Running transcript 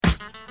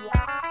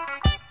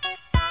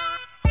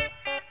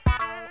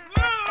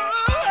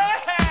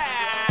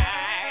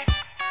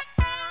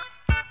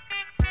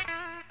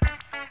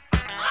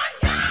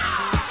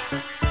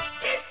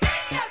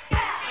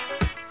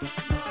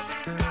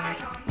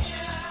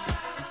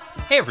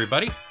Hey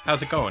everybody,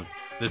 how's it going?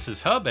 This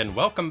is Hub, and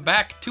welcome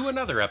back to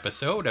another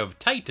episode of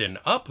Tighten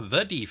Up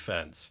the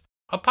Defense,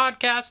 a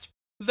podcast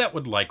that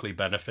would likely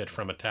benefit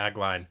from a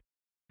tagline.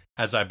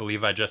 As I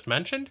believe I just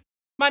mentioned,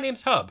 my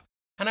name's Hub,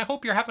 and I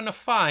hope you're having a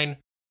fine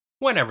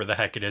whenever the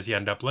heck it is you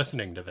end up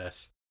listening to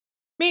this.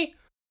 Me?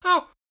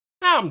 Oh,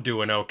 I'm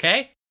doing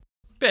okay.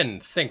 Been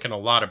thinking a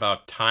lot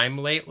about time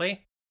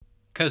lately,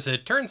 because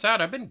it turns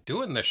out I've been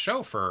doing this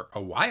show for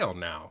a while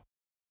now.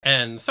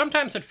 And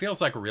sometimes it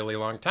feels like a really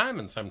long time,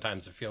 and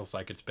sometimes it feels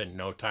like it's been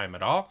no time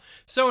at all.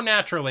 So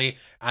naturally,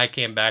 I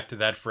came back to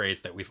that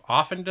phrase that we've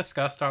often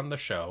discussed on the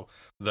show,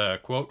 the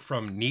quote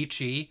from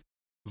Nietzsche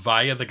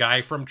via the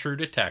guy from True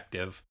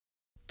Detective,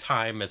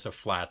 "Time is a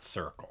flat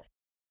circle."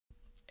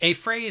 A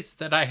phrase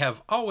that I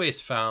have always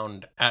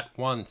found at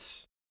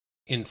once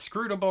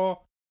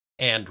inscrutable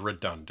and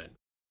redundant.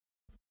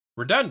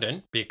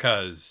 Redundant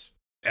because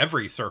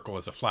every circle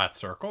is a flat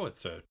circle.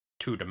 It's a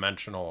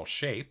two-dimensional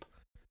shape.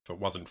 If it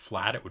wasn't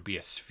flat, it would be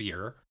a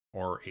sphere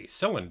or a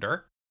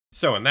cylinder.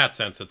 So in that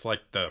sense, it's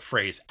like the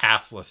phrase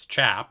assless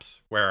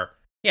chaps, where,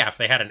 yeah, if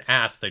they had an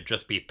ass, they'd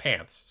just be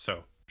pants.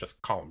 So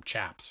just call them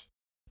chaps.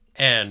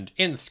 And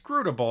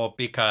inscrutable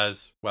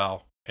because,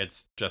 well,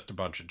 it's just a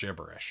bunch of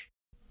gibberish.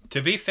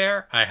 To be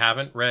fair, I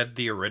haven't read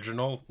the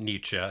original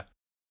Nietzsche.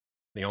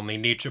 The only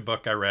Nietzsche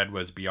book I read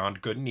was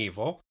Beyond Good and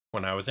Evil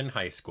when I was in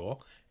high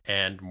school,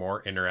 and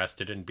more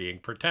interested in being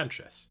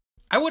pretentious.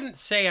 I wouldn't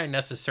say I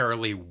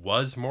necessarily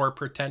was more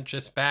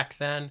pretentious back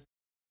then,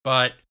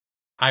 but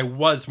I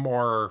was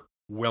more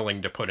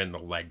willing to put in the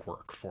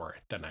legwork for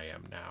it than I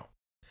am now.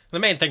 The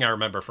main thing I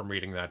remember from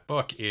reading that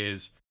book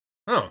is,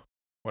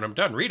 when I'm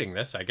done reading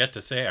this, I get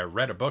to say I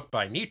read a book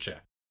by Nietzsche,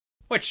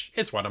 which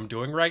is what I'm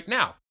doing right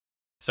now.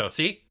 So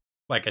see,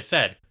 like I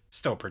said,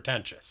 still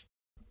pretentious.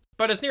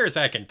 But as near as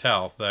I can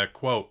tell, the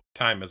quote,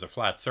 "time is a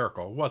flat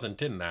circle,"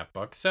 wasn't in that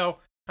book, so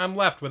I'm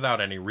left without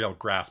any real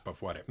grasp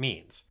of what it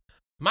means.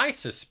 My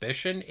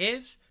suspicion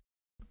is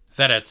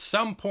that at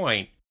some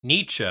point,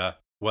 Nietzsche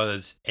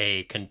was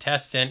a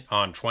contestant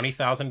on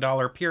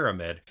 $20,000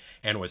 Pyramid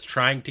and was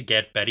trying to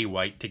get Betty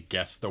White to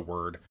guess the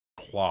word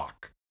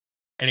clock.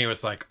 And he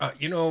was like,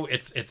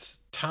 it's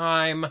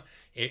time.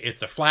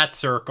 It's a flat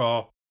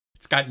circle.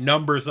 It's got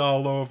numbers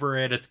all over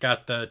it. It's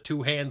got the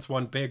two hands,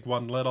 one big,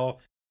 one little.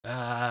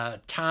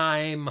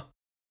 Time.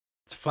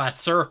 It's a flat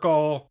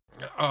circle.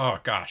 Oh,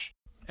 gosh.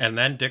 And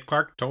then Dick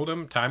Clark told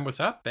him time was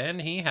up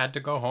and he had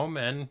to go home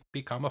and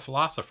become a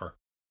philosopher.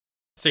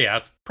 So yeah,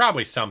 it's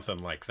probably something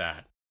like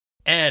that.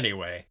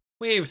 Anyway,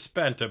 we've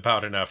spent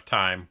about enough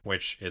time,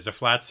 which is a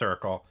flat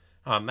circle,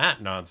 on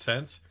that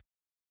nonsense.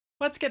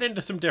 Let's get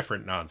into some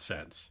different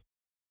nonsense.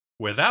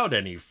 Without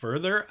any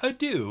further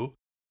ado,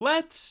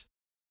 let's,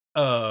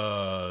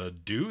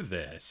 do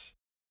this.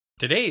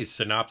 Today's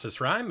synopsis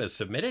rhyme is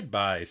submitted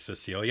by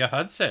Cecilia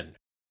Hudson.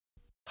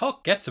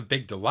 Hulk gets a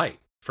big delight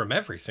from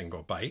every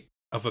single bite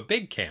of a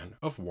big can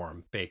of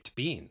warm baked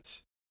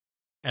beans.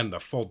 And the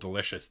full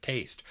delicious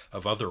taste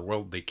of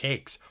otherworldly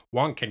cakes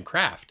one can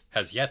craft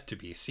has yet to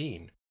be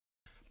seen.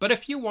 But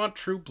if you want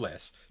true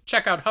bliss,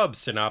 check out Hub's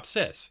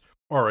synopsis,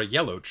 or a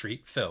yellow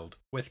treat filled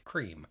with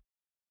cream.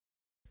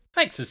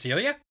 Thanks,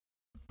 Cecilia.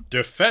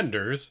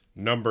 Defenders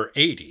number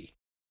 80,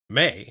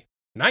 May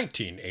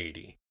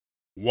 1980.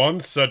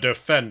 Once a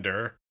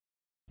defender,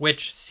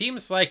 which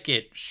seems like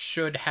it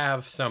should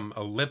have some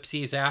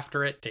ellipses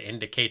after it to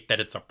indicate that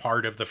it's a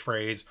part of the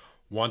phrase,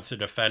 once a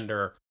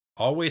defender,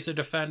 always a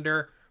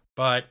defender,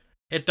 but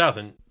it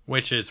doesn't,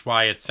 which is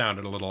why it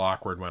sounded a little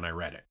awkward when I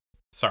read it.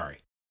 Sorry.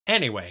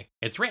 Anyway,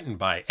 it's written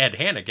by Ed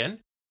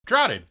Hannigan,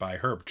 draughted by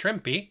Herb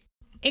Trimpe,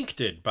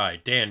 inked by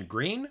Dan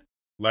Green,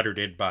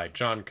 lettered by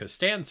John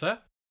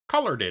Costanza,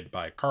 colored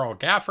by Carl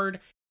Gafford,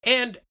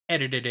 and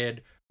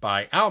edited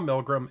by Al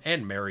Milgram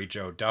and Mary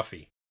Jo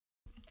Duffy.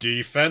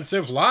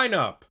 Defensive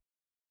lineup: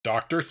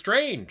 Doctor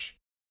Strange,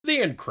 the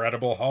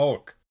Incredible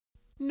Hulk,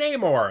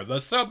 Namor the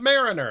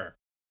Submariner,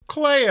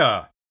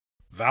 Clea,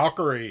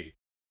 Valkyrie,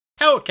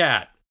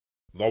 Hellcat,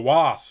 the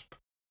Wasp,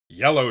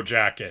 Yellow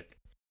Jacket,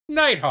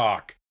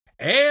 Nighthawk,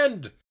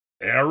 and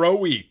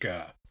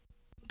Eroica.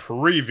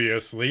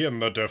 Previously in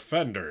the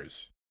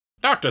Defenders.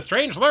 Dr.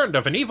 Strange learned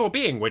of an evil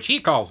being which he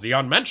calls the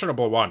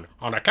Unmentionable One,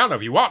 on account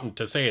of you oughtn't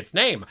to say its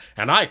name,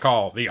 and I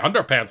call the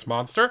Underpants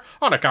Monster,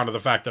 on account of the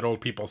fact that old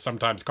people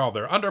sometimes call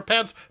their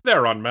underpants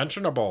their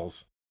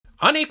unmentionables.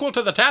 Unequal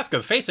to the task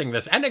of facing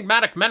this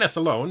enigmatic menace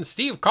alone,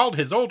 Steve called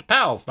his old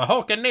pals, the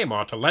Hulk and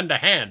Namor, to lend a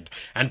hand,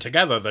 and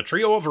together the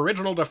trio of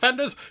original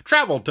Defenders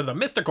traveled to the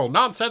mystical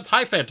nonsense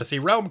high fantasy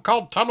realm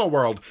called Tunnel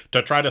World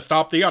to try to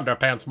stop the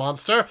Underpants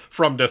Monster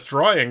from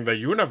destroying the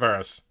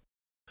universe.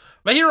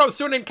 The heroes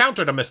soon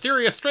encountered a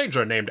mysterious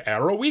stranger named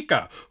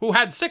Eroica, who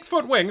had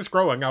 6-foot wings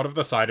growing out of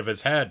the side of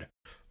his head.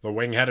 The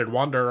wing-headed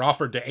wanderer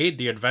offered to aid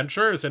the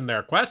adventurers in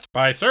their quest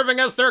by serving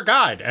as their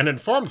guide, and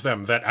informed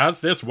them that as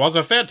this was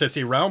a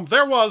fantasy realm,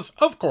 there was,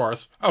 of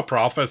course, a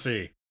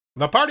prophecy.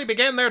 The party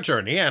began their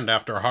journey, and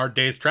after a hard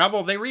day's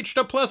travel, they reached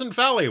a pleasant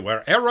valley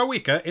where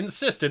Eroica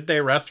insisted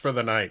they rest for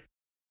the night.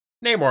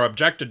 Namor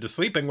objected to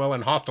sleeping while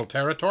in hostile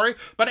territory,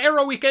 but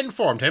Erowika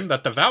informed him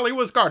that the valley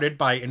was guarded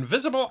by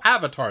invisible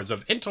avatars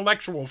of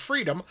intellectual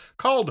freedom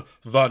called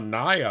the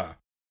Naya.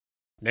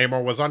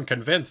 Namor was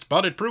unconvinced,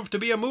 but it proved to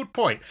be a moot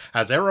point,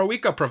 as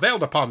Erowika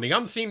prevailed upon the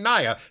unseen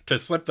Naya to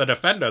slip the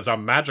defenders a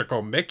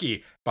magical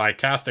Mickey by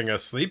casting a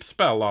sleep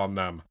spell on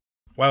them.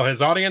 While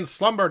his audience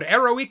slumbered,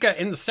 Erowika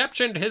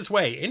inceptioned his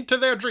way into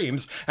their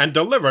dreams and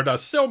delivered a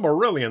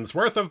Silmarillion's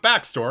worth of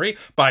backstory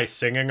by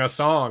singing a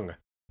song.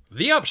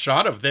 The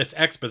upshot of this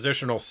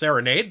expositional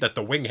serenade that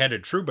the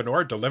wing-headed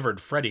troubadour delivered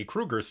Freddy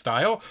Krueger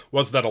style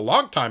was that a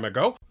long time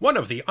ago, one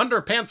of the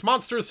Underpants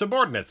Monster's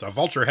subordinates, a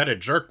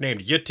vulture-headed jerk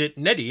named Yitit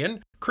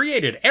Nedian,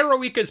 created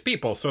Erowika's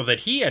people so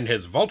that he and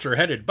his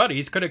vulture-headed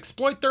buddies could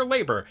exploit their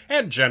labor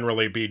and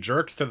generally be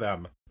jerks to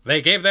them.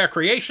 They gave their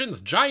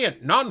creations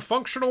giant,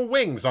 non-functional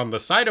wings on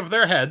the side of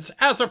their heads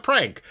as a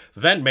prank,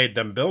 then made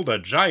them build a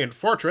giant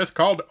fortress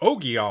called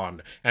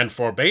Ogion, and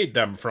forbade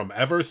them from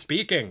ever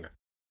speaking.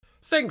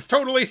 Things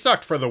totally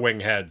sucked for the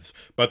Wingheads,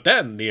 but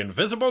then the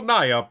invisible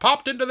Naya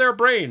popped into their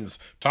brains,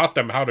 taught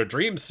them how to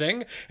dream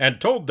sing, and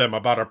told them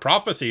about a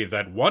prophecy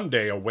that one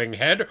day a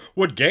Winghead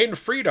would gain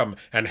freedom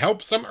and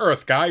help some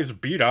Earth guys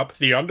beat up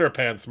the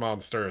Underpants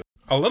Monsters.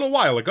 A little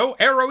while ago,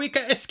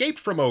 Erowika escaped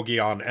from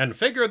Ogion and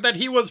figured that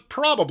he was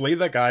probably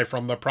the guy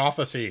from the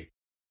prophecy.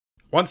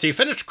 Once he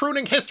finished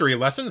crooning history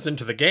lessons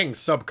into the gang's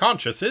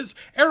subconsciouses,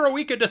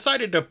 Erowika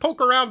decided to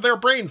poke around their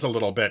brains a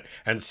little bit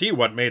and see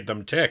what made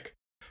them tick.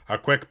 A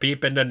quick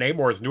peep into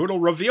Namor's noodle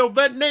revealed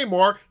that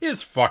Namor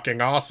is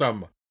fucking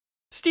awesome.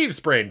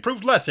 Steve's brain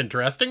proved less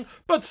interesting,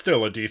 but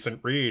still a decent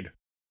read.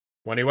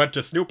 When he went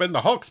to snoop in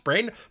the Hulk's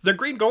brain, the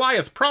Green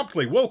Goliath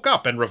promptly woke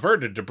up and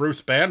reverted to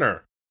Bruce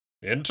Banner.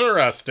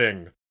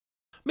 Interesting.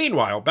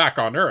 Meanwhile, back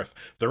on Earth,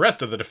 the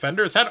rest of the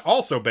Defenders had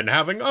also been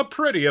having a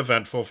pretty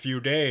eventful few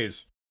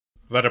days.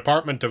 The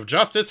Department of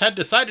Justice had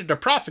decided to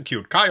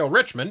prosecute Kyle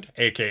Richmond,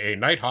 aka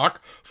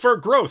Nighthawk, for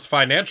gross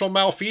financial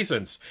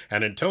malfeasance,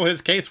 and until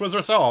his case was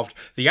resolved,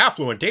 the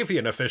affluent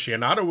avian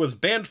aficionado was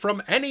banned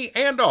from any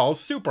and all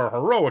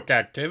superheroic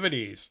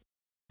activities.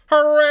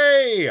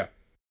 Hooray!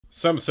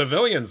 Some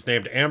civilians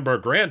named Amber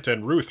Grant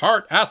and Ruth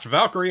Hart asked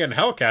Valkyrie and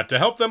Hellcat to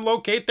help them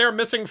locate their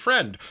missing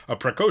friend, a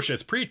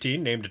precocious preteen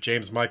named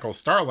James Michael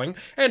Starling,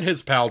 and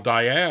his pal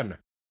Diane.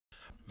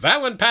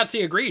 Val and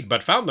Patsy agreed,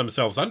 but found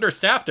themselves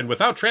understaffed and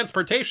without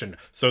transportation,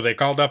 so they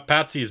called up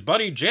Patsy's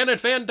buddy Janet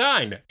Van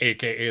Dyne,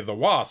 aka the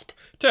Wasp,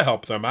 to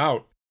help them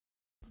out.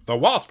 The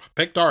Wasp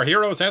picked our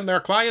heroes and their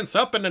clients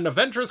up in an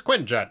Avengers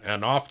Quinjet,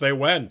 and off they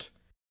went.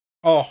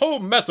 A whole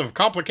mess of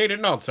complicated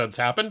nonsense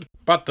happened,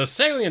 but the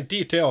salient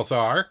details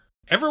are: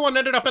 everyone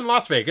ended up in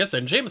Las Vegas,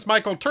 and James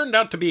Michael turned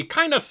out to be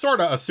kinda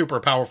sorta a super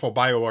powerful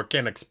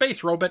bioorganic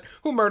space robot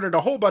who murdered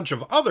a whole bunch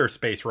of other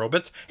space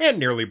robots and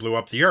nearly blew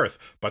up the Earth,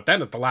 but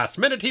then at the last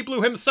minute he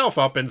blew himself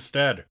up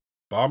instead.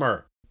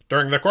 Bummer.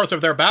 During the course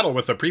of their battle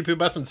with the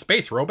prepubescent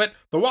space robot,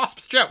 the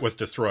Wasp's jet was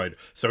destroyed,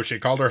 so she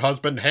called her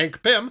husband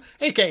Hank Pym,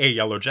 aka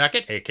Yellow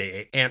Jacket,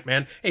 aka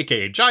Ant-Man,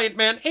 aka Giant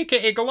Man,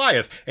 aka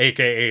Goliath,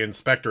 aka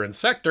Inspector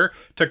Insector,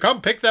 to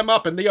come pick them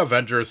up in the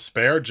Avengers'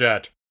 spare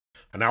jet.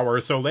 An hour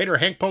or so later,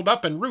 Hank pulled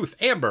up and Ruth,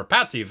 Amber,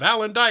 Patsy,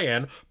 Val, and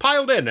Diane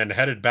piled in and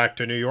headed back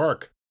to New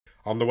York.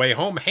 On the way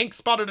home, Hank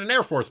spotted an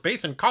Air Force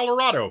base in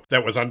Colorado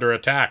that was under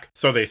attack,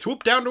 so they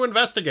swooped down to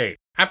investigate.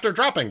 After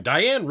dropping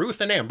Diane, Ruth,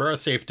 and Amber a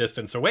safe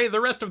distance away, the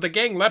rest of the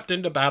gang leapt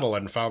into battle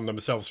and found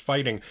themselves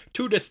fighting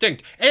two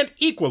distinct and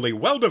equally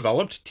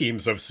well-developed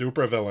teams of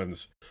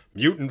supervillains: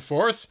 Mutant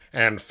Force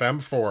and Femme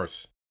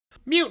Force.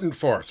 Mutant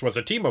Force was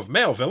a team of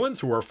male villains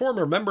who were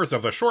former members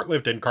of a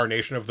short-lived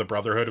incarnation of the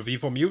Brotherhood of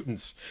Evil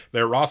Mutants.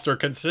 Their roster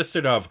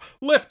consisted of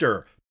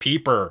Lifter,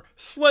 Peeper,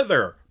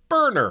 Slither,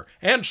 Burner,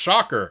 and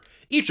Shocker,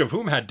 each of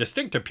whom had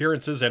distinct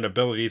appearances and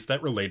abilities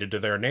that related to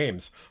their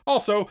names.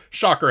 Also,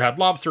 Shocker had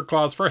lobster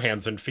claws for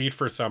hands and feet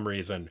for some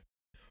reason.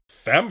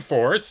 Femme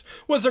Force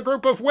was a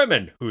group of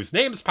women whose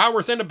names,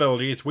 powers, and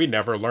abilities we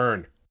never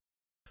learn.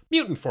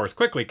 Mutant Force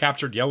quickly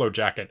captured Yellow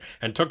Jacket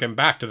and took him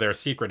back to their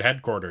secret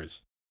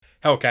headquarters.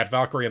 Hellcat,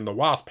 Valkyrie, and the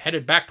Wasp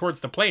headed back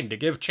towards the plane to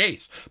give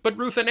chase, but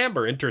Ruth and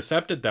Amber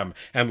intercepted them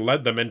and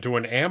led them into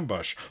an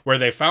ambush, where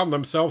they found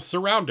themselves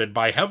surrounded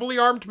by heavily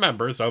armed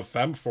members of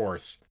Femme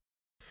Force.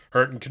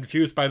 Hurt and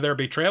confused by their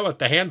betrayal at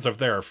the hands of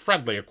their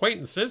friendly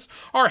acquaintances,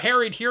 our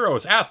harried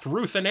heroes asked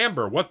Ruth and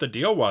Amber what the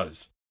deal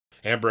was.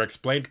 Amber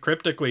explained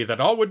cryptically that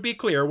all would be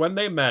clear when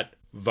they met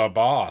the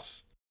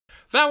boss.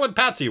 Val and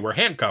Patsy were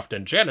handcuffed,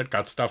 and Janet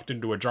got stuffed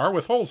into a jar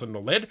with holes in the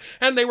lid,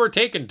 and they were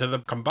taken to the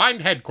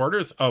combined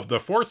headquarters of the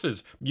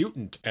forces,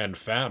 Mutant and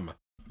Femme.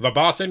 The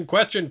boss in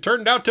question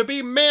turned out to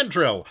be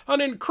Mandrill,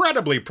 an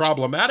incredibly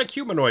problematic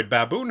humanoid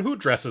baboon who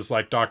dresses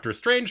like Doctor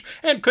Strange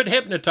and could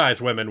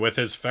hypnotize women with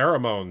his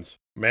pheromones.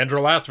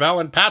 Mandrill asked Val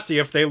and Patsy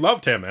if they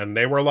loved him, and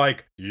they were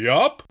like,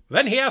 yup.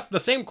 Then he asked the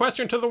same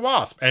question to the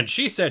Wasp, and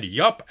she said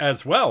yup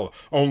as well,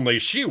 only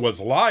she was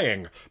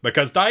lying,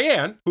 because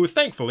Diane, who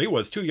thankfully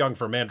was too young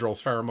for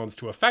Mandrill's pheromones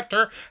to affect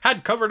her,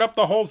 had covered up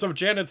the holes of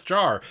Janet's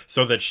jar,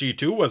 so that she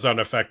too was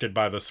unaffected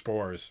by the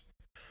spores.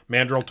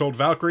 Mandrill told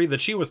Valkyrie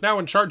that she was now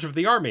in charge of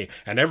the army,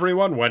 and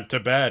everyone went to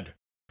bed.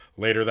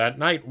 Later that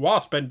night,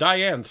 Wasp and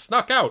Diane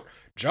snuck out,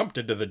 jumped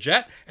into the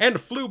jet, and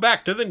flew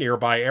back to the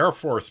nearby Air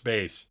Force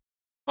base.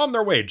 On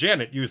their way,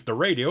 Janet used the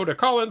radio to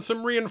call in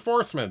some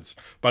reinforcements,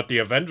 but the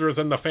Avengers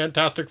and the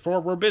Fantastic Four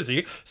were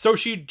busy, so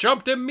she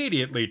jumped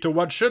immediately to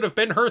what should have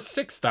been her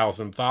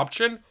 6,000th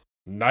option,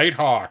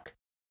 Nighthawk.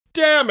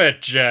 Damn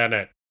it,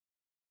 Janet!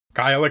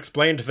 Kyle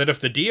explained that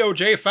if the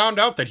DOJ found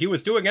out that he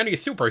was doing any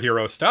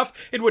superhero stuff,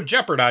 it would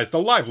jeopardize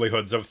the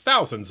livelihoods of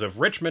thousands of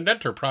Richmond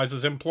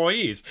Enterprises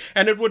employees,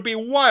 and it would be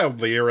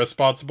wildly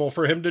irresponsible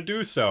for him to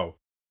do so.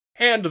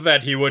 And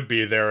that he would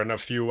be there in a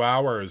few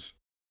hours.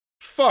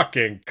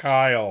 Fucking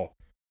Kyle.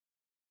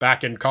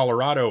 Back in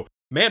Colorado,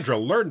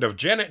 Mandrill learned of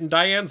Janet and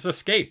Diane's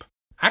escape.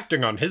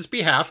 Acting on his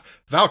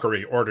behalf,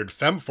 Valkyrie ordered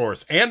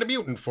FemForce and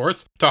Mutant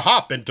Force to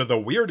hop into the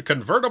weird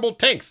convertible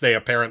tanks they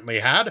apparently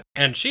had,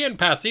 and she and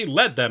Patsy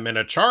led them in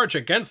a charge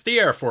against the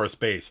Air Force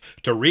Base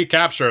to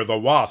recapture the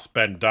Wasp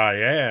and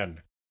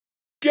Diane.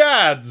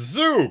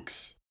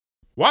 Gadzooks!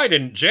 Why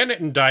didn't Janet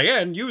and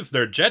Diane use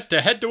their jet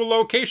to head to a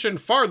location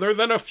farther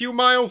than a few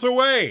miles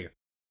away?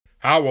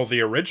 How will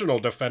the original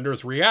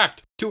Defenders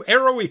react to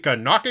Eroica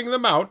knocking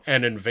them out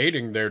and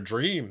invading their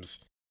dreams?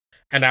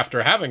 And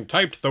after having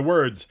typed the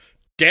words,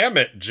 "Damn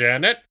it,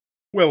 Janet,"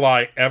 will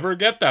I ever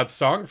get that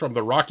song from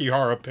the Rocky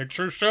Horror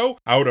Picture Show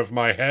out of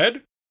my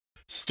head?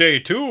 Stay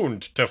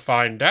tuned to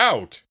find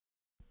out.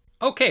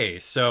 Okay,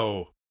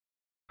 so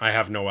I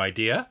have no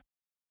idea.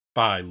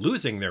 By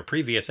losing their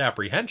previous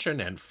apprehension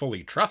and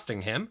fully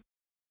trusting him.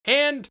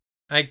 And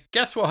I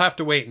guess we'll have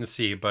to wait and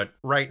see, but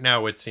right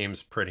now it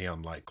seems pretty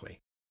unlikely.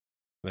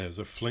 There's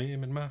a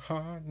flame in my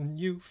heart and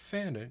you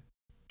fan it,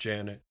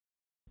 Janet.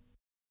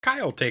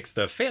 Kyle takes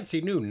the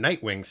fancy new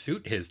Nightwing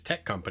suit his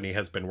tech company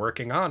has been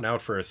working on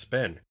out for a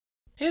spin.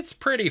 It's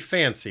pretty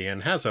fancy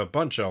and has a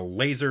bunch of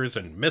lasers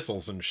and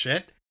missiles and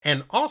shit,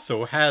 and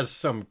also has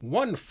some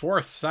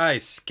 1/4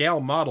 size scale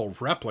model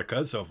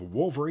replicas of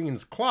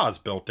Wolverine's claws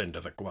built into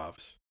the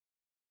gloves.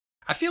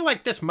 I feel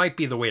like this might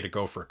be the way to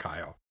go for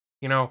Kyle.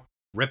 You know,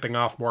 ripping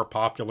off more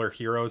popular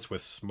heroes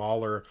with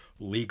smaller,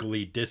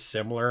 legally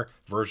dissimilar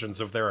versions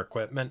of their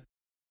equipment.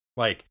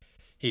 Like,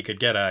 he could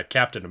get a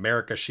Captain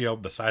America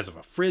shield the size of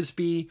a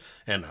frisbee,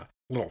 and a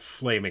little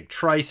flaming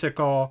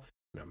tricycle,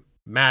 and a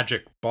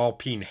magic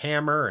ball-peen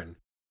hammer, and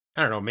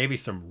I don't know, maybe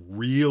some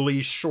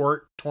really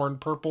short, torn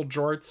purple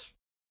jorts.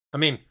 I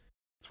mean,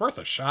 it's worth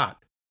a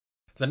shot.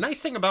 The nice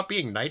thing about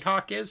being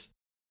Nighthawk is,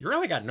 you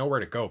really got nowhere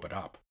to go but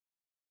up.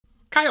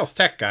 Kyle's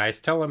tech guys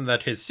tell him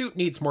that his suit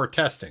needs more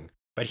testing,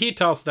 but he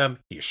tells them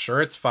he's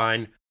sure it's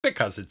fine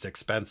because it's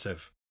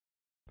expensive.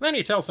 Then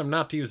he tells him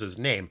not to use his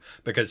name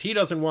because he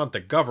doesn't want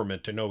the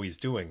government to know he's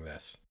doing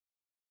this.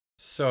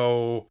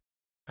 So,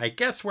 I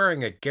guess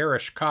wearing a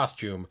garish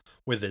costume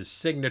with his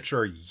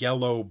signature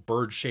yellow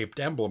bird-shaped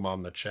emblem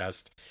on the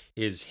chest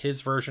is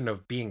his version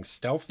of being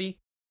stealthy?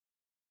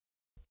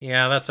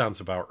 Yeah, that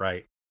sounds about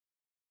right.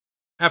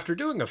 After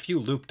doing a few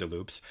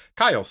loop-de-loops,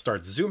 Kyle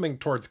starts zooming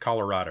towards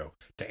Colorado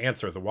to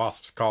answer the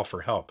Wasp's call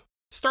for help,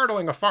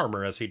 startling a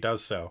farmer as he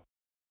does so.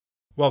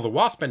 While the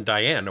Wasp and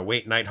Diane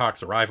await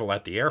Nighthawk's arrival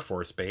at the Air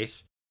Force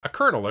Base, a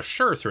colonel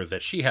assures her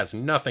that she has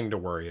nothing to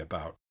worry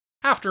about.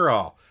 After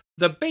all,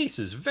 the base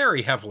is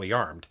very heavily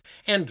armed,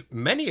 and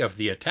many of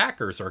the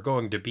attackers are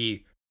going to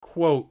be,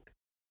 quote,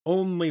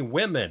 only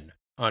women,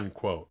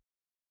 unquote.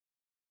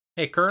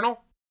 Hey,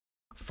 Colonel,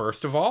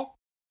 first of all,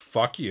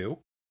 fuck you.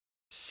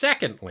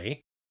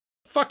 Secondly,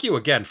 fuck you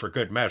again for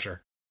good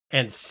measure.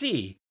 And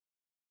C,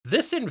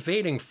 this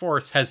invading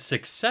force has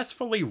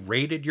successfully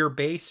raided your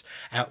base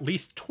at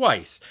least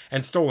twice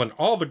and stolen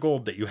all the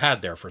gold that you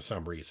had there for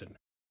some reason.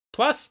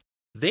 Plus,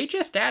 they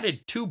just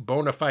added 2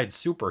 bona fide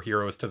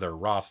superheroes to their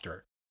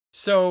roster.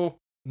 So,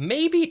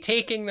 maybe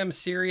taking them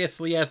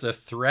seriously as a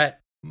threat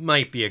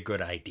might be a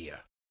good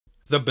idea.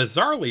 The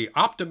bizarrely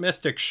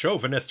optimistic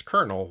chauvinist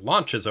colonel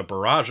launches a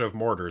barrage of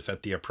mortars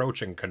at the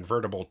approaching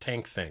convertible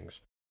tank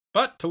things,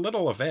 but to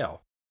little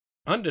avail.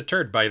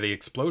 Undeterred by the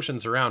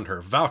explosions around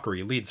her,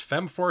 Valkyrie leads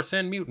FemForce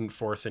and Mutant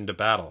Force into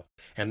battle,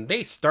 and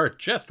they start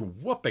just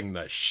whooping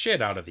the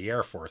shit out of the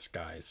Air Force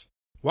guys.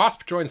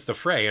 Wasp joins the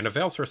fray and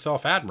avails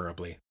herself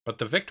admirably, but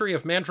the victory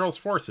of Mandrill's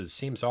forces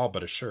seems all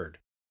but assured.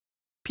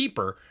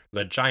 Peeper,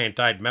 the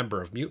giant-eyed member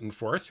of Mutant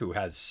Force who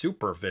has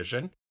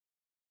supervision,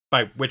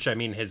 by which I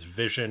mean his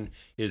vision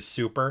is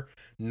super,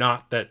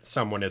 not that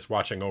someone is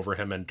watching over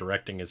him and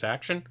directing his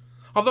action.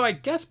 Although I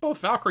guess both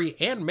Valkyrie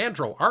and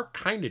Mandrill are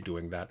kind of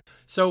doing that.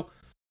 So,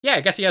 yeah,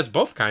 I guess he has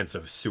both kinds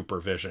of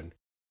supervision.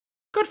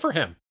 Good for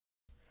him.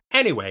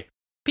 Anyway,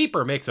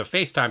 Peeper makes a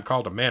FaceTime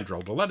call to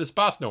Mandrill to let his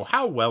boss know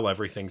how well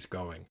everything's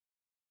going.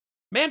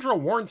 Mandrill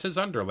warns his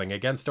underling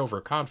against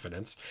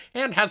overconfidence,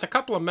 and has a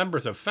couple of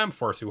members of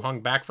FemForce who hung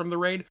back from the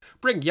raid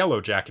bring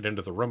Yellowjacket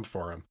into the room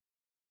for him.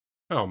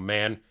 Oh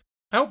man,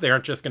 I hope they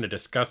aren't just going to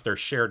discuss their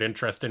shared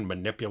interest in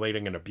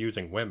manipulating and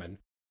abusing women.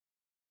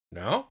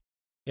 No?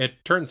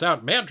 It turns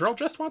out Mandrill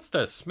just wants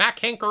to smack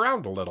Hank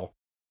around a little.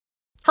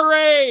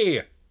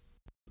 Hooray!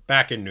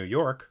 Back in New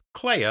York,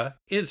 Clea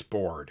is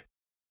bored.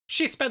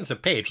 She spends a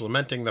page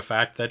lamenting the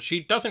fact that she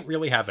doesn't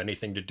really have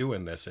anything to do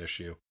in this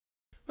issue.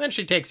 Then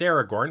she takes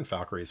Aragorn,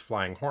 Valkyrie's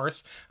flying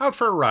horse, out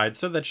for a ride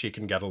so that she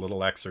can get a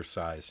little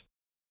exercise.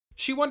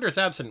 She wonders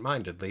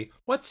absent-mindedly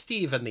what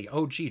Steve and the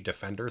OG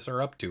Defenders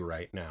are up to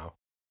right now.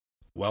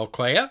 Well,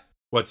 Clea,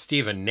 what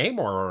Steve and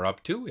Namor are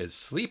up to is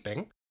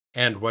sleeping,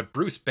 and what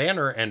Bruce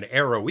Banner and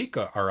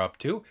Eroica are up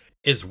to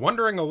is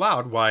wondering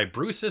aloud why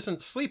Bruce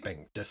isn't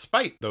sleeping,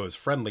 despite those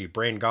friendly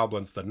brain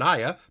goblins the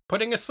Naya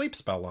putting a sleep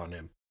spell on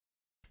him.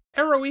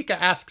 Eroica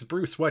asks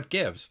Bruce what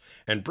gives,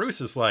 and Bruce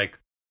is like,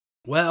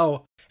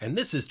 well, and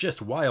this is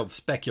just wild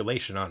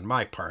speculation on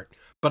my part,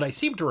 but I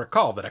seem to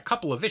recall that a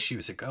couple of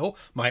issues ago,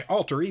 my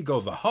alter ego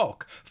the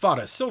Hulk fought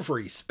a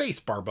silvery space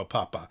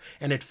Barbapapa,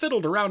 and it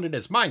fiddled around in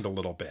his mind a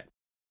little bit.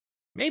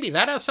 Maybe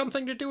that has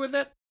something to do with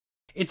it?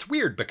 It's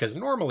weird because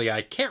normally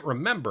I can't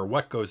remember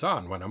what goes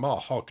on when I'm all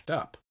hulked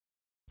up.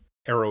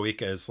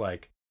 Eroica is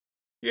like,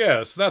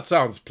 yes, that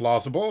sounds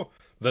plausible.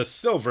 The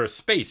silver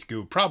space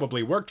goo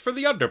probably worked for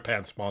the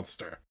underpants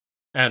monster.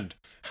 And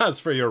as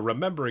for your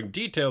remembering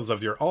details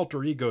of your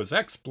alter ego's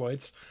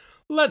exploits,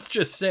 let's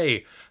just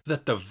say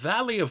that the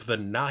Valley of the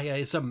Naya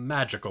is a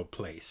magical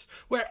place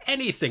where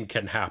anything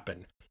can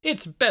happen.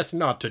 It's best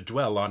not to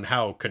dwell on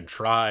how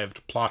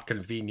contrived, plot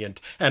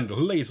convenient, and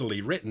lazily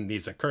written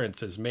these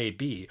occurrences may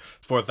be,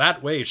 for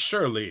that way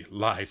surely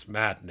lies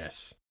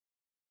madness.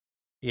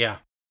 Yeah,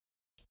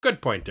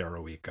 good point,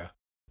 Eroica.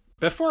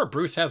 Before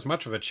Bruce has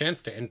much of a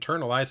chance to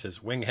internalize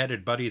his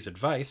wing-headed buddy's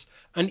advice,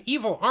 an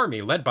evil army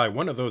led by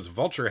one of those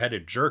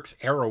vulture-headed jerks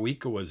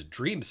Eroica was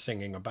dream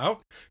singing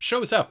about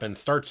shows up and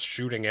starts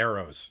shooting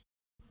arrows.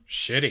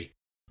 Shitty.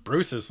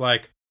 Bruce is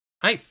like,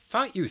 I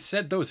thought you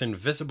said those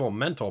invisible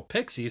mental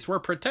pixies were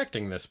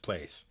protecting this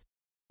place.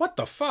 What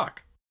the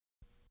fuck?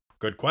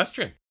 Good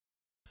question.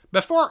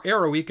 Before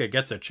Eroica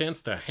gets a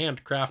chance to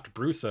handcraft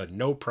Bruce a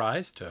no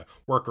prize to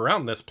work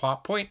around this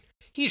plot point,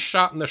 he's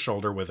shot in the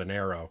shoulder with an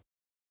arrow.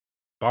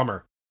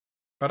 Bummer,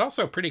 but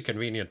also pretty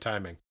convenient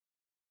timing.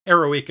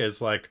 Eroica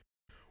is like,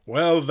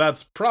 well,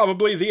 that's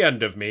probably the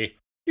end of me.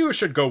 You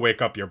should go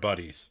wake up your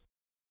buddies.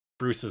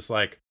 Bruce is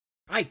like,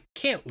 I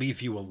can't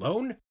leave you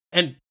alone.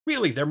 And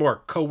really, they're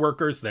more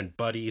co-workers than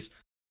buddies.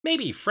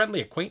 Maybe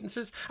friendly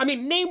acquaintances. I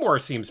mean, Namor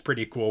seems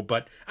pretty cool,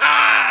 but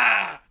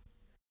ah!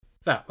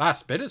 That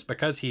last bit is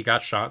because he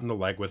got shot in the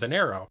leg with an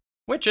arrow,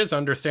 which is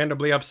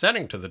understandably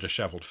upsetting to the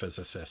disheveled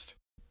physicist.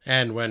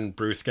 And when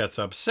Bruce gets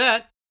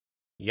upset,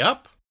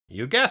 yup,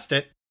 you guessed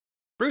it,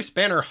 Bruce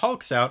Banner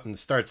hulks out and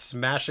starts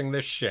smashing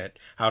the shit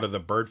out of the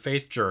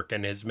bird-faced jerk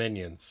and his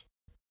minions.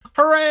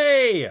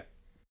 Hooray!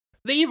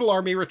 The evil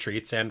army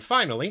retreats, and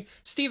finally,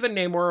 Steve and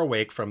Namor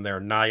awake from their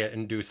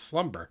Naya-induced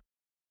slumber.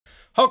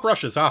 Hulk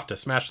rushes off to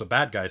smash the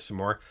bad guys some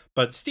more,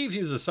 but Steve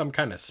uses some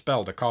kind of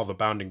spell to call the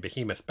bounding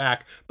behemoth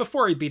back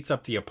before he beats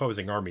up the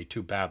opposing army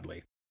too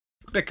badly.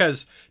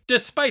 Because,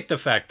 despite the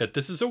fact that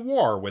this is a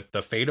war with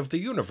the fate of the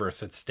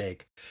universe at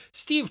stake,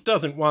 Steve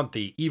doesn't want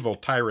the evil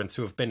tyrants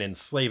who have been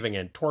enslaving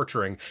and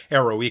torturing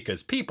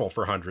Eroica's people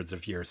for hundreds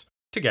of years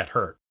to get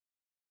hurt.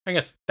 I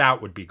guess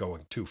that would be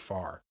going too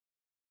far.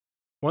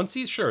 Once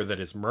he's sure that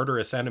his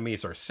murderous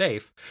enemies are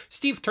safe,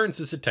 Steve turns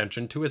his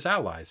attention to his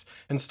allies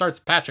and starts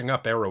patching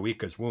up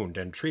Eroica's wound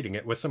and treating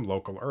it with some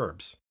local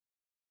herbs.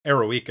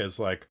 Eroica is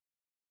like,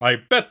 I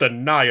bet the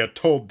Naya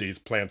told these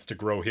plants to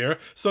grow here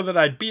so that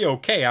I'd be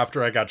okay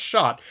after I got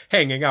shot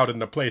hanging out in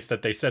the place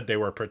that they said they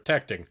were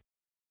protecting.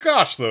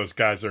 Gosh, those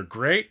guys are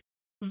great.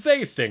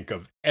 They think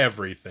of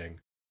everything.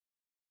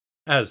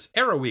 As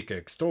Eroica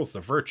extols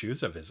the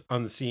virtues of his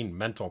unseen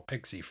mental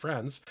pixie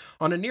friends,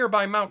 on a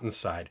nearby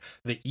mountainside,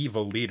 the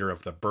evil leader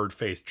of the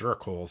bird-faced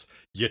jerkholes,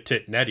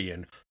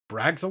 Yditnedion,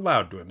 brags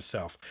aloud to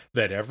himself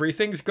that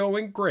everything's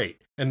going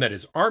great and that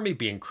his army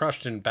being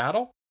crushed in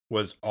battle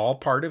was all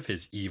part of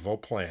his evil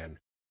plan.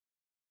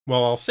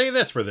 Well, I'll say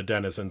this for the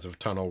denizens of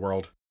Tunnel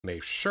World, they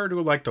sure do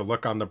like to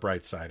look on the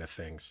bright side of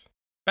things.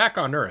 Back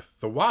on Earth,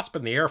 the Wasp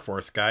and the Air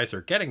Force guys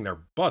are getting their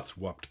butts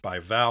whooped by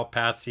Val,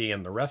 Patsy,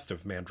 and the rest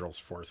of Mandrill's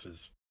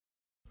forces.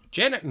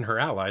 Janet and her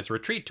allies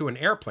retreat to an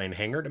airplane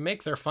hangar to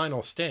make their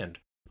final stand,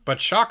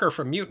 but Shocker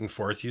from Mutant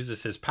Force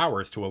uses his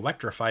powers to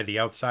electrify the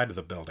outside of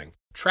the building,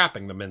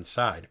 trapping them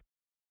inside.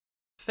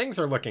 Things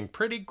are looking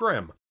pretty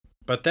grim,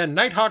 but then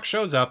Nighthawk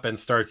shows up and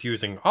starts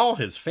using all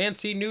his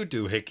fancy new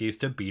doohickeys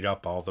to beat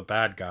up all the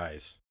bad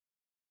guys.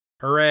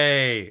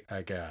 Hooray,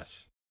 I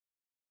guess.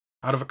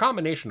 Out of a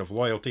combination of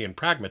loyalty and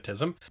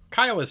pragmatism,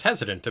 Kyle is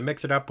hesitant to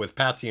mix it up with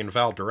Patsy and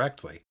Val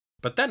directly,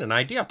 but then an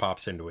idea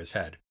pops into his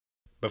head.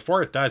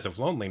 Before it dies of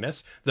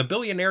loneliness, the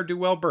billionaire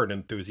Duell bird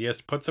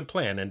enthusiast puts a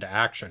plan into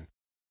action.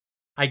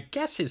 I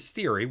guess his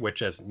theory,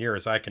 which as near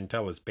as I can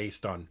tell is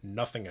based on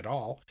nothing at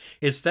all,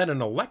 is that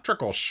an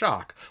electrical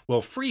shock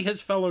will free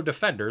his fellow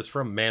defenders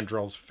from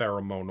Mandrill's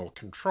pheromonal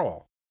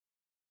control.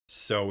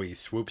 So he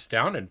swoops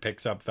down and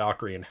picks up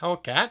Valkyrie and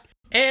Hellcat,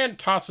 and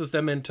tosses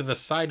them into the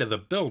side of the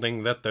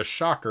building that the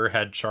Shocker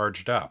had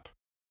charged up.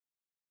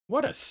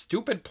 What a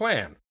stupid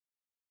plan.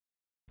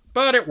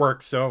 But it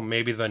works, so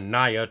maybe the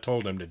Naya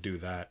told him to do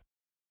that.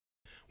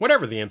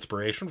 Whatever the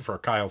inspiration for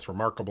Kyle's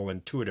remarkable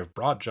intuitive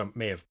broad jump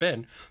may have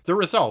been, the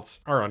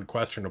results are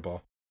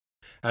unquestionable.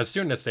 As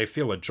soon as they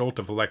feel a jolt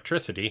of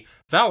electricity,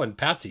 Val and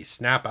Patsy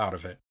snap out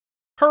of it.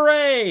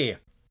 Hooray!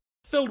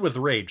 Filled with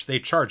rage, they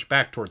charge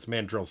back towards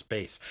Mandrill's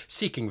base,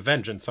 seeking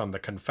vengeance on the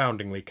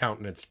confoundingly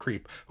countenanced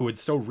creep who had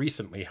so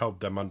recently held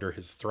them under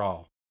his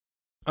thrall.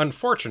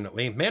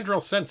 Unfortunately,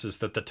 Mandrill senses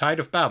that the tide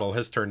of battle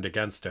has turned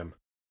against him.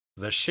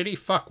 The shitty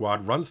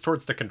fuckwad runs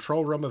towards the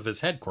control room of his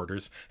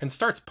headquarters and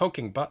starts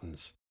poking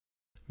buttons.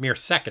 Mere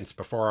seconds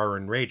before our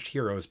enraged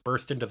heroes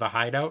burst into the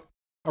hideout,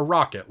 a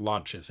rocket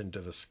launches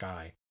into the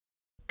sky.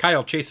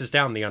 Kyle chases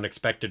down the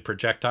unexpected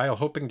projectile,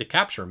 hoping to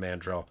capture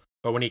Mandrill,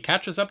 but when he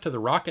catches up to the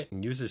rocket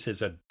and uses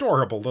his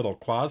adorable little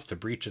claws to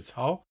breach its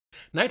hull,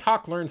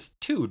 Nighthawk learns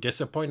 2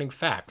 disappointing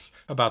facts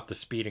about the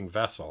speeding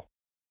vessel.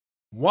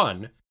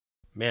 1,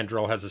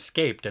 Mandrill has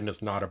escaped and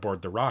is not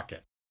aboard the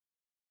rocket.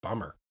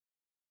 Bummer.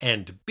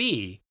 And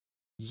B,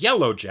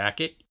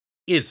 Yellowjacket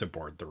is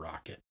aboard the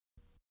rocket.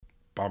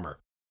 Bummer.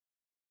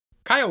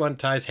 Kyle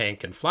unties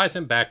Hank and flies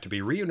him back to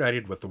be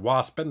reunited with the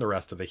Wasp and the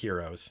rest of the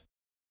heroes.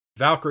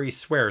 Valkyrie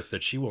swears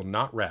that she will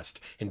not rest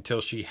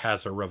until she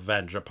has her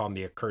revenge upon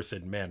the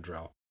accursed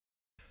Mandrill.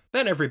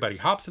 Then everybody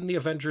hops in the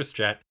Avengers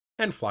jet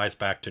and flies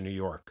back to New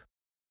York.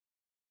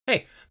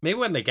 Hey, maybe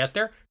when they get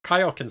there,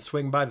 Kyle can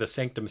swing by the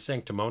Sanctum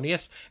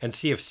Sanctimonious and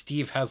see if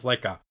Steve has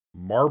like a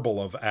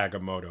marble of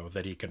Agamotto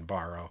that he can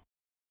borrow.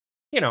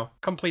 You know,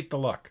 complete the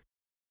look.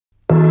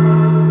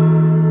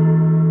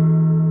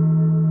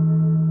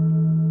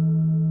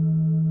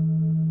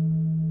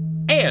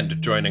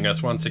 And joining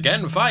us once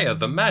again via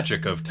the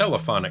magic of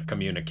telephonic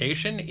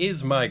communication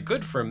is my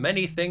good for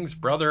many things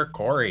brother,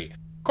 Corey.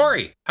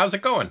 Corey, how's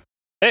it going?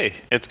 Hey,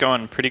 it's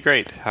going pretty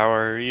great. How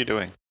are you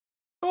doing?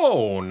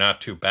 Oh,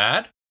 not too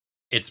bad.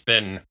 It's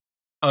been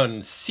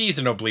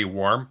unseasonably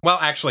warm. Well,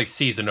 actually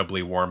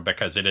seasonably warm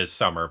because it is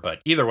summer,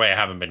 but either way I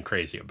haven't been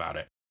crazy about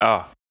it.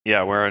 Oh,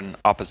 yeah, we're on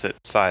opposite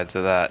sides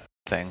of that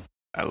thing.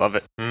 I love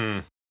it.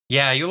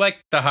 Yeah, you like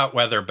the hot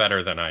weather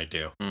better than I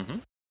do. Mm-hmm.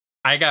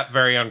 I got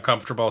very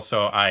uncomfortable,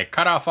 so I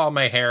cut off all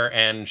my hair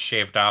and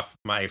shaved off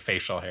my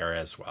facial hair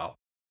as well.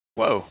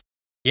 Whoa.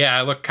 Yeah,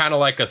 I look kind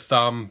of like a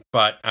thumb,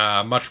 but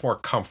a much more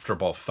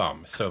comfortable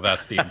thumb, so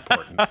that's the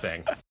important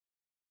thing.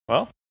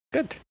 Well,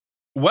 good.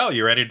 Well,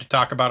 you ready to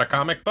talk about a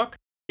comic book?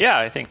 Yeah,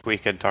 I think we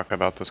could talk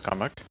about this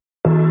comic.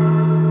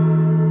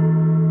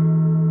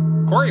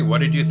 Corey, what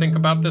did you think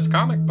about this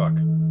comic book?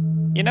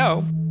 You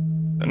know,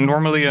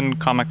 normally in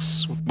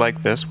comics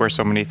like this, where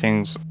so many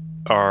things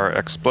are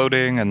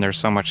exploding and there's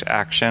so much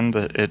action,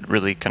 that it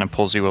really kind of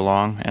pulls you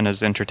along and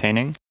is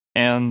entertaining.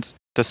 And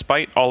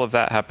despite all of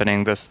that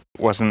happening, this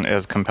wasn't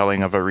as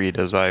compelling of a read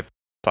as I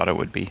thought it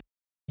would be.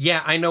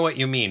 Yeah, I know what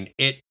you mean.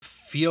 It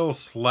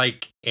feels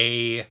like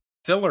a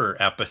filler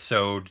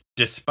episode,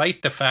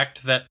 despite the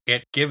fact that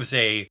it gives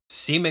a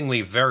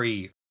seemingly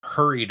very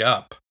hurried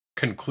up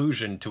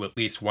conclusion to at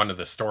least one of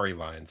the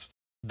storylines.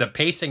 The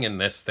pacing in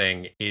this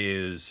thing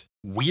is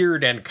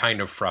weird and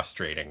kind of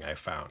frustrating, I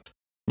found.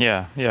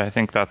 Yeah, I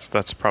think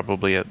that's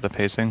probably it, the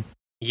pacing.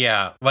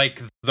 Yeah,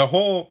 like the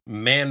whole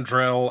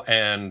Mandrill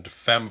and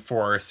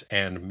Femforce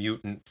and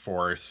Mutant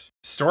Force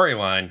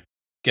storyline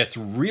gets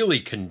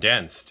really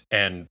condensed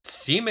and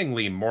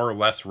seemingly more or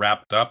less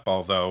wrapped up,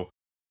 although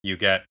you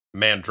get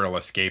Mandrill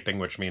escaping,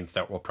 which means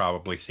that we'll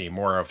probably see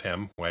more of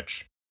him,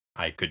 which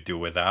I could do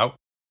without.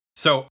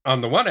 So on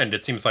the one end,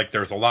 it seems like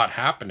there's a lot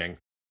happening,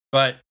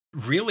 but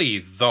really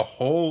the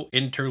whole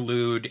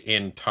interlude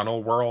in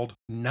Tunnel World,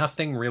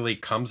 nothing really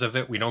comes of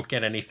it. We don't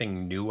get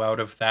anything new out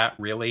of that,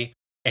 really.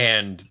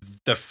 And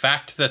the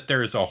fact that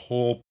there's a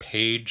whole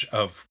page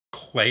of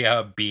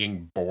Clea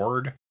being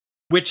bored,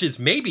 which is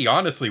maybe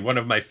honestly one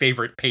of my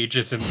favorite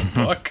pages in the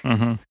book.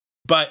 Mm-hmm.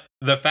 But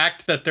the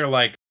fact that they're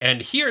like,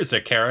 and here's a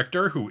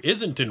character who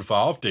isn't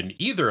involved in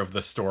either of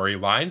the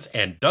storylines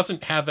and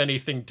doesn't have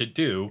anything to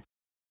do,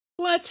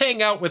 let's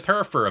hang out with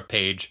her for a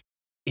page,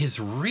 is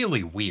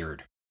really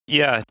weird.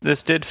 Yeah,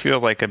 this did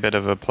feel like a bit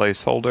of a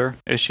placeholder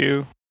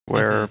issue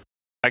where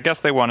I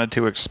guess they wanted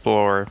to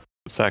explore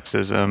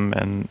sexism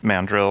and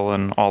Mandrill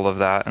and all of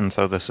that, and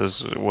so this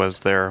was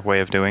their way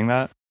of doing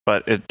that.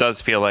 But it does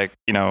feel like,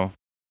 you know,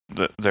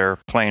 their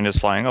plane is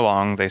flying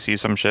along, they see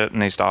some shit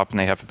and they stop and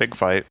they have a big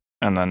fight,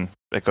 and then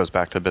it goes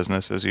back to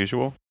business as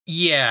usual.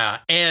 Yeah,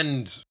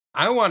 and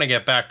I want to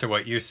get back to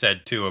what you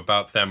said, too,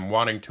 about them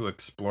wanting to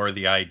explore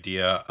the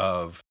idea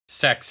of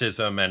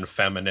sexism and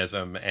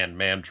feminism and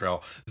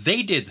Mandrill.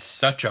 They did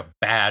such a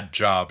bad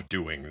job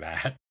doing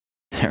that.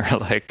 They're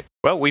like,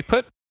 well, we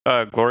put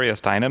Gloria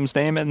Steinem's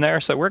name in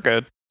there, so we're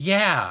good.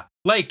 Yeah,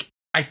 like,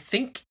 I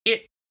think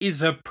it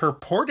is a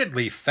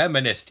purportedly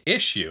feminist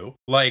issue.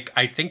 Like,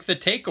 I think the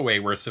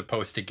takeaway we're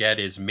supposed to get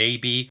is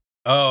maybe,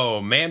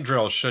 oh,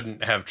 Mandrill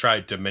shouldn't have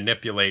tried to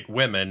manipulate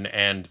women,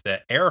 and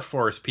the Air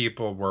Force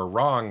people were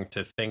wrong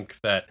to think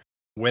that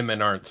women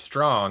aren't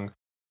strong.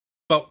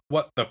 But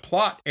what the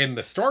plot in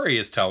the story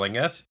is telling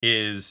us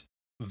is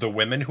the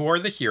women who are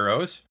the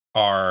heroes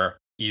are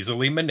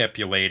easily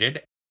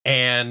manipulated,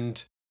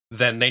 and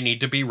then they need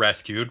to be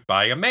rescued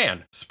by a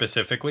man,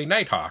 specifically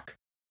Nighthawk.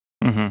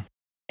 Mm-hmm.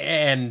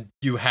 And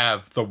you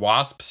have the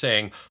Wasp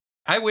saying,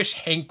 I wish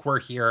Hank were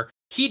here.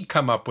 He'd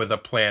come up with a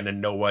plan and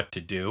know what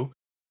to do.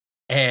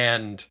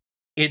 And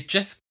it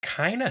just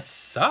kind of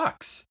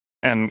sucks.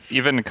 And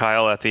even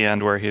Kyle at the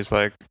end where he's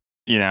like,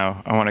 you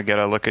know, I want to get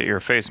a look at your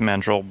face,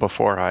 Mandrill,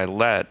 before I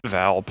let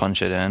Val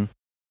punch it in.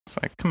 It's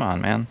like, come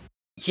on, man.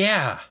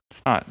 Yeah.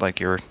 It's not like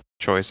your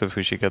choice of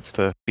who she gets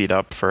to beat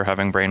up for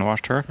having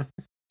brainwashed her.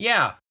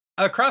 Yeah.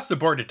 Across the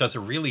board, it does a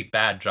really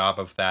bad job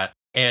of that.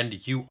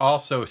 And you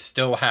also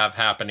still have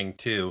happening,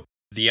 too,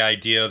 the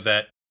idea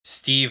that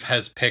Steve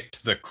has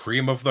picked the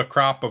cream of the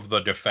crop of the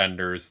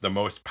Defenders, the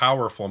most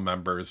powerful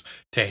members,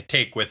 to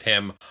take with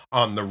him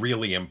on the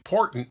really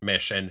important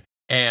mission.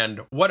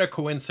 And what a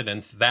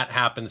coincidence, that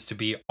happens to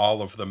be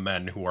all of the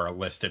men who are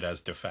listed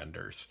as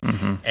Defenders.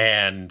 Mm-hmm.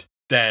 And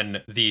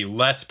then the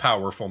less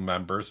powerful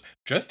members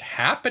just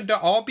happen to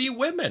all be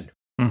women.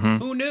 Mm-hmm.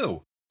 Who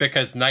knew?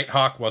 Because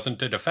Nighthawk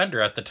wasn't a Defender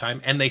at the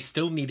time, and they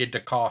still needed to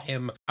call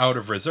him out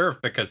of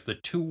reserve because the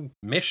 2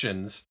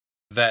 missions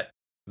that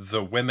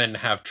the women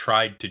have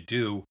tried to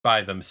do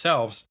by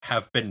themselves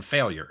have been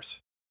failures.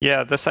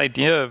 Yeah, this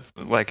idea of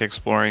like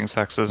exploring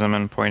sexism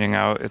and pointing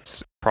out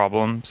its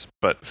problems,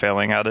 but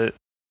failing at it,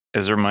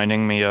 is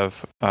reminding me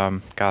of,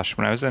 when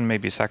I was in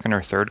maybe 2nd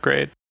or 3rd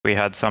grade, we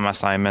had some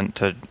assignment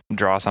to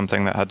draw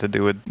something that had to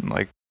do with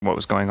like what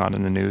was going on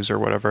in the news or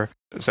whatever.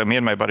 So me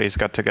and my buddies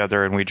got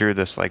together and we drew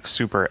this like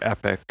super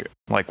epic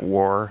like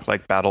war,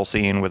 like battle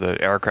scene with an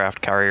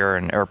aircraft carrier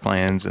and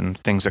airplanes and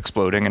things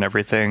exploding and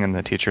everything. And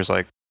the teacher's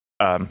like,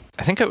 I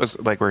think it was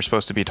like we were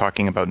supposed to be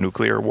talking about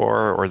nuclear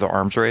war or the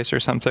arms race or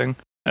something.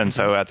 And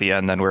so at the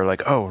end, then we were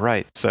like, oh,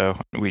 right. So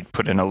we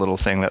put in a little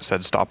thing that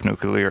said stop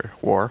nuclear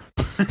war.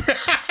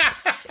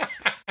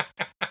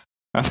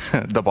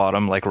 The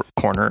bottom like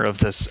corner of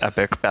this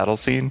epic battle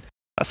scene.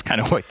 That's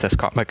kind of what this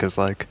comic is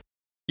like.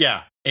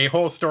 Yeah, a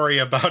whole story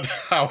about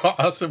how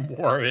awesome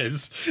war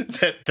is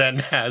that then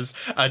has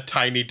a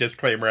tiny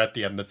disclaimer at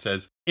the end that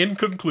says, in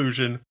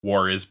conclusion,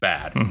 war is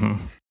bad.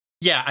 Mm-hmm.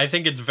 Yeah, I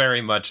think it's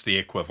very much the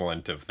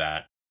equivalent of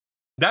that.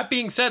 That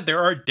being said, there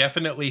are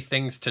definitely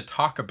things to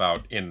talk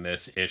about in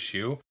this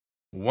issue,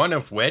 one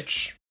of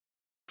which,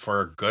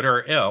 for good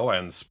or ill,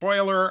 and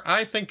spoiler,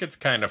 I think it's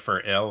kind of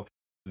for ill,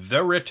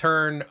 the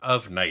return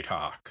of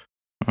Nighthawk.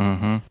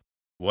 Mm-hmm.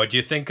 What do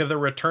you think of the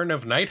return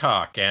of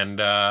Nighthawk? And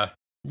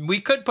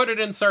we could put it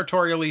in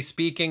sartorially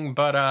speaking,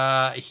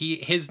 but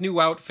his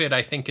new outfit,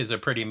 I think, is a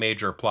pretty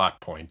major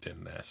plot point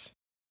in this.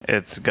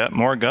 It's got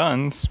more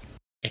guns.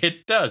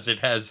 It does. It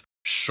has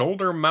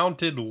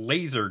shoulder-mounted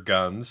laser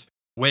guns,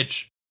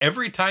 which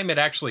every time it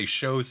actually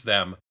shows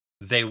them,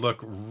 they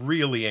look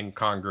really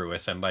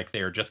incongruous and like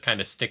they are just kind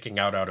of sticking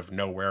out of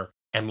nowhere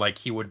and like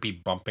he would be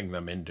bumping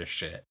them into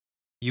shit.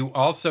 You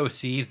also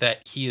see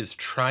that he is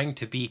trying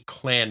to be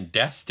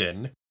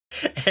clandestine.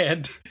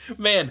 And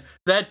man,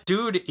 that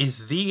dude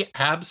is the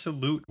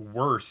absolute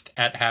worst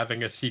at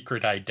having a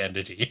secret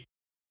identity.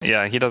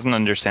 Yeah, he doesn't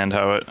understand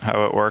how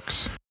it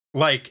works.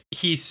 Like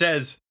he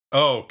says,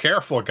 oh,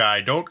 careful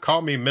guy, don't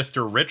call me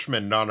Mr.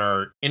 Richmond on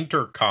our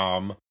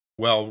intercom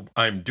while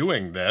I'm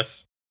doing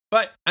this.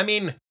 But I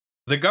mean,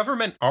 the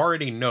government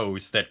already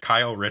knows that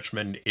Kyle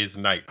Richmond is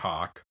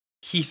Nighthawk.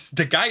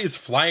 The guy is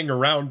flying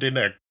around in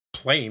a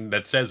plane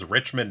that says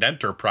Richmond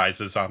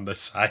Enterprises on the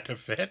side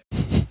of it.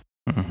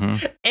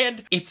 Mm-hmm.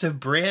 And it's a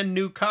brand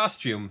new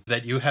costume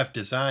that you have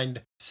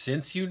designed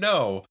since you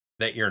know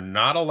that you're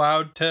not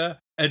allowed to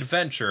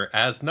adventure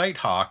as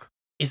Nighthawk.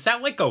 Is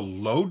that like a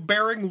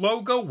load-bearing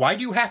logo? Why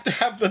do you have to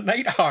have the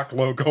Nighthawk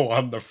logo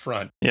on the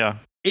front? Yeah.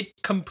 It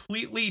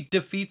completely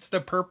defeats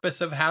the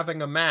purpose of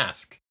having a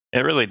mask.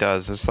 It really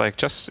does. It's like,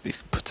 just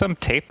put some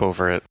tape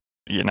over it,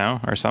 you know,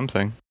 or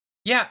something.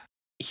 Yeah,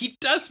 he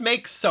does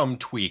make some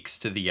tweaks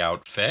to the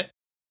outfit,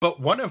 but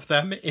one of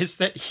them is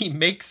that he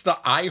makes the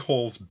eye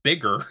holes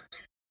bigger.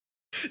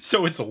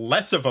 So it's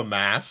less of a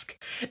mask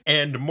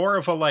and more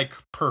of a like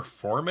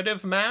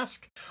performative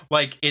mask.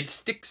 Like it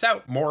sticks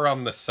out more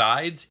on the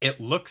sides.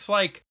 It looks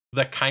like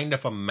the kind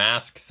of a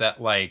mask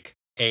that like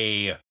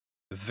a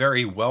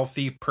very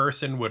wealthy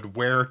person would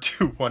wear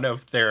to one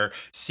of their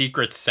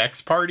secret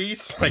sex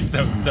parties, like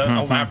the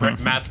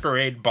elaborate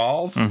masquerade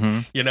balls,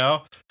 you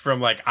know, from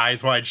like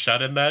Eyes Wide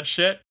Shut and that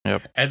shit.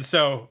 Yep. And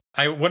so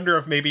I wonder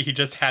if maybe he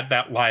just had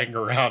that lying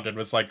around and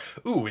was like,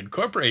 ooh,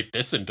 incorporate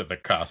this into the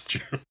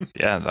costume.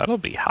 Yeah, that'll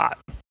be hot.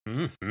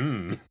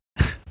 Mm-hmm.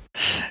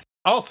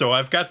 Also,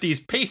 I've got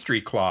these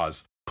pastry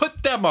claws.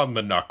 Put them on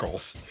the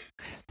knuckles.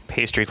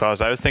 Pastry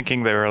claws. I was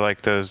thinking they were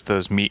like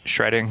those meat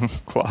shredding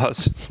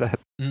claws. That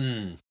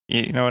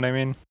you know what I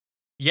mean?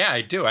 Yeah,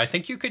 I do. I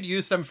think you could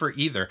use them for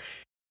either.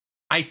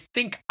 I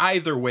think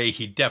either way,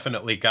 he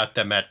definitely got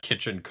them at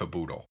Kitchen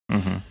Caboodle.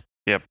 Mm-hmm.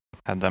 Yep,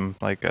 had them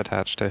like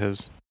attached to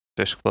his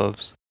dish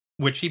gloves,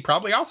 which he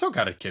probably also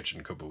got at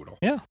Kitchen Caboodle.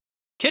 Yeah,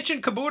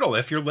 Kitchen Caboodle,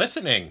 if you're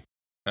listening,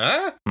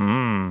 huh?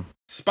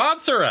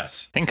 Sponsor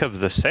us. Think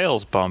of the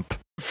sales bump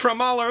from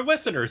all our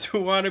listeners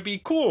who want to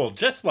be cool,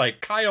 just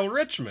like Kyle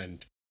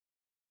Richmond.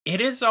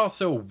 It is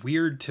also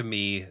weird to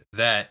me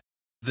that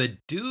the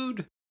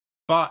dude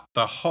bought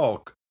the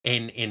Hulk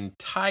an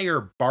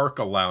entire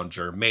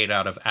Barca-Lounger made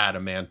out of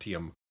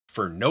adamantium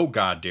for no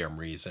goddamn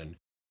reason.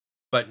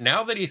 But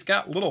now that he's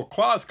got little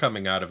claws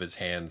coming out of his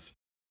hands,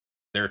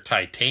 they're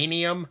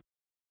titanium?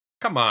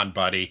 Come on,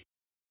 buddy.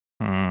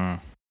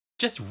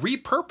 Just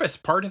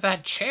repurpose part of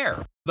that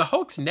chair. The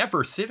Hulk's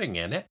never sitting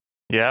in it.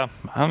 Yeah,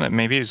 I don't know,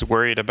 maybe he's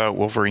worried about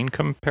Wolverine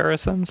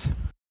comparisons.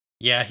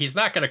 Yeah, he's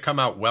not going to come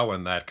out well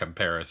in that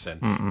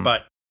comparison,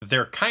 but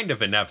they're kind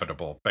of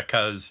inevitable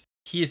because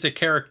he's a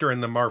character in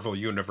the Marvel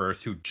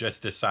Universe who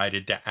just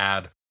decided to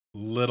add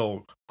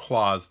little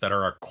claws that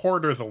are a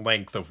quarter the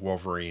length of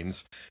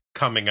Wolverine's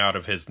coming out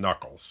of his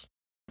knuckles.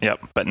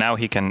 Yep, but now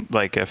he can,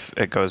 like, if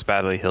it goes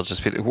badly, he'll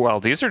just be, well,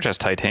 these are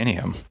just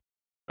titanium.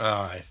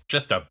 It's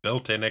just a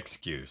built-in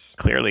excuse.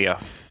 Clearly a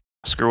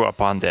screw up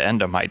on the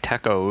end of my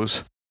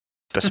techos,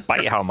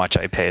 despite how much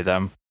I pay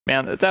them.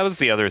 Man, that was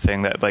the other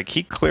thing, that, like,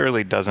 he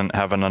clearly doesn't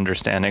have an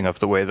understanding of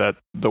the way that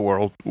the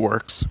world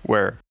works,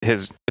 where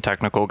his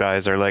technical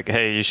guys are like,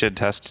 hey, you should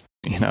test,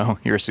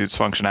 your suit's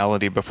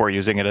functionality before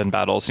using it in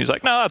battles. He's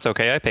like, no, that's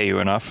okay. I pay you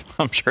enough.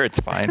 I'm sure it's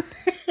fine.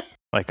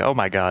 Like, oh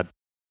my God.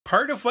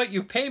 Part of what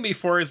you pay me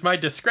for is my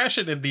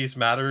discretion in these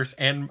matters,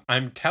 and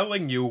I'm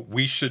telling you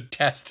we should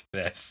test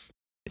this.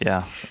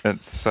 Yeah,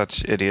 it's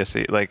such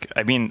idiocy. Like,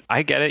 I mean,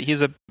 I get it.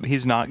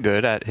 He's not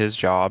good at his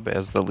job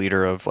as the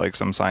leader of, like,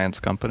 some science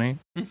company.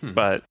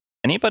 But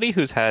anybody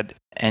who's had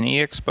any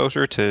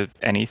exposure to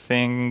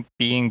anything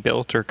being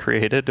built or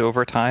created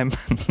over time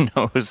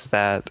knows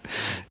that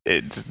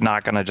it's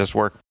not going to just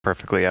work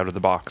perfectly out of the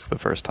box the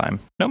first time,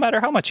 no matter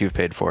how much you've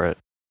paid for it,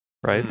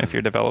 right? If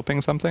you're developing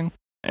something.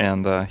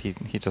 And he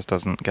just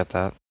doesn't get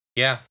that.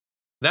 Yeah.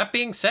 That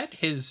being said,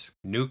 his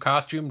new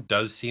costume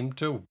does seem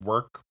to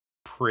work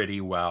pretty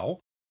well.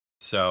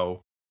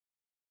 So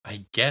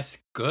I guess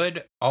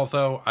good,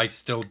 although I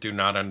still do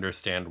not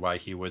understand why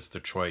he was the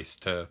choice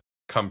to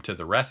come to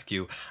the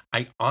rescue.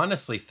 I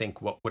honestly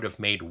think what would have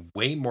made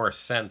way more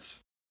sense,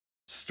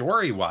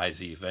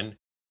 story-wise even,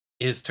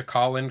 is to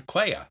call in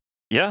Clea.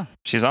 Yeah,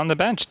 she's on the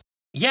bench.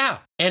 Yeah,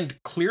 and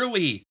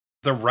clearly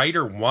the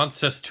writer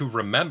wants us to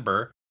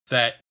remember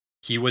that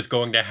he was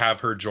going to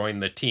have her join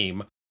the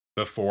team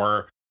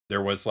before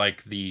there was,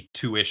 like, the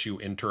 2-issue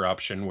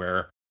interruption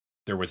where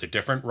there was a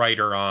different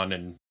writer on,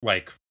 and,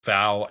 like,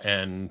 Val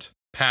and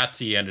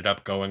Patsy ended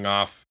up going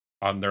off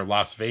on their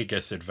Las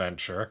Vegas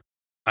adventure.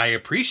 I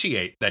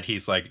appreciate that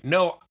he's like,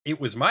 no, it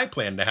was my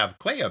plan to have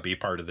Clea be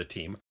part of the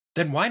team.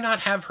 Then why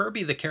not have her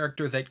be the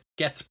character that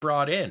gets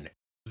brought in?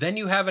 Then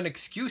you have an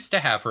excuse to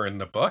have her in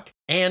the book,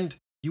 and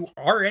you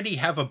already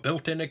have a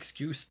built-in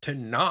excuse to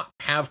not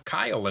have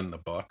Kyle in the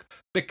book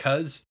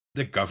because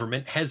the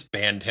government has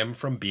banned him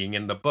from being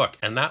in the book.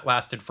 And that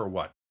lasted for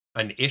what?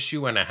 An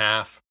issue and a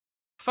half?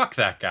 Fuck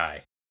that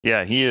guy.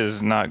 Yeah, he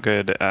is not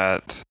good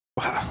at...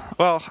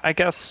 Well, I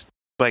guess,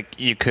 like,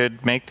 you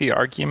could make the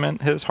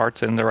argument his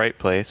heart's in the right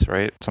place,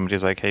 right?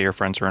 Somebody's like, hey, your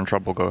friends are in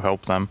trouble, go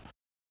help them.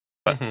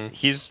 But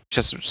he's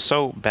just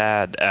so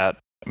bad at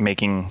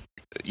making,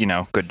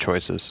 good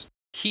choices.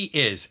 He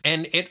is.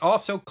 And it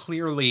also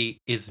clearly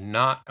is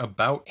not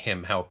about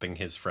him helping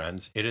his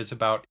friends. It is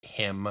about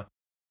him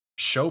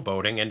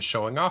showboating and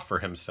showing off for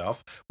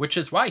himself, which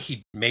is why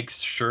he makes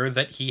sure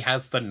that he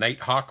has the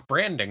Nighthawk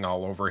branding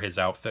all over his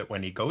outfit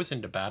when he goes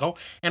into battle,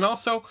 and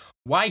also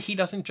why he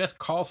doesn't just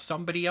call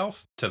somebody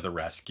else to the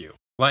rescue.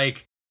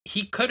 Like,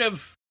 he could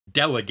have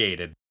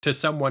delegated to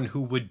someone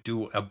who would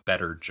do a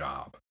better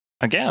job.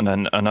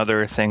 Again,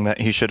 another thing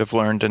that he should have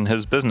learned in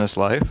his business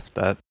life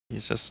that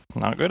he's just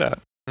not good at.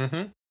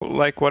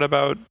 Like, what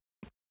about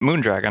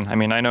Moondragon? I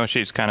mean, I know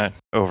she's kind of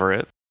over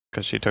it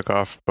because she took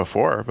off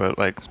before, but,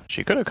 like,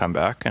 she could have come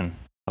back and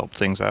helped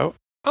things out.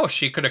 Oh,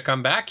 she could have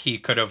come back. He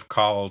could have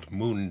called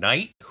Moon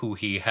Knight, who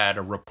he had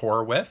a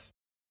rapport with.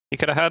 He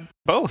could have had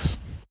both.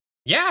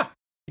 Yeah,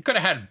 he could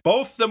have had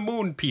both the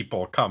Moon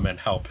people come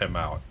and help him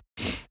out.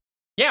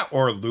 Yeah,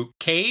 or Luke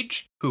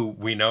Cage, who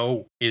we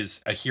know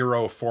is a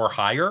hero for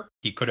hire.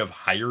 He could have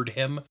hired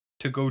him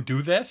to go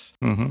do this.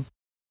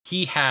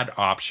 He had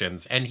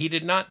options, and he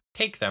did not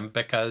take them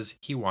because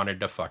he wanted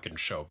to fucking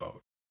showboat.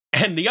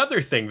 And the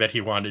other thing that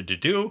he wanted to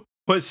do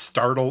was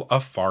startle a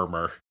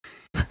farmer.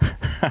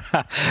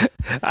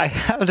 I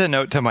had a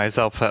note to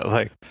myself that,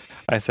 like,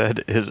 I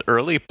said, is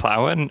early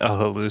plowing a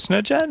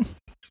hallucinogen?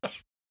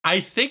 I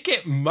think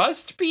it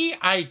must be,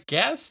 I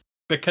guess,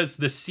 because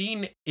the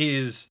scene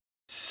is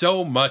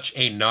so much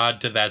a nod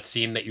to that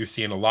scene that you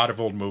see in a lot of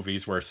old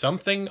movies where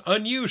something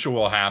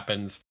unusual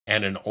happens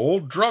and an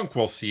old drunk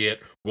will see it,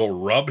 will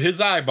rub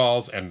his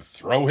eyeballs and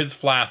throw his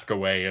flask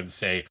away and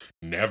say,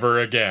 never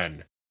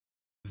again.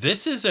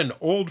 This is an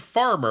old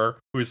farmer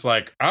who's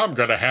like, I'm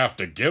gonna have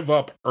to give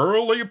up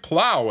early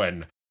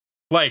plowing.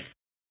 Like,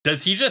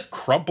 does he just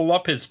crumple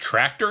up his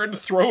tractor and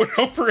throw it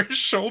over his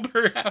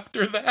shoulder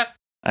after that?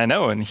 I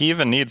know, and he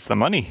even needs the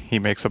money, he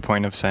makes a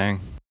point of saying.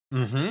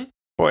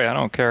 Boy, I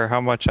don't care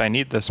how much I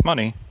need this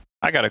money.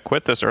 I gotta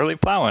quit this early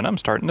plowing. I'm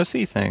starting to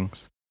see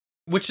things.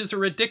 which is a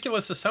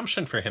ridiculous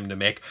assumption for him to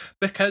make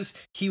because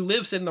he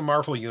lives in the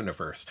Marvel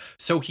universe.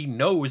 So he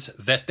knows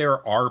that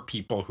there are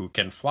people who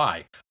can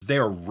fly.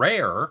 They're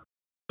rare,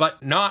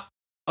 but not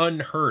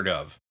unheard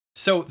of.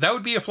 So that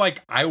would be if,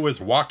 like, I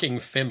was walking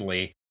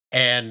Finley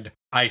and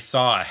I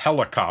saw a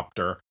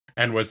helicopter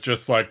and was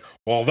just like,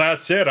 well,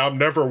 that's it. I'm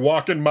never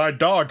walking my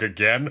dog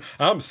again.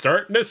 I'm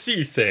starting to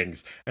see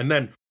things. And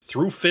then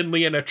threw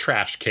Finley in a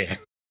trash can.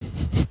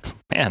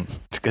 Man,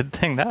 it's a good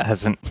thing that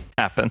hasn't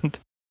happened.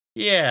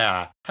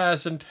 Yeah,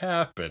 hasn't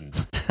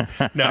happened.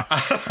 No.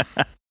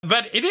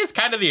 But it is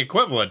kind of the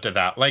equivalent to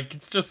that. Like,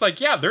 it's just like,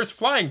 yeah, there's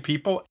flying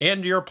people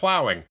and you're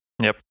plowing.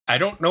 Yep. I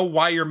don't know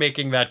why you're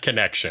making that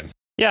connection.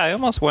 Yeah, I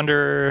almost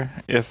wonder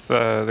if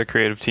the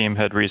creative team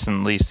had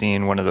recently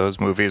seen one of those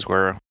movies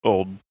where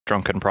old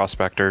drunken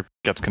prospector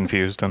gets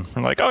confused and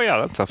they're like, oh yeah,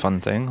 that's a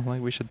fun thing.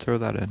 Like, we should throw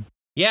that in.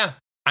 Yeah.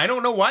 I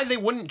don't know why they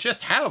wouldn't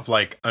just have,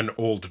 like, an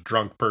old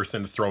drunk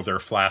person throw their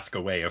flask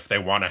away if they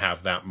want to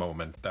have that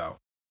moment, though.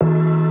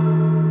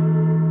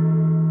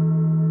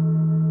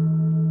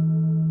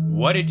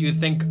 What did you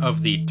think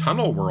of the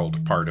tunnel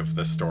world part of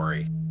the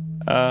story?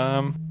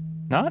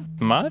 Not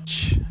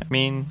much. I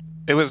mean,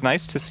 it was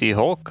nice to see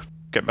Hulk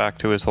get back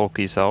to his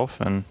hulky self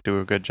and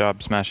do a good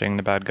job smashing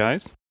the bad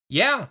guys.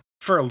 Yeah,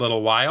 for a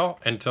little while,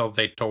 until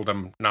they told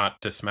him not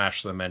to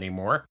smash them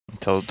anymore.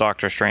 Until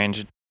Doctor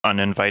Strange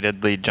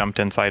uninvitedly jumped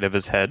inside of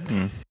his head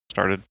and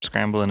started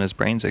scrambling his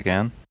brains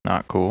again.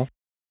 Not cool.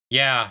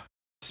 Yeah.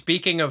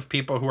 Speaking of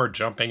people who are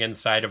jumping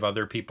inside of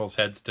other people's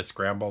heads to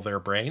scramble their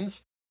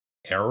brains,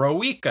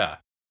 Eroica.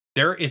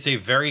 There is a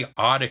very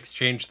odd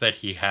exchange that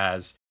he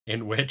has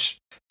in which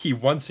he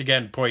once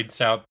again points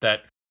out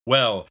that,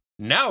 well,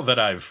 now that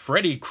I've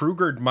Freddy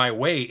Kruegered my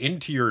way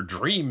into your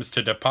dreams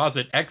to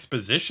deposit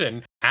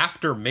exposition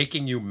after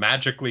making you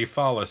magically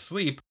fall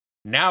asleep,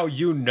 now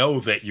you know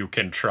that you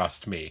can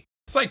trust me.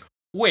 It's like,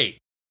 wait,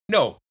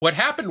 no, what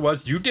happened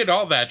was you did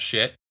all that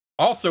shit,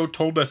 also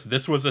told us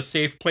this was a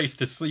safe place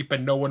to sleep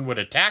and no one would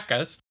attack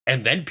us,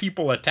 and then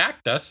people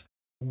attacked us.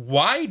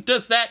 Why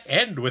does that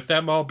end with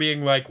them all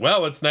being like,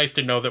 well, it's nice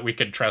to know that we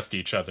can trust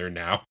each other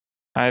now?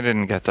 I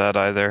didn't get that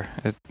either.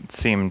 It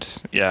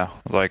seemed,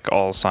 like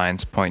all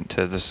signs point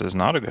to this is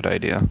not a good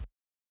idea.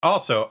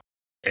 Also,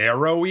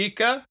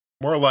 Eroica?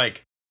 More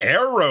like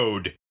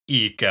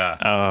Arrowed-ica.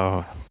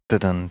 Oh,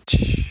 didn't.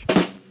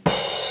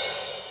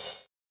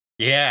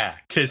 Yeah,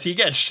 because he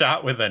gets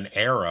shot with an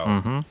arrow.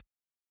 Mm-hmm.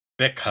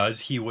 Because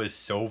he was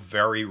so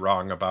very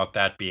wrong about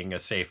that being a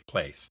safe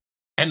place.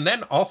 And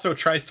then also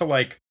tries to,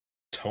 like,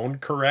 tone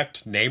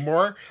correct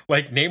Namor.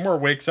 Like, Namor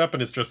wakes up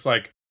and is just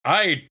like,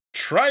 I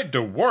tried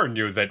to warn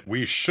you that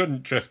we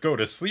shouldn't just go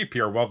to sleep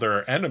here while there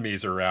are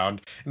enemies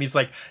around. And he's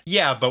like,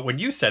 yeah, but when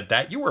you said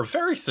that, you were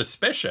very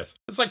suspicious.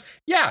 It's like,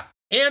 yeah,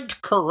 and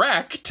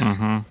correct.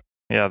 Mm-hmm.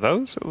 Yeah,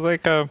 those,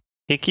 like,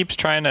 he keeps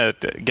trying to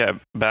get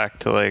back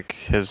to, like,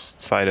 his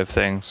side of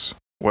things,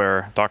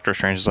 where Doctor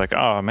Strange is like,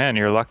 oh man,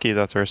 you're lucky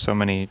that there's so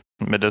many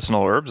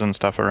medicinal herbs and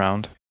stuff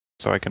around,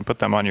 so I can put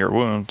them on your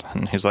wound.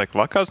 And he's like,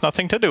 luck has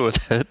nothing to do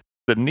with it.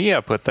 The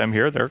Nia put them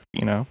here. They're,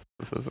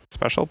 this is a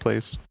special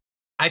place.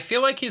 I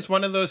feel like he's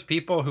one of those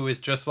people who is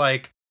just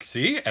like,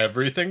 see,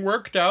 everything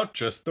worked out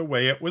just the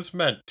way it was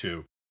meant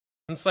to.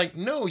 And it's like,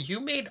 no, you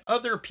made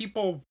other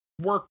people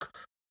work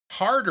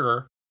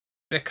harder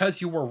because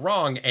you were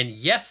wrong. And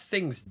yes,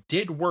 things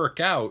did work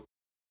out,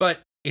 but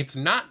it's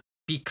not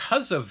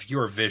because of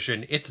your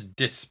vision, it's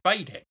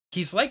despite it.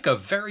 He's like a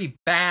very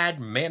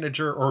bad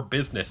manager or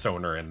business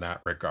owner in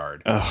that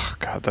regard. Oh,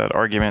 God, that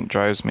argument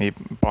drives me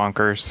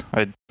bonkers.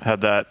 I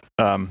had that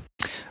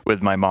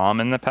with my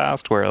mom in the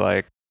past where,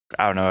 like,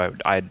 I don't know,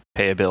 I'd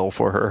pay a bill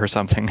for her or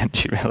something, and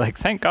she'd be like,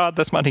 thank God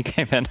this money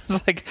came in.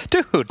 It's like,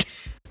 dude,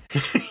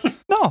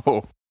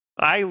 no,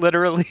 I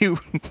literally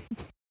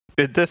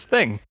did this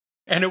thing.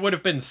 And it would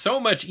have been so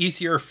much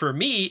easier for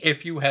me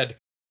if you had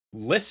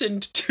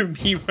listened to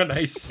me when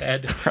I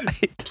said,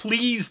 right,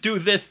 please do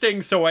this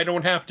thing so I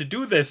don't have to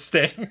do this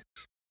thing.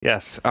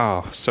 Yes.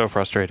 Oh, so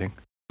frustrating.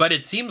 But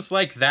it seems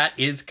like that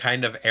is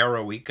kind of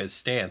Eroica's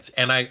stance.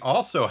 And I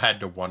also had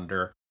to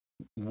wonder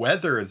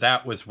whether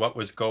that was what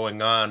was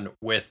going on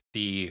with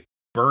the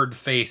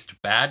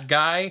bird-faced bad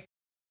guy,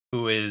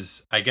 who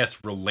is, I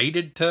guess,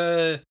 related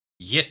to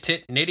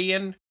Yitit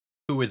Nidian,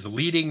 who is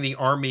leading the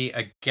army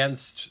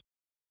against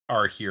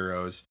our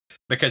heroes,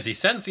 because he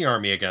sends the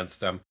army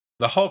against them.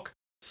 The Hulk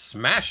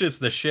smashes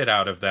the shit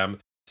out of them.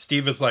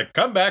 Steve is like,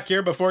 come back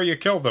here before you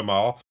kill them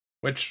all.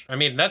 Which, I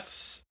mean,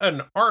 that's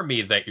an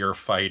army that you're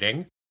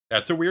fighting.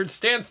 That's a weird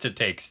stance to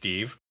take,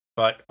 Steve.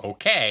 But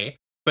okay.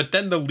 But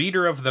then the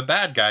leader of the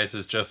bad guys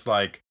is just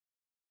like,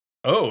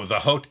 oh, the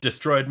Hulk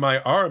destroyed my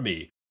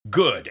army.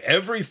 Good.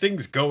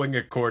 Everything's going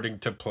according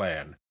to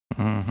plan.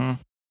 Mm-hmm.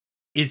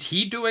 Is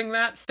he doing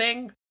that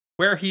thing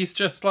where he's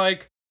just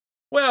like,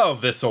 well,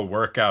 this'll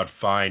work out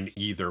fine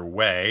either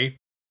way.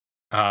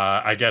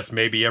 I guess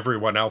maybe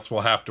everyone else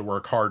will have to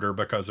work harder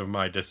because of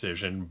my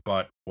decision,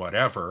 but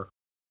whatever.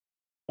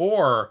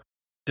 Or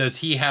does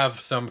he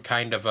have some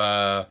kind of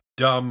a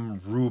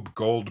dumb Rube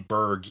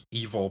Goldberg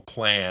evil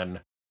plan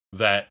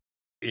that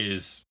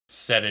is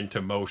set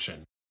into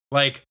motion.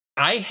 Like,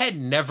 I had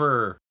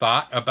never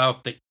thought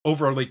about the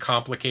overly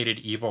complicated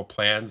evil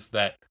plans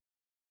that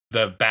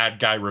the bad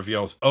guy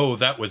reveals, oh,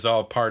 that was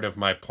all part of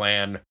my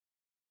plan.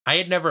 I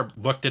had never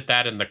looked at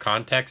that in the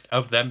context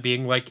of them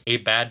being like a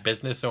bad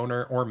business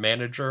owner or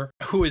manager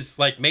who is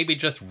like maybe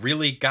just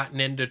really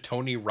gotten into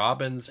Tony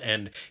Robbins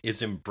and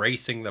is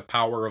embracing the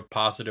power of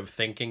positive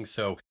thinking.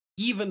 So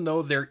even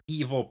though their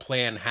evil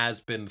plan has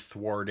been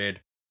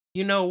thwarted,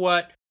 you know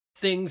what?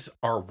 Things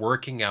are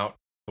working out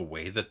the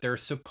way that they're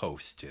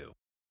supposed to.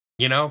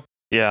 You know?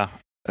 Yeah.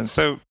 And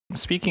so,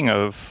 speaking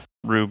of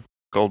Rube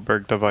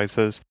Goldberg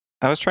devices,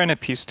 I was trying to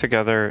piece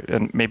together,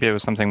 and maybe it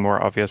was something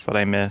more obvious that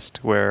I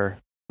missed, where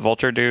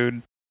Vulture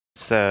Dude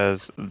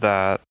says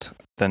that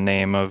the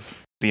name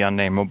of the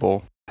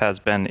unnameable has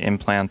been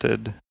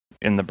implanted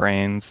in the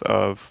brains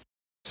of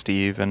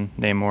Steve and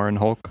Namor and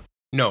Hulk.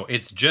 No,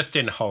 it's just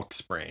in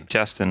Hulk's brain.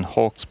 Just in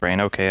Hulk's brain,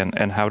 okay.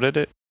 And how did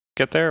it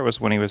get there? It was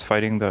when he was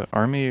fighting the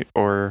army,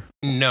 or?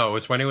 No, it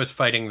was when he was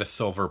fighting the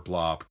Silver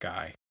Blob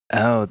guy.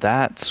 Oh,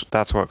 that's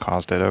what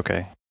caused it.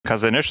 Okay.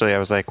 Because initially I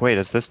was like, wait,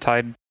 is this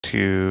tied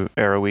to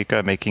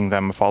Aroika making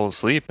them fall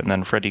asleep and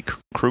then Freddy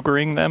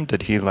Kruegering them?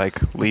 Did he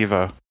like leave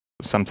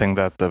something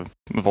that the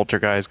Vulture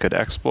guys could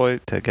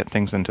exploit to get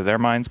things into their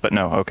minds? But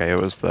no, okay, it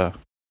was the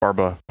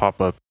Barba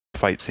Papa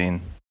fight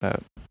scene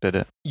that did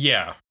it.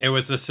 Yeah, it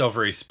was the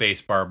silvery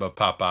space Barba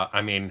Papa.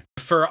 I mean,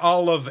 for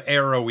all of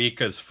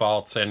Aroika's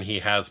faults, and he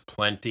has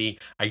plenty,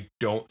 I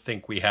don't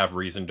think we have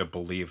reason to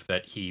believe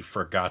that he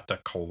forgot to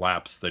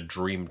collapse the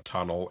dream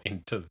tunnel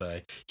into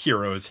the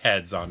heroes'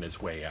 heads on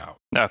his way out.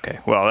 Okay,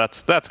 well,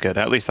 that's good.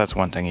 At least that's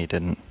one thing he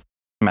didn't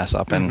mess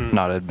up and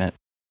not admit.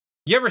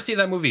 You ever see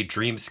that movie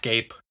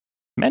Dreamscape?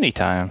 Many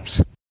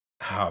times.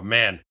 Oh,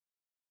 man.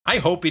 I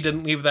hope he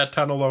didn't leave that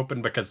tunnel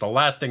open, because the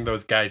last thing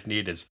those guys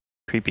need is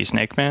Creepy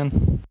Snake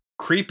Man?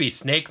 Creepy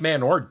Snake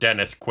Man or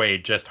Dennis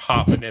Quaid just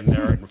hopping in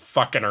there and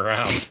fucking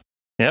around.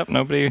 Yep,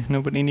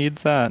 nobody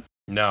needs that.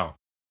 No.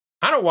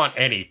 I don't want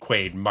any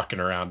Quaid mucking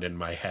around in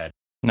my head.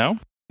 No?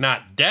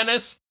 Not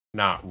Dennis,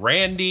 not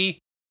Randy,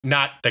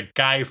 not the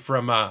guy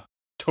from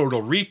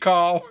Total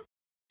Recall.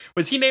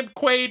 Was he named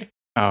Quaid?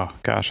 Oh,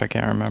 gosh, I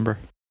can't remember.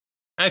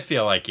 I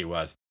feel like he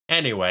was.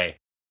 Anyway,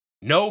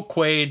 no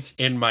Quaids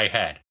in my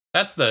head.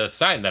 That's the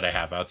sign that I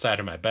have outside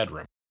of my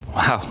bedroom.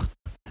 Wow.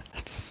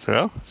 It's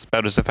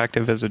about as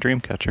effective as a dream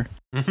catcher.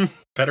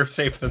 Better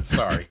safe than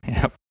sorry.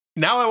 Yep.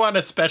 Now I want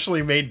a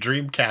specially made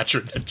dream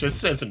catcher that just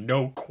says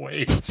no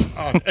Quaids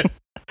on it.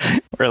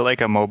 Or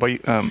like a mobile?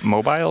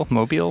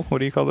 What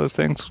do you call those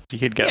things? You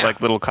could get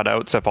like little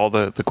cutouts of all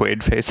the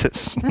Quaid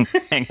faces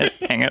and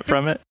hang it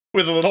from it.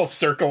 With a little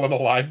circle and a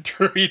line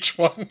through each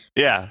one.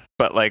 Yeah,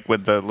 but like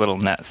with the little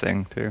net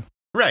thing too.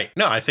 Right.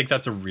 No, I think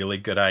that's a really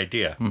good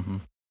idea. Mm-hmm.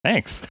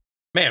 Thanks.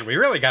 Man, we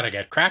really got to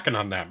get cracking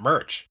on that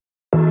merch.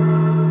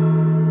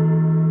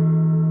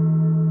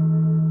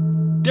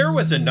 There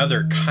was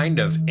another kind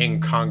of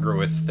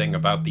incongruous thing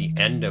about the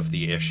end of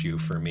the issue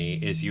for me,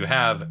 is you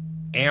have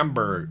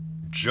Amber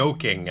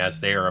joking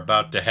as they are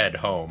about to head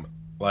home.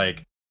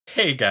 Like,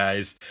 hey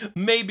guys,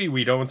 maybe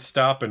we don't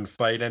stop and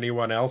fight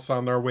anyone else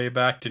on their way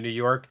back to New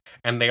York.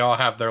 And they all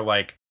have their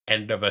like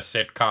end of a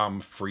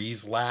sitcom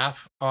freeze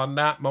laugh on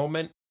that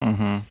moment.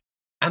 Mm-hmm.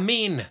 I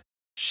mean,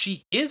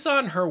 she is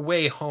on her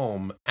way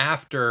home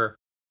after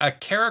a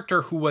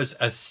character who was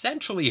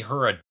essentially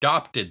her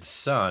adopted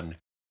son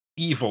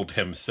eviled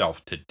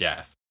himself to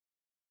death.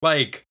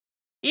 Like,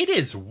 it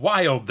is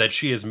wild that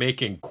she is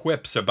making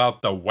quips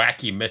about the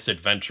wacky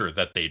misadventure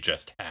that they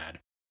just had.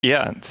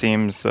 Yeah, it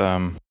seems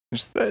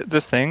there's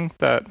this thing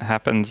that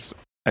happens,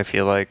 I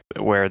feel like,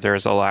 where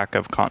there's a lack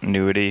of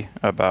continuity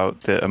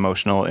about the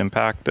emotional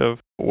impact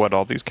of what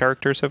all these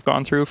characters have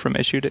gone through from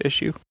issue to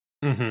issue.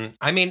 Mm-hmm.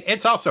 I mean,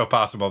 it's also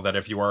possible that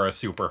if you are a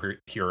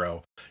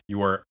superhero,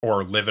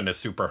 or live in a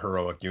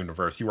superheroic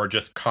universe, you are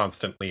just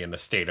constantly in a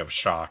state of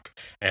shock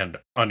and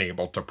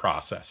unable to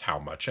process how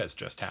much has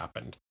just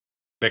happened.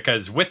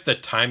 Because with the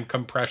time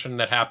compression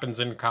that happens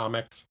in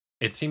comics,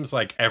 it seems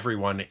like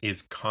everyone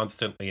is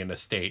constantly in a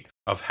state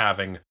of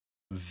having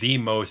the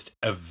most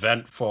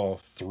eventful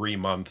 3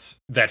 months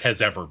that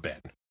has ever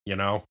been, you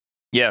know?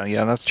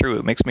 Yeah, that's true.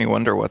 It makes me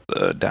wonder what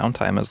the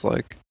downtime is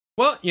like.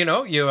 Well, you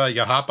know, you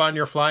hop on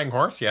your flying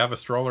horse, you have a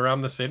stroll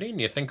around the city,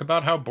 and you think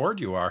about how bored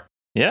you are.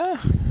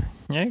 Yeah,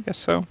 I guess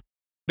so.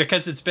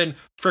 Because it's been,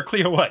 for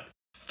Cleo,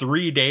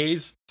 3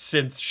 days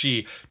since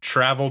she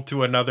traveled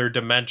to another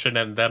dimension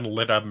and then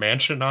lit a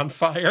mansion on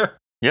fire?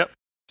 Yep.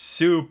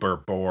 Super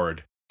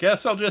bored.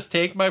 Guess I'll just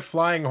take my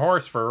flying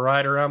horse for a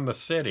ride around the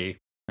city.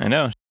 I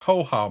know.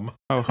 Ho-hum.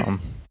 Ho-hum.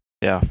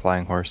 Yeah,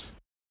 flying horse.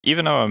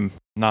 Even though I'm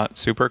not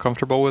super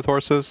comfortable with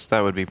horses,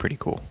 that would be pretty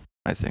cool,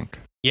 I think.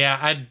 Yeah,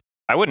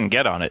 I wouldn't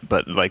get on it,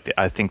 but like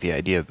I think the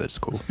idea of it's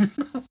cool.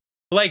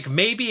 Like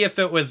maybe if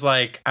it was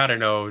like, I don't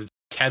know,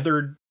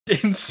 tethered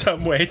in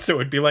some way, so it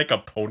would be like a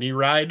pony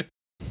ride.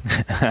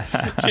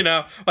 You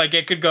know, like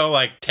it could go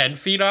like 10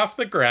 feet off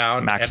the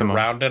ground Maximum. And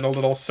round in a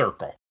little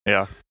circle.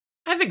 Yeah.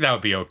 I think that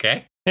would be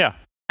okay. Yeah.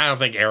 I don't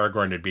think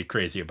Aragorn would be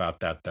crazy about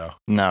that, though.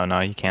 No,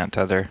 you can't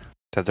tether.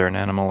 tether an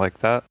animal like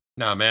that.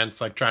 Nah, man,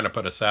 it's like trying to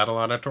put a saddle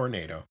on a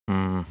tornado.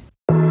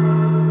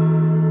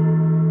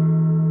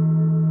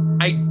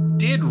 I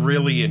did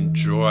really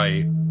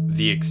enjoy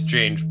the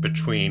exchange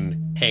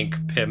between Hank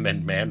Pym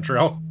and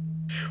Mandrill,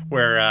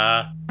 where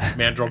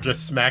Mandrill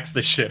just smacks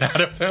the shit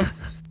out of him.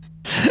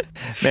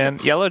 Man,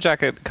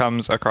 Yellowjacket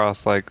comes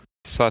across like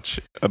such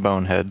a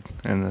bonehead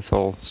in this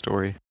whole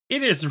story.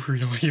 It is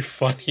really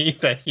funny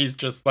that he's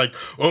just like,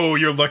 oh,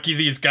 you're lucky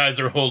these guys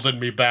are holding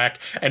me back.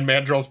 And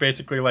Mandrill's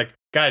basically like,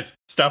 guys,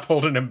 stop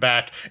holding him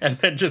back. And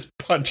then just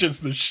punches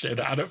the shit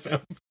out of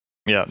him.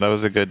 Yeah, that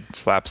was a good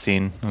slap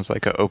scene. It was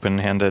like an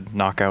open-handed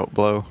knockout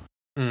blow.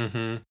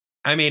 Mm-hmm.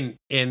 I mean,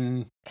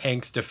 in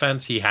Hank's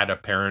defense, he had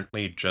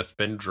apparently just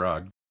been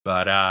drugged.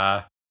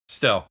 But,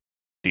 still.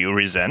 Do you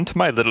resent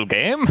my little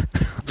game?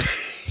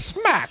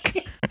 Smack!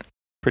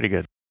 Pretty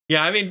good.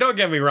 Yeah, I mean, don't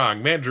get me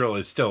wrong. Mandrill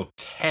is still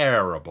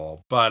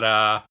terrible. But,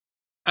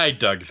 I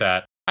dug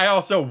that. I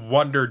also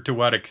wondered to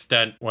what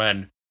extent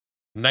when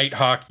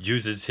Nighthawk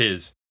uses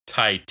his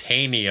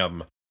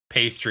titanium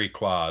pastry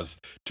claws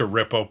to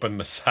rip open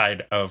the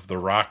side of the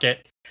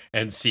rocket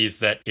and sees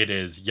that it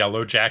is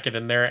Yellowjacket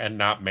in there and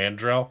not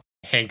Mandrill,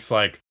 Hank's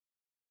like,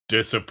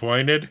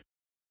 disappointed?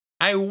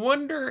 I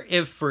wonder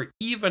if for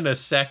even a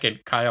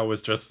second Kyle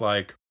was just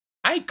like,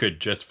 I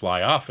could just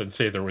fly off and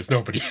say there was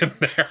nobody in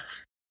there.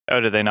 Oh,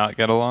 did they not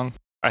get along?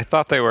 I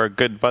thought they were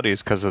good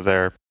buddies because of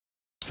their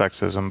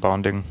sexism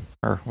bonding,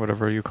 or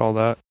whatever you call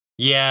that.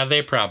 Yeah,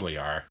 they probably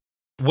are.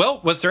 Well,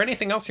 was there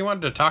anything else you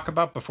wanted to talk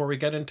about before we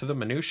get into the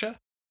minutia?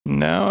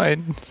 No, I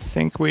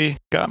think we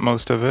got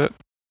most of it.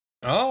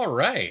 All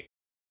right.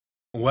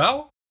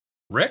 Well,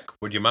 Rick,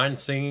 would you mind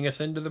singing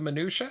us into the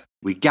minutia?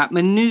 We got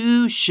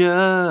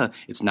minutia.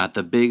 It's not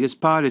the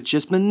biggest part, it's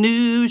just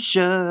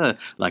minutia.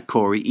 Like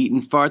Corey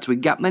eating farts, we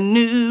got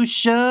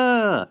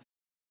minutia.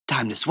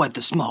 Time to sweat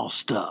the small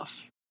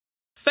stuff.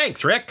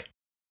 Thanks, Rick.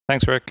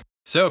 Thanks, Rick.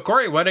 So,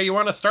 Corey, what do you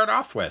want to start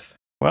off with?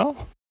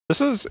 Well,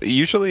 this is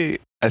usually,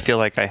 I feel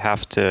like I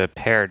have to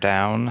pare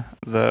down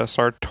the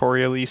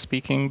sartorially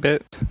speaking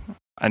bit.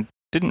 I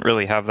didn't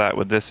really have that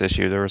with this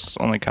issue. There was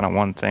only kind of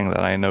one thing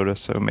that I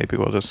noticed, so maybe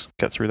we'll just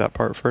get through that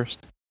part first.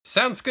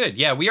 Sounds good.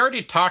 Yeah, we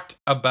already talked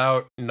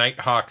about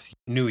Nighthawk's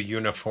new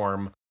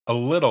uniform a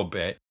little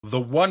bit. The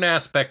one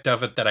aspect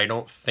of it that I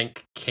don't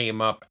think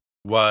came up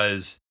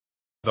was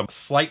the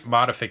slight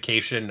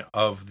modification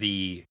of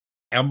the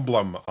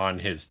emblem on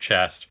his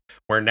chest,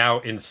 where now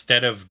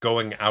instead of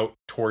going out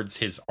towards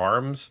his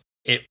arms,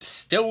 it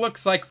still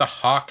looks like the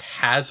hawk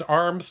has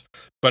arms,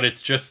 but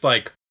it's just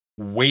like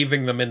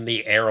waving them in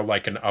the air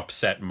like an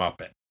upset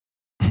Muppet.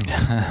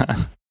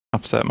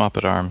 Upset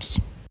Muppet arms.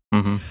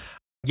 Mm-hmm.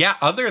 Yeah,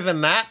 other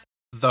than that,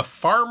 the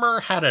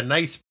farmer had a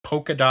nice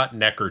polka dot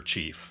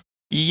neckerchief.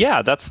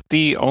 Yeah, that's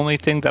the only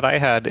thing that I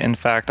had. In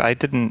fact, I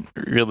didn't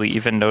really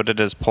even note it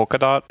as polka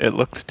dot. It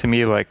looked to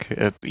me like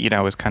it,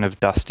 was kind of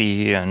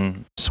dusty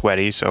and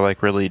sweaty, so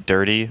like really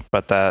dirty,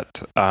 but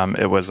that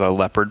it was a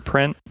leopard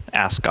print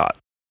ascot.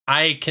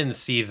 I can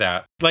see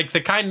that. Like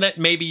the kind that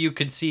maybe you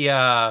could see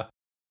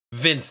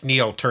Vince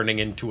Neil turning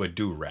into a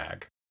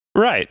do-rag.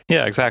 Right.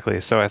 Yeah,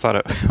 exactly. So I thought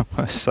it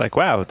was like,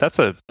 wow,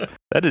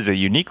 that is a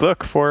unique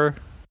look for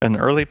an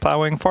early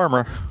plowing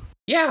farmer.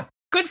 Yeah,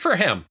 good for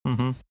him.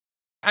 Mm-hmm.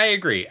 I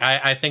agree.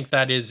 I think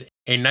that is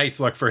a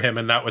nice look for him,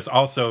 and that was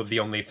also the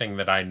only thing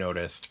that I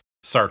noticed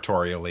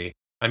sartorially.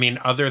 I mean,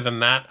 other than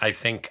that, I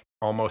think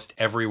almost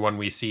everyone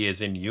we see is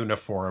in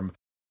uniform,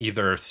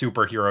 either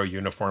superhero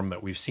uniform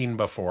that we've seen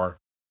before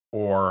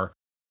or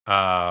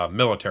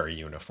military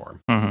uniform.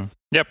 Mm-hmm.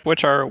 Yep,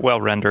 which are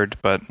well rendered,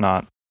 but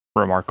not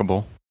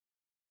remarkable.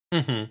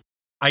 Mm-hmm.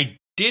 I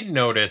did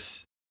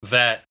notice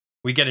that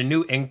we get a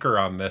new inker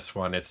on this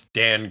one. It's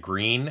Dan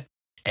Green,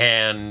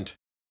 and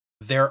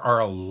there are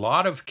a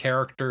lot of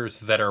characters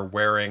that are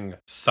wearing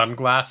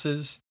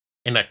sunglasses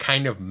in a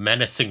kind of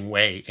menacing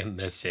way in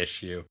this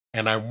issue.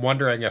 And I'm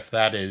wondering if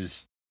that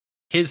is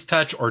his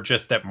touch or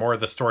just that more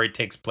of the story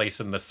takes place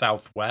in the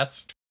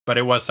Southwest. But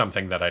it was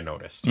something that I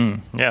noticed.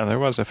 Yeah, there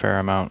was a fair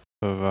amount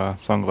of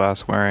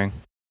sunglass wearing,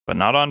 but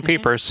not on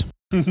peepers.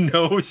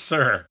 No,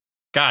 sir.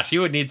 Gosh,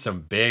 you would need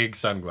some big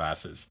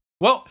sunglasses.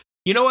 Well,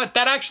 you know what?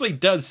 That actually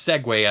does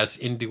segue us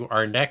into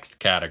our next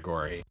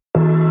category.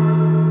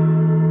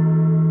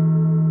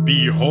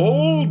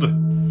 Behold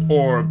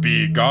or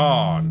be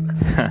gone.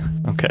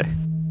 Okay.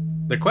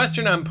 The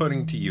question I'm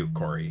putting to you,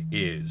 Corey,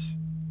 is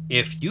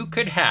if you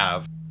could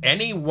have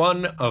any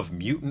one of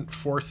Mutant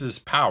Force's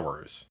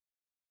powers,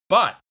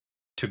 but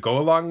to go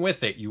along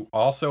with it, you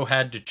also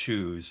had to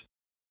choose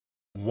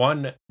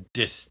one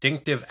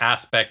distinctive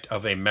aspect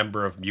of a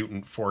member of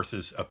Mutant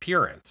Force's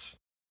appearance,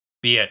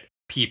 be it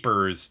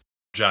Peeper's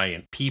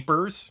giant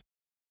peepers,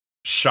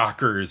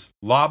 Shocker's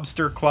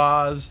lobster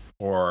claws,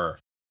 or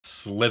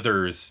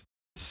Slither's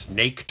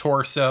snake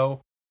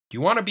torso. Do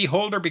you want to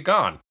behold or be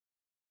gone?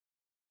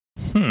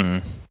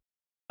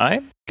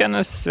 I'm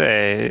gonna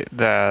say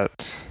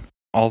that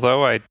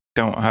although I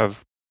don't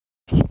have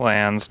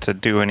plans to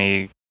do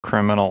any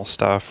criminal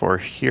stuff or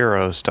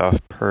hero stuff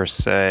per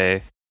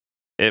se,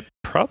 it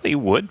probably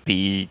would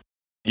be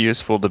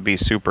useful to be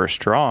super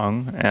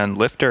strong, and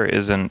Lifter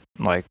isn't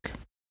like,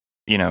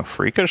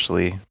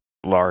 freakishly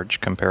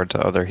large compared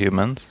to other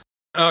humans.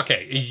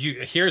 Okay,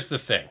 here's the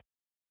thing.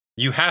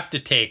 You have to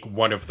take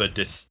one of the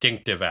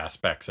distinctive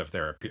aspects of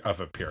their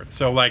appearance.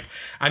 So, like,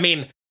 I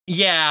mean,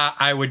 yeah,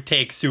 I would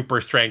take super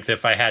strength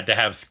if I had to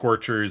have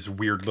Scorcher's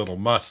weird little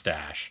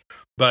mustache.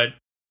 But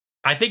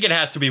I think it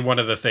has to be one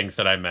of the things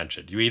that I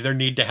mentioned. You either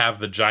need to have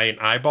the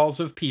giant eyeballs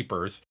of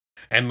Peepers,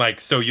 and like,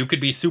 so you could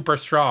be super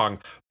strong,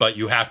 but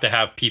you have to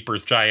have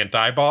Peepers' giant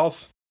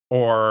eyeballs,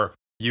 or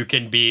you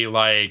can be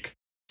like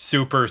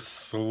super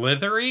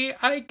slithery,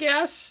 I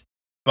guess,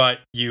 but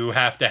you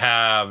have to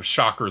have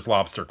Shocker's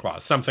lobster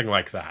claws, something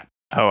like that.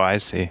 Oh, I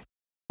see.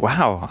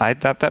 Wow,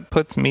 that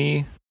puts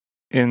me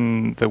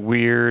in the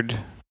weird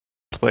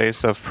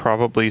place of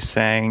probably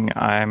saying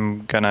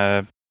I'm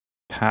gonna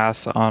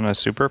pass on a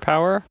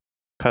superpower,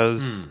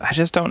 because I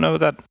just don't know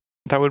that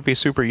would be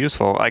super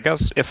useful. I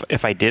guess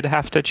if I did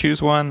have to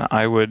choose one,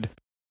 I would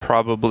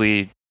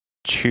probably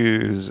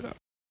choose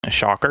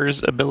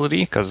Shocker's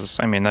ability, because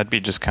I mean that'd be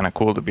just kind of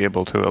cool to be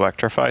able to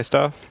electrify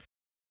stuff.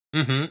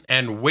 Mm-hmm.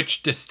 And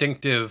which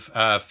distinctive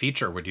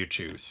feature would you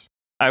choose?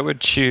 I would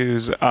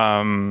choose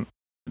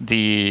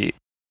the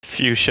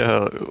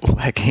fuchsia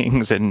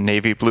leggings and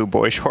navy blue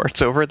boy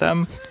shorts over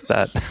them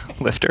that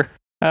Lifter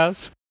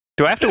has.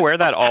 Do I have to wear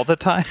that all the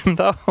time,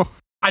 though?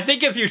 I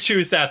think if you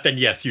choose that, then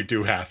yes, you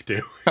do have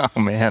to. Oh,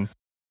 man.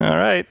 All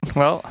right.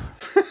 Well,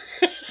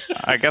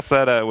 I guess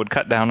that would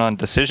cut down on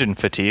decision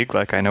fatigue,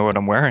 like I know what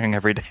I'm wearing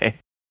every day.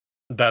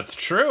 That's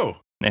true.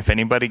 If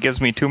anybody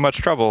gives me too much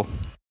trouble,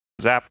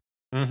 zap.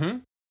 Mm-hmm.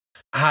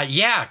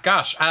 Yeah,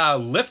 gosh.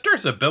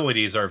 Lifter's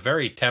abilities are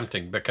very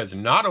tempting because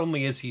not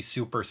only is he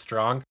super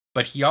strong,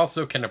 but he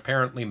also can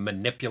apparently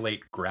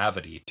manipulate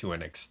gravity to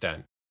an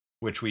extent,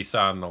 which we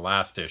saw in the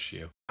last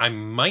issue. I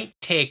might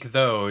take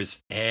those,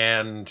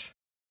 and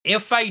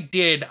if I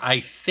did, I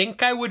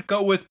think I would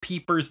go with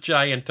Peepers'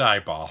 giant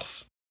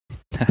eyeballs.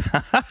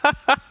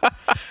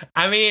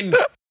 I mean,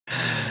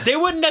 they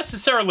wouldn't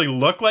necessarily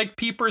look like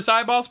Peepers'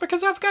 eyeballs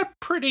because I've got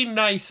pretty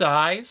nice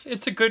eyes.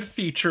 It's a good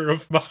feature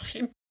of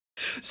mine.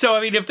 So,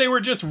 I mean, if they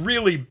were just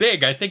really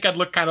big, I think I'd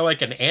look kind of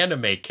like an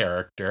anime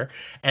character.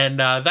 And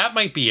that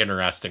might be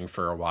interesting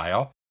for a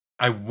while.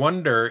 I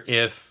wonder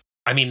if,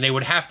 I mean, they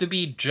would have to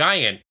be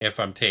giant if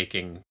I'm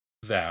taking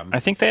them. I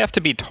think they have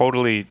to be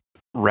totally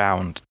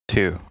round,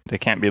 too. They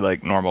can't be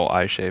like normal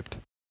eye-shaped.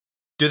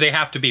 Do they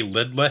have to be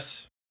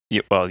lidless?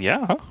 Yeah, well,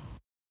 yeah.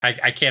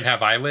 I can't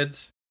have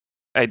eyelids?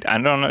 I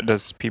don't know.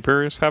 Does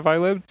Peepers have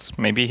eyelids?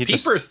 Maybe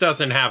Peepers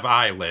doesn't have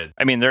eyelids.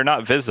 I mean, they're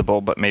not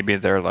visible, but maybe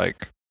they're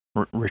like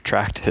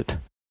retracted.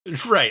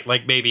 Right,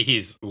 like maybe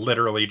he's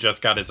literally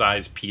just got his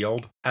eyes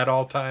peeled at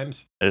all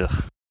times.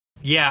 Ugh.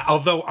 Yeah,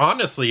 although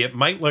honestly, it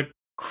might look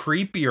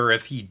creepier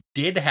if he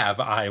did have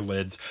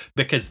eyelids,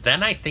 because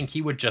then I think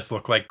he would just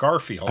look like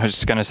Garfield. I was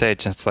just gonna say,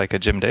 just like a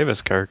Jim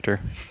Davis character.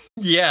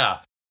 Yeah.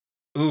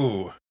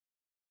 Ooh.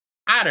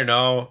 I don't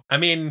know. I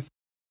mean,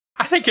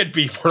 I think it'd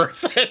be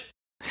worth it.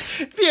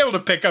 Be able to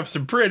pick up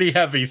some pretty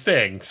heavy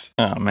things.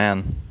 Oh,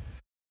 man.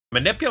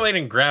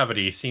 Manipulating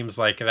gravity seems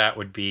like that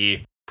would be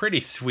a pretty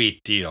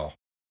sweet deal.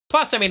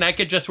 Plus, I mean, I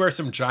could just wear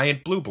some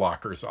giant blue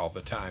blockers all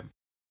the time.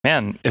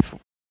 Man, if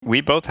we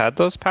both had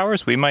those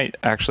powers, we might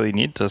actually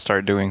need to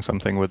start doing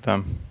something with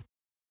them.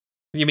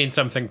 You mean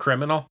something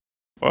criminal?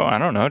 Well, I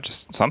don't know,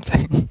 just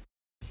something.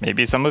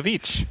 Maybe some of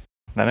each.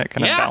 Then it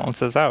kind of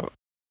balances out.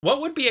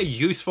 What would be a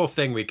useful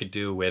thing we could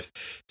do with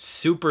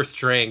super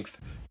strength,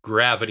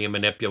 gravity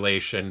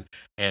manipulation,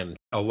 and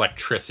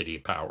electricity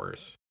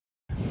powers?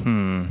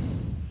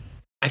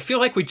 I feel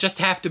like we just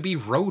have to be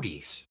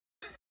roadies.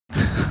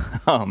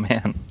 Oh,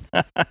 man.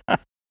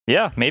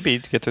 Yeah, maybe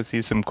to get to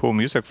see some cool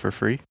music for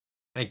free.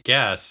 I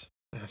guess.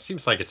 It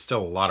seems like it's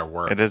still a lot of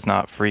work. It is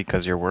not free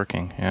because you're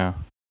working, yeah.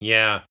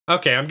 Yeah.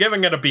 Okay, I'm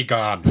giving it a be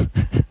gone.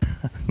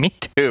 Me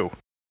too.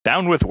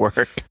 Down with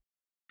work.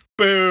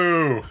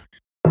 Boo!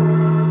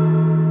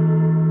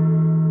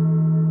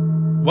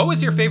 What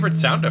was your favorite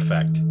sound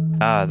effect?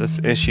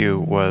 This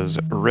issue was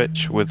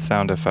rich with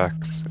sound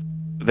effects.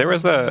 There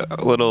was a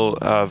little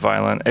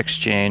violent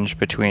exchange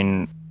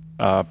between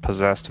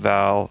Possessed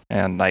Val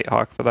and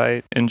Nighthawk that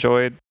I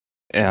enjoyed,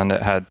 and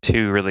it had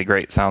two really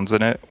great sounds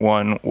in it.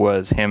 One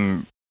was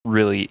him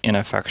really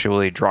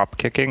ineffectually drop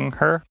kicking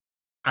her.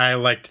 I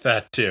liked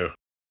that too.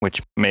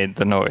 Which made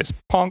the noise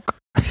ponk.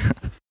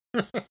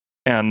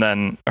 And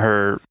then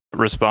her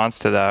response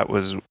to that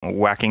was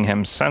whacking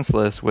him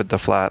senseless with the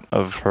flat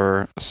of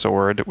her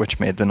sword, which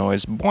made the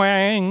noise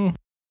boing.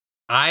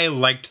 I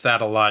liked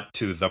that a lot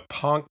too. The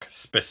ponk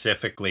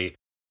specifically,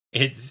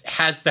 it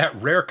has that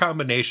rare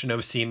combination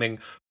of seeming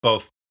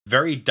both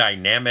very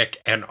dynamic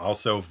and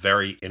also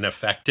very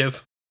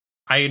ineffective.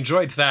 I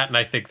enjoyed that, and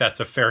I think that's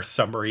a fair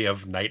summary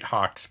of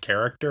Nighthawk's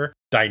character,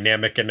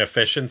 dynamic and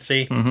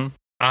efficiency. Mm-hmm.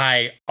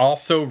 I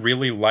also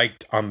really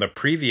liked on the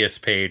previous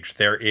page,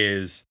 there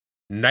is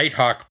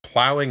Nighthawk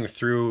plowing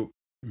through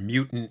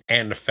mutant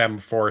and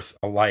femforce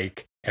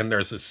alike, and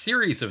there's a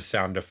series of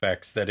sound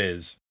effects that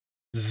is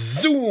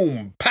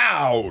zoom,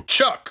 pow,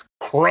 chuck,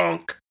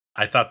 crunk.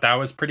 I thought that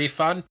was pretty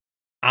fun.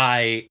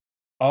 I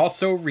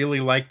also really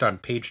liked on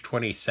page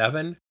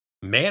 27,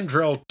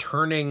 Mandrill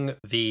turning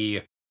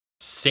the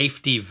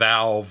safety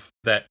valve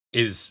that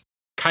is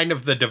kind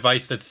of the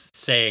device that's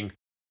saying,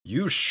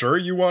 "You sure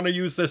you want to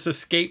use this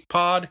escape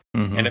pod?"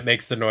 Mm-hmm. And it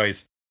makes the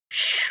noise,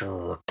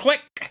 "Sure,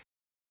 click."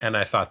 And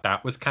I thought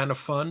that was kind of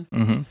fun.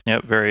 Mm-hmm.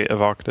 Yep, very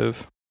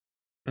evocative.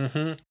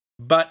 Mm-hmm.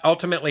 But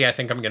ultimately, I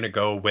think I'm going to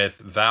go with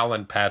Val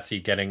and Patsy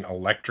getting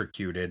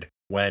electrocuted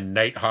when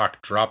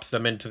Nighthawk drops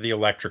them into the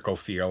electrical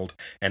field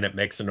and it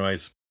makes a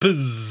noise,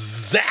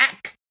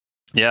 pizzack.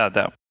 Yeah,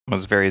 that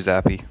was very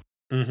zappy.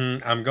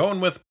 Mm-hmm. I'm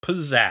going with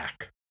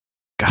pizzack.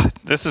 God,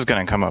 this is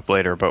going to come up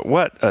later, but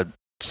what a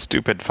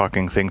stupid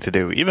fucking thing to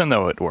do, even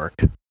though it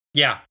worked.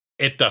 Yeah,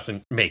 it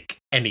doesn't make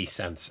any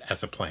sense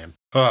as a plan.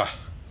 Ugh.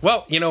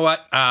 Well, you know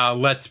what?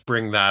 Let's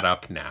bring that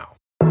up now.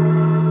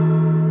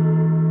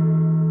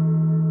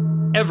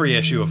 Every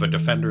issue of a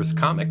Defenders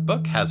comic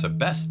book has a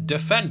best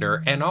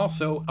defender and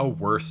also a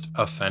worst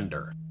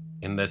offender.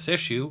 In this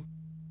issue,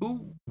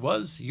 who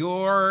was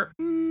your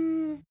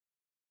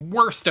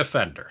worst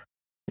offender?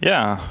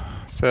 Yeah,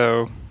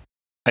 so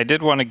I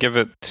did want to give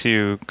it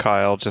to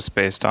Kyle just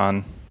based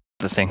on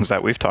the things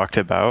that we've talked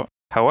about.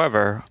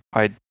 However,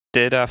 I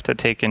did have to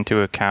take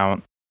into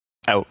account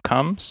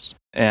outcomes.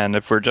 And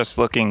if we're just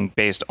looking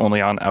based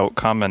only on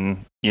outcome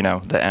and,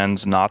 the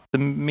ends, not the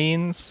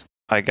means,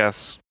 I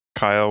guess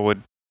Kyle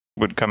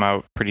would come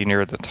out pretty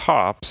near the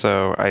top.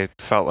 So I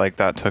felt like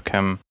that took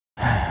him,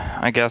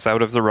 I guess,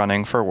 out of the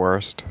running for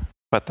worst.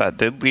 But that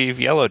did leave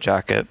Yellow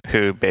Jacket,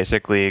 who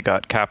basically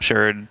got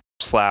captured,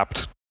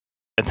 slapped,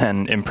 and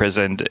then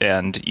imprisoned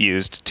and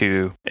used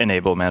to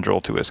enable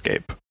Mandrill to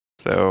escape.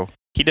 So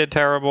he did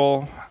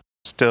terrible.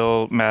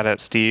 Still mad at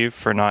Steve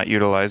for not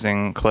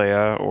utilizing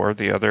Clea or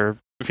the other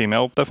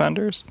female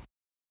defenders.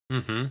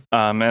 Mm-hmm.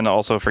 And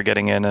also for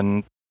getting in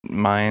and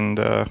mind,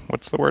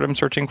 what's the word I'm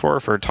searching for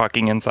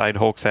talking inside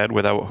Hulk's head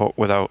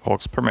without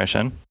Hulk's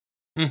permission.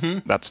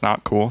 Mm-hmm. That's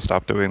not cool.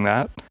 Stop doing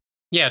that.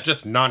 Yeah,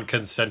 just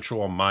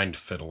non-consensual mind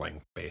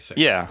fiddling,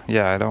 basically. Yeah,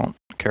 I don't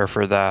care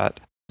for that.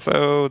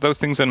 So those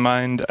things in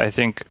mind, I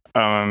think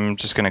I'm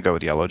just going to go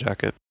with Yellow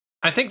Jacket.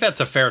 I think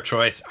that's a fair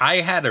choice. I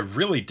had a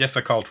really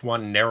difficult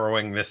one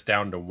narrowing this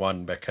down to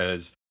one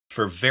because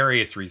for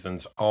various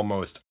reasons,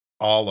 almost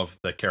all of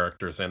the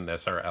characters in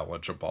this are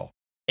eligible.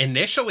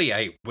 Initially,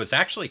 I was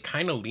actually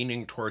kind of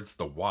leaning towards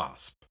the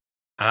Wasp.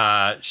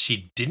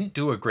 She didn't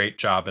do a great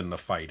job in the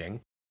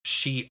fighting.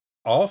 She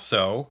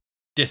also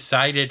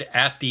decided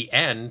at the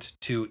end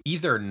to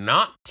either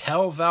not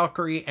tell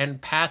Valkyrie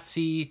and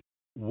Patsy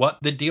what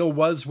the deal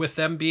was with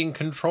them being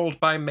controlled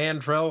by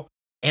Mandrill,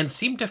 and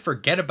seemed to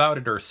forget about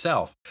it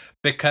herself,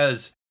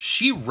 because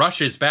she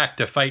rushes back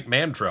to fight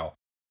Mandrill,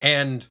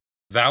 and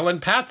Val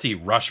and Patsy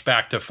rush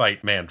back to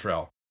fight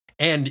Mandrill.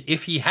 And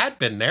if he had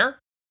been there,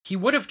 he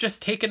would have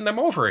just taken them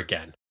over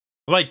again.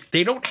 Like,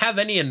 they don't have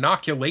any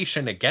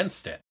inoculation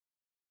against it.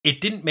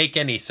 It didn't make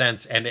any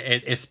sense, and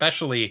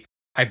especially,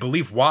 I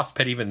believe Wasp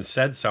had even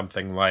said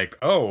something like,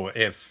 "Oh,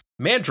 if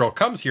Mandrill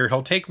comes here,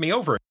 he'll take me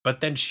over."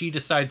 But then she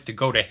decides to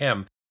go to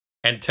him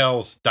and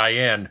tells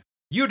Diane,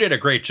 "You did a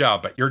great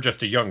job, but you're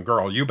just a young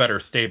girl. You better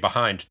stay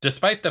behind,"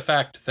 despite the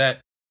fact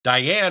that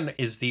Diane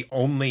is the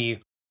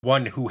only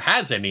one who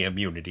has any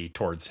immunity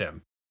towards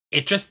him.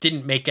 It just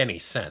didn't make any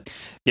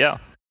sense. Yeah,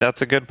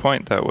 that's a good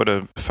point. That would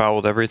have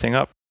fouled everything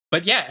up.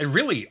 But yeah,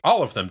 really,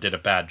 all of them did a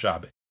bad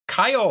job.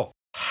 Kyle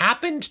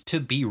happened to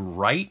be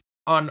right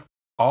on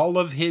all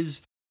of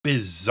his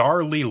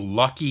bizarrely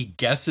lucky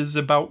guesses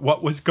about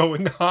what was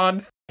going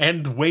on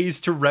and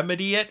ways to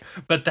remedy it,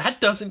 but that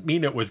doesn't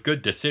mean it was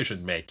good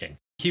decision making.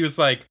 He was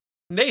like,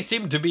 "They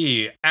seem to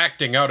be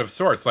acting out of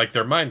sorts, like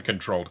they're mind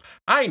controlled.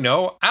 I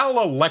know,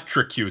 I'll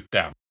electrocute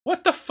them."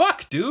 What the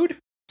fuck, dude?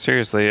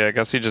 Seriously, I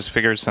guess he just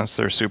figured since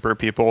they're super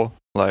people,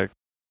 like,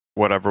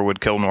 whatever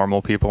would kill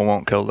normal people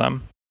won't kill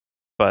them.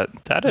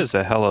 But that is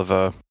a hell of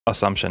a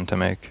assumption to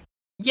make.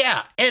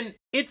 Yeah, and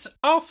it's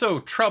also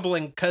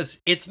troubling because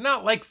it's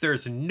not like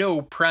there's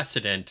no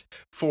precedent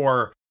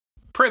for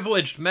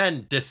privileged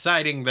men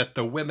deciding that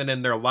the women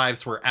in their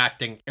lives were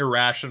acting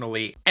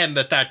irrationally and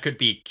that could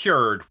be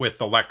cured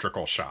with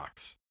electrical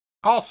shocks.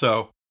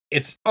 Also,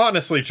 it's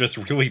honestly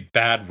just really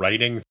bad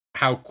writing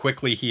how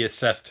quickly he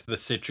assessed the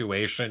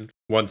situation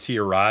once he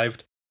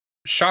arrived.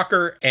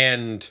 Shocker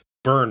and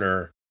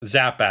Burner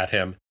zap at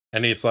him,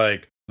 and he's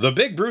like, "The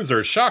big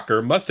bruiser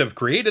Shocker must have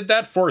created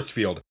that force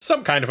field.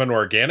 Some kind of an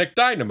organic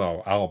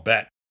dynamo, I'll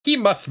bet. He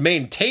must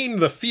maintain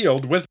the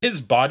field with his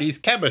body's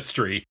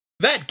chemistry.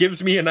 That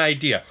gives me an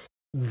idea."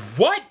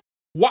 What?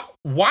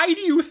 Why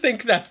do you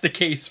think that's the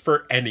case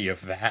for any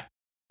of that?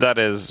 That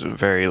is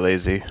very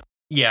lazy.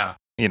 Yeah.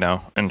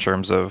 In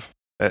terms of,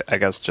 I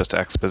guess, just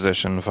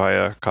exposition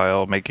via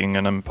Kyle making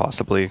an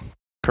impossibly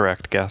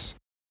correct guess.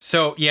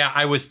 So, yeah,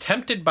 I was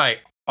tempted by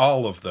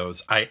all of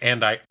those.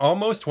 I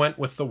almost went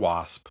with the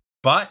Wasp.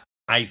 But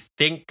I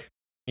think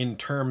in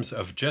terms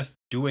of just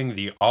doing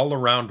the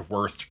all-around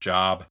worst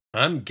job,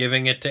 I'm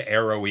giving it to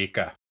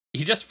Eroica.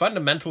 he just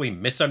fundamentally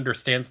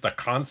misunderstands the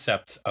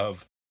concepts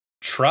of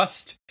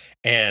trust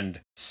and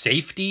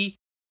safety,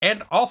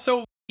 and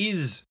also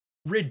is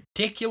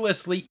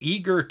ridiculously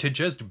eager to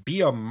just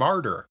be a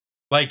martyr.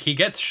 Like, he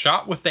gets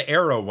shot with the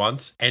arrow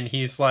once, and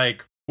he's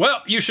like,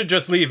 well, you should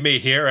just leave me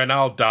here and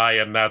I'll die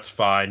and that's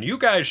fine. You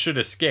guys should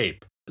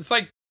escape. It's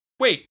like,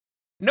 wait,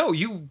 no,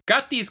 you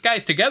got these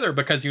guys together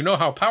because you know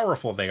how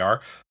powerful they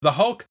are. The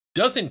Hulk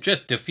doesn't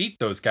just defeat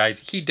those guys,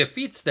 he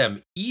defeats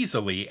them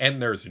easily,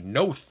 and there's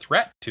no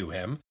threat to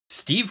him.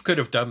 Steve could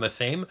have done the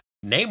same.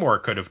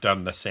 Namor could have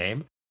done the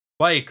same.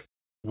 Like,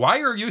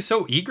 why are you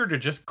so eager to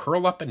just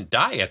curl up and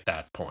die at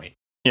that point?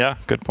 Yeah,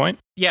 good point.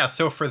 Yeah,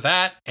 so for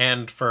that,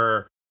 and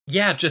for,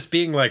 just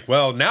being like,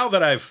 well, now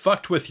that I've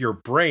fucked with your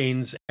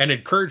brains and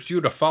encouraged you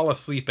to fall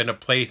asleep in a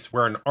place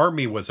where an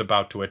army was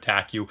about to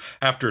attack you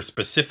after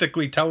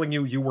specifically telling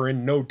you you were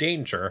in no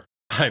danger,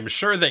 I'm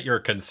sure that your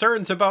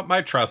concerns about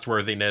my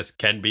trustworthiness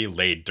can be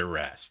laid to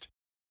rest.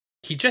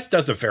 He just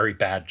does a very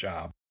bad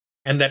job.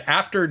 And that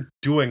after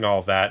doing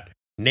all that,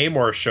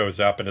 Namor shows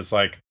up and is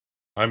like,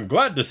 I'm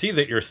glad to see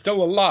that you're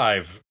still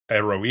alive,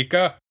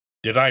 Eroica.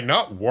 Did I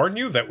not warn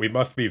you that we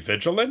must be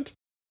vigilant?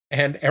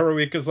 And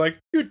Eroica's like,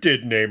 you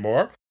did,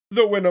 Namor,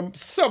 though in a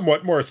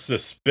somewhat more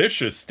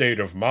suspicious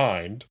state of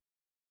mind.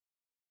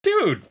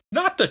 Dude,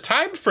 not the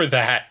time for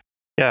that.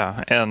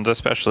 Yeah, and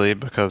especially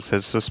because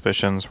his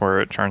suspicions were,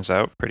 it turns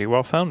out, pretty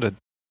well founded.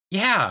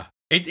 Yeah,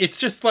 it's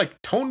just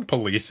like tone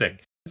policing.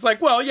 It's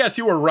like, well, yes,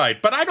 you were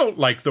right, but I don't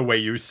like the way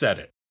you said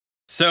it.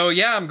 So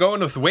yeah, I'm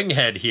going with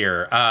Winghead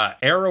here.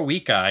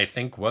 Eroica, I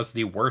think, was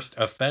the worst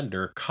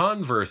offender.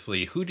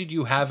 Conversely, who did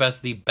you have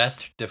as the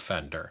best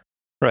defender?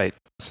 Right.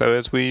 So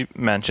as we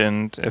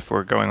mentioned, if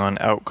we're going on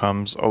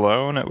outcomes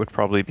alone, it would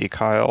probably be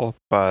Kyle,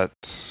 but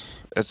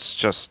it's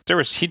just,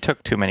 he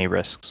took too many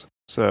risks.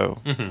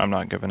 So I'm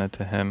not giving it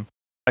to him.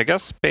 I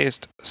guess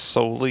based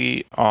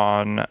solely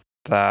on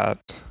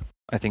that,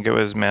 I think it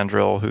was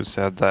Mandrill who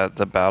said that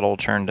the battle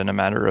turned in a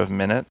matter of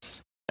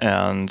minutes,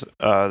 and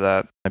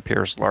that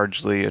appears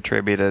largely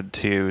attributed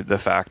to the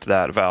fact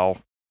that Val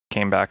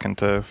came back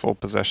into full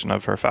possession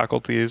of her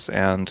faculties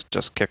and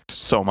just kicked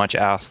so much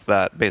ass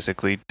that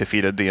basically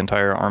defeated the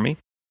entire army.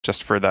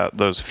 Just for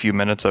those few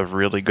minutes of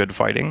really good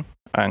fighting,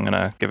 I'm going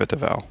to give it to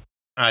Val.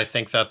 I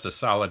think that's a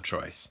solid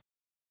choice.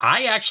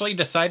 I actually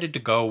decided to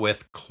go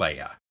with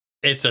Clea.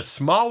 It's a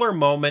smaller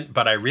moment,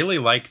 but I really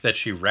like that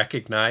she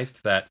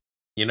recognized that,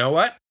 you know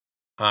what?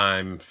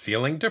 I'm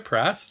feeling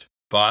depressed,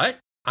 but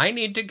I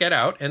need to get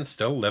out and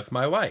still live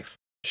my life.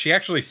 She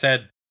actually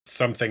said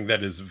something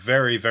that is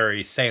very,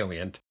 very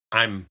salient.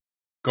 I'm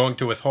going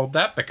to withhold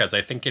that because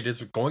I think it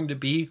is going to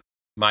be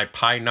my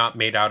pie not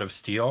made out of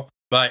steel.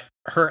 But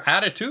her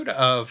attitude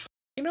of,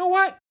 you know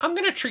what? I'm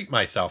going to treat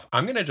myself.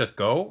 I'm going to just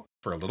go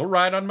for a little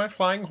ride on my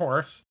flying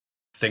horse.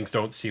 Things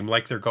don't seem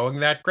like they're going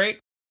that great,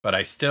 but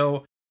I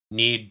still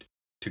need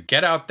to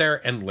get out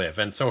there and live.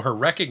 And so her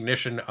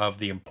recognition of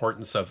the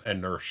importance of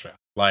inertia.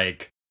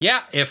 Like,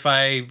 yeah, if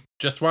I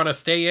just want to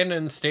stay in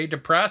and stay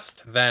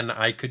depressed, then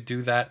I could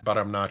do that, but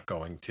I'm not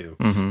going to.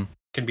 Mm-hmm.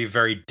 It can be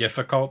very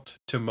difficult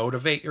to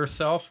motivate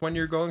yourself when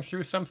you're going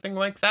through something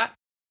like that.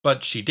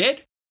 But she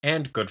did,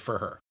 and good for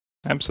her.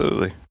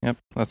 Absolutely. Yep,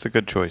 that's a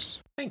good choice.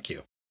 Thank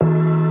you.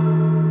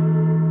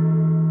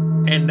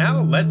 And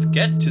now let's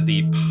get to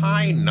the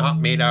pie not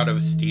made out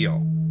of steel.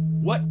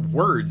 What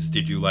words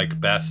did you like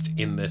best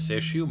in this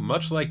issue,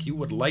 much like you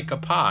would like a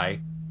pie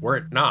were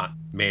it not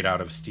made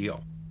out of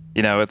steel?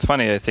 You know, it's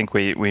funny. I think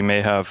we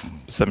may have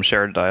some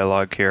shared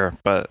dialogue here,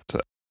 but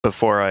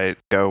before I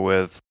go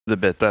with the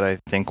bit that I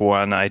think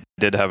won, I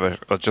did have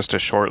just a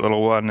short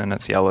little one, and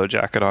it's Yellow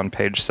Jacket on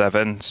page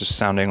 7. It's just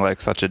sounding like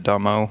such a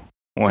dumbo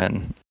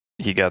when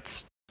he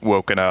gets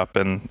woken up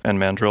and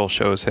Mandrill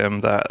shows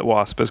him that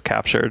Wasp is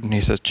captured, and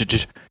he says,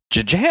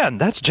 Jan,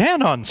 that's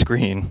Jan on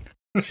screen.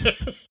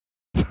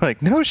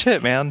 Like, no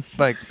shit, man.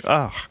 Like,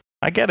 oh,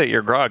 I get it,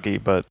 you're groggy,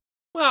 but...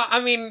 Well,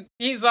 I mean,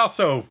 he's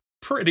also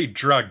pretty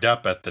drugged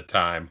up at the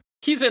time.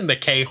 He's in the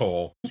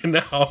K-hole, you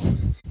know?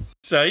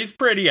 So he's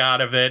pretty out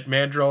of it.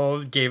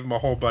 Mandrill gave him a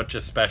whole bunch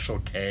of special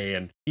K,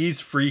 and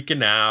he's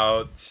freaking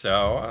out.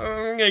 So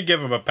I'm going to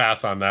give him a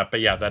pass on that. But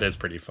yeah, that is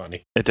pretty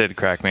funny. It did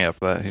crack me up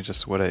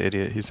that what an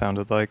idiot he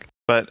sounded like.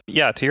 But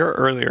yeah, to your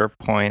earlier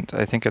point,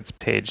 I think it's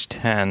page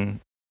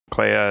 10.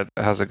 Clea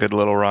has a good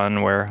little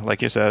run where,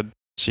 like you said,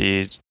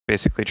 she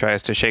basically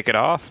tries to shake it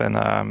off and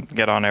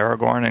get on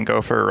Aragorn and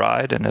go for a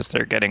ride. And as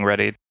they're getting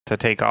ready to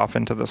take off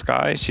into the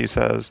sky, she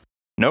says,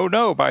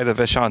 No, by the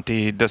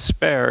Vishanti,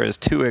 despair is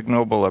too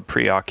ignoble a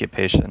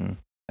preoccupation.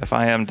 If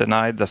I am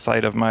denied the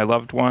sight of my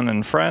loved one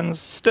and friends,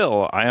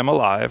 still I am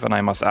alive and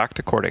I must act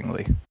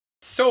accordingly.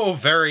 So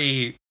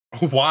very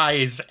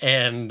wise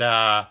and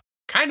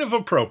kind of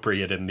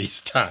appropriate in these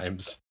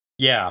times.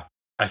 Yeah,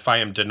 if I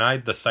am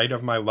denied the sight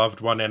of my loved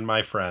one and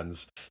my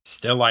friends,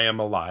 still I am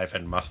alive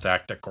and must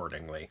act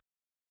accordingly.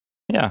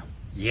 Yeah.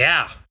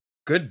 Yeah,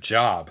 good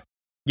job.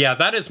 Yeah,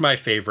 that is my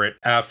favorite.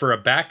 For a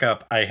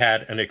backup, I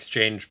had an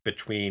exchange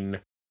between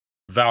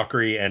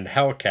Valkyrie and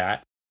Hellcat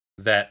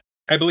that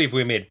I believe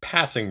we made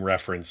passing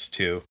reference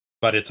to.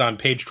 but it's on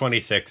page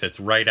 26. It's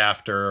right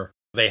after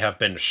they have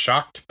been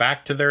shocked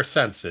back to their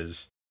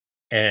senses.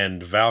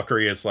 And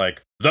Valkyrie is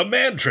like, the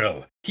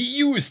mandrill! He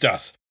used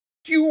us!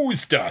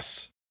 Used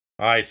us!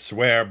 I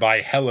swear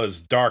by Hela's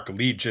dark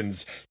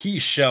legions he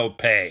shall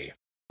pay.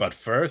 But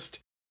first,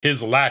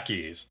 his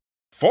lackeys.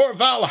 For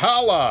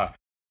Valhalla!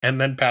 And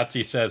then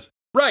Patsy says,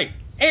 right,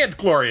 and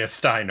Gloria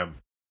Steinem.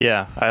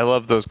 Yeah, I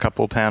love those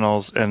couple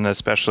panels, and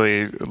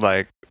especially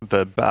like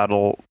the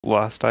battle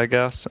lust, I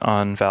guess,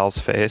 on Val's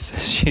face.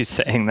 She's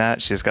saying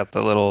that. She's got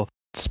the little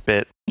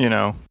spit,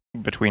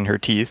 between her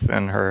teeth,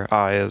 and her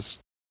eyes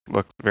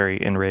look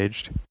very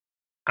enraged.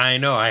 I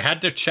know. I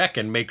had to check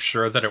and make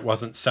sure that it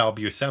wasn't Sal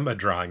Buscema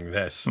drawing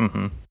this.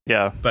 Mm-hmm.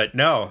 Yeah. But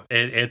no,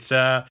 it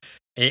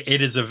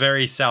is a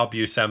very Sal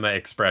Buscema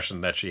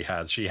expression that she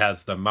has. She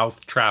has the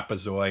mouth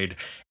trapezoid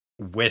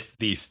with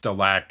the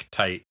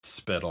stalactite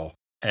spittle,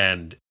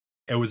 and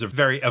it was a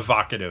very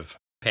evocative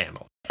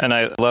panel. And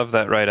I love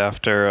that right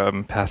after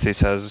Patsy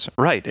says,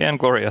 right, and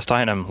Gloria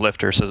Steinem,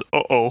 Lifter says,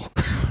 uh-oh.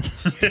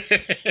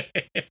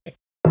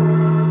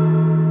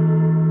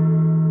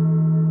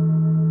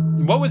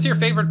 What was your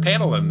favorite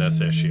panel in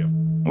this issue?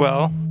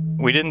 Well,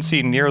 we didn't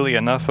see nearly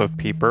enough of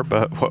Peeper,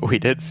 but what we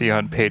did see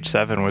on page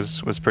 7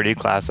 was pretty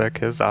classic.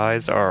 His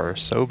eyes are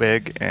so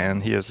big,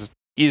 and he is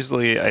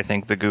easily, I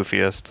think, the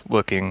goofiest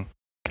looking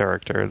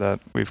character that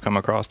we've come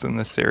across in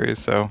this series,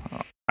 so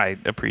I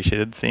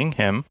appreciated seeing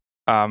him.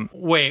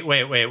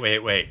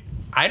 Wait.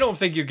 I don't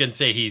think you can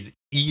say he's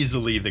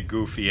easily the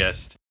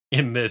goofiest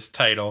in this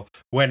title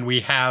when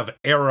we have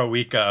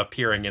Eroica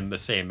appearing in the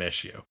same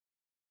issue.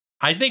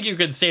 I think you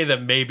can say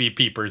that maybe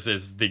Peepers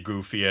is the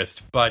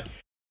goofiest, but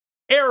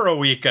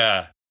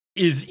Eroica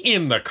is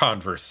in the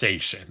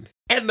conversation.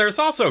 And there's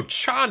also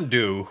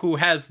Chandu, who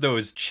has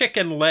those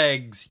chicken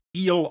legs,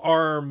 eel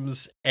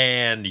arms,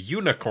 and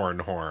unicorn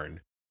horn.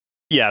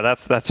 Yeah,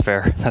 that's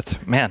fair.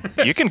 Man,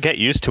 you can get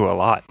used to a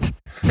lot.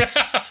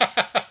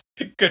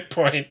 Good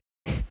point.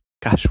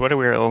 Gosh, what are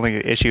we, only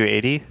issue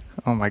 80?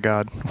 Oh my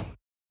god.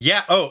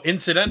 Yeah. Oh,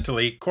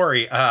 incidentally,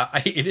 Corey,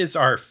 it is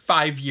our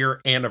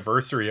 5-year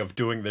anniversary of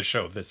doing the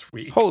show this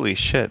week. Holy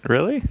shit,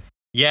 really?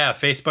 Yeah,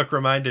 Facebook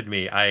reminded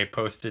me. I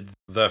posted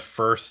the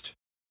first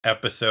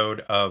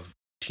episode of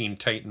Teen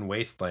Titan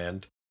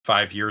Wasteland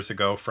 5 years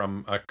ago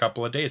from a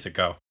couple of days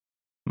ago.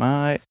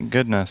 My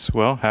goodness.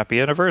 Well,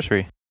 happy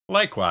anniversary.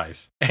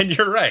 Likewise. And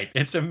you're right.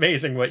 It's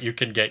amazing what you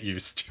can get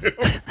used to.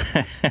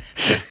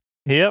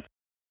 Yep.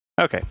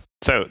 Okay.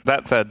 So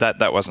that said,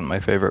 that wasn't my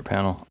favorite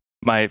panel.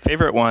 My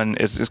favorite one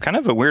is kind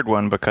of a weird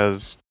one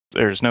because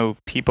there's no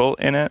people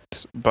in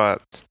it,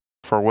 but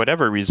for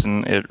whatever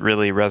reason, it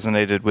really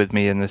resonated with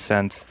me in the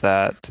sense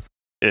that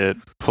it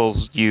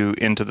pulls you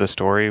into the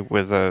story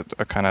with a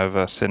kind of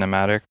a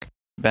cinematic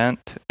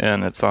bent,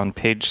 and it's on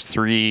page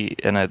 3,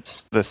 and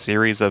it's the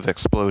series of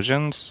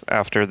explosions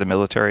after the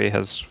military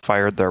has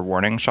fired their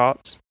warning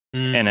shots.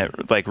 And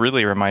it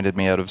really reminded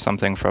me out of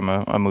something from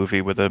a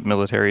movie with a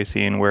military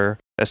scene where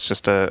it's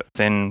just a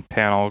thin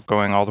panel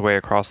going all the way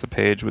across the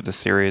page with a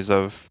series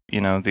of,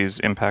 these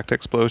impact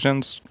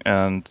explosions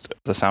and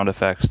the sound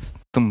effects,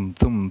 thum,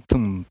 thum,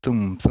 thum,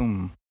 thum,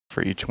 thum,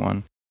 for each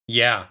one.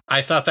 Yeah,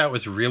 I thought that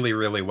was really,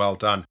 really well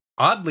done.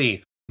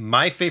 Oddly,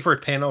 my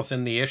favorite panels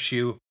in the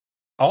issue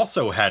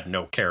also had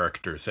no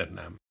characters in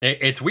them.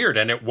 It's weird,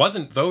 and it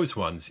wasn't those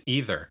ones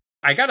either.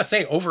 I gotta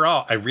say,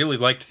 overall, I really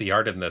liked the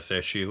art in this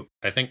issue.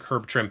 I think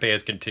Herb Trimpe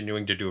is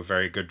continuing to do a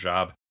very good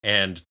job,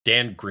 and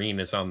Dan Green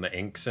is on the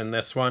inks in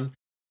this one,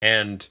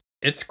 and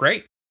it's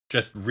great.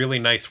 Just really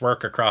nice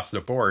work across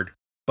the board.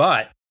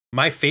 But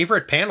my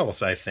favorite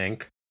panels, I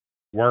think,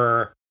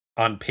 were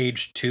on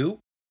page 2.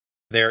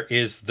 There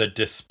is the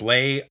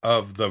display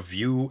of the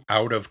view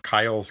out of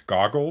Kyle's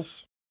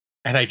goggles,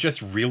 and I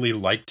just really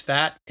liked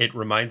that. It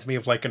reminds me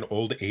of like an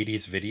old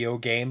 80s video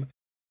game.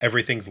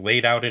 Everything's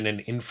laid out in an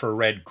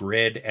infrared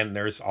grid, and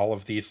there's all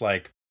of these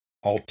like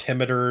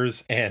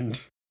altimeters, and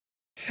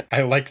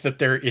I like that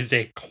there is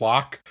a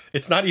clock.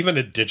 It's not even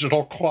a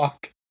digital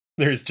clock.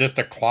 There's just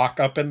a clock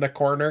up in the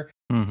corner.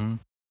 Mm-hmm.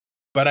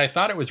 But I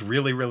thought it was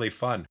really, really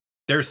fun.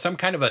 There's some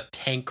kind of a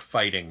tank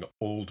fighting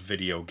old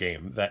video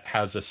game that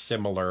has a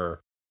similar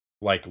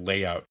like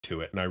layout to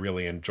it, and I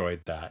really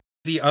enjoyed that.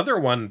 The other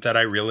one that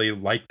I really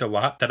liked a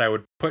lot that I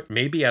would put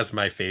maybe as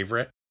my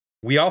favorite,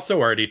 we also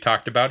already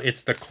talked about,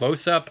 it's the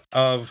close-up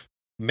of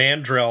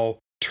Mandrill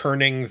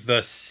turning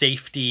the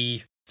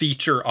safety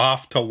feature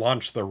off to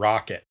launch the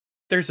rocket.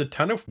 There's a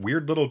ton of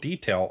weird little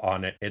detail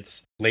on it.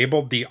 It's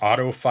labeled the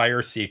auto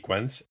fire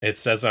sequence. It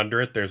says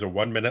under it there's a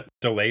 1-minute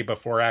delay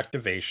before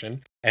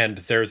activation, and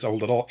there's a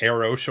little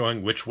arrow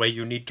showing which way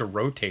you need to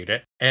rotate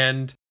it.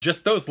 And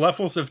just those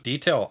levels of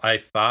detail I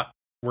thought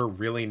were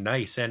really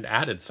nice and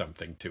added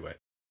something to it.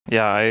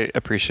 Yeah, I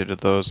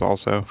appreciated those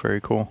also.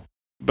 Very cool.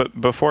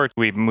 But before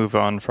we move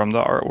on from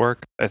the artwork,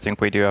 I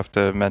think we do have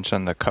to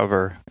mention the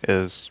cover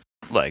is,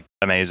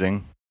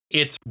 amazing.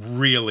 It's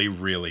really,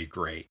 really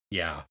great.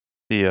 Yeah.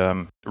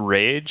 The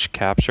rage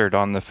captured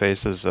on the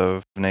faces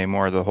of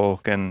Namor the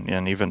Hulk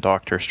and even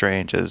Doctor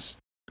Strange is,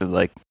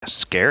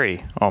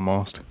 scary,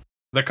 almost.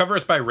 The cover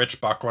is by Rich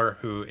Buckler,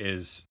 who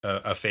is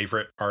a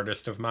favorite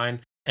artist of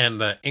mine.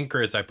 And the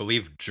inker is, I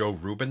believe, Joe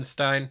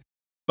Rubinstein.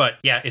 But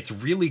yeah, it's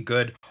really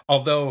good.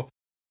 Although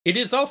it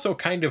is also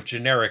kind of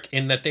generic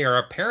in that they are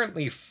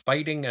apparently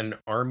fighting an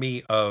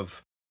army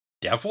of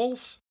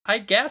devils, I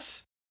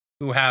guess,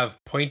 who have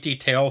pointy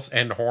tails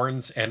and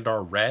horns and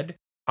are red.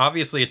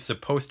 Obviously, it's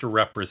supposed to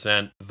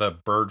represent the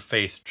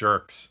bird-faced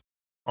jerks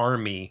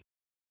army,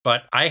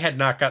 but I had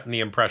not gotten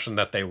the impression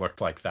that they looked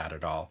like that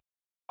at all.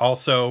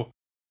 Also,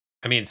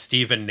 I mean,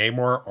 Steve and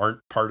Namor aren't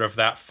part of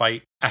that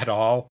fight at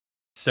all.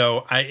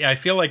 So I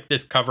feel like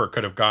this cover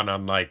could have gone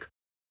on like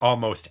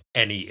almost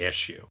any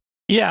issue.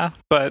 Yeah,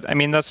 but I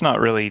mean, that's not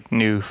really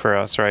new for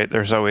us, right?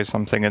 There's always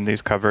something in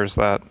these covers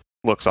that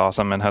looks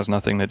awesome and has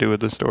nothing to do with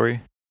the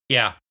story.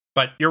 Yeah,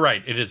 but you're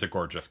right. It is a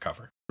gorgeous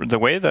cover. The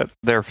way that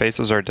their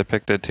faces are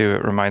depicted, too,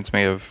 it reminds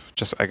me of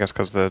just, I guess,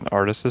 because the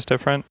artist is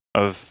different,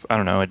 of, I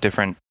don't know, a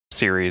different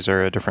series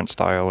or a different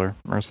style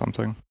or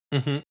something.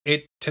 Mm-hmm.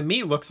 It, to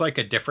me, looks like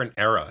a different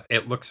era.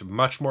 It looks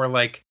much more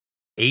like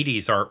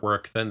 80s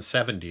artwork than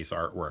 70s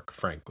artwork,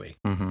 frankly.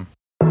 Mm-hmm.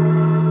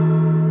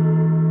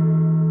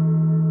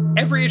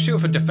 Every issue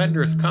of a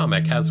Defenders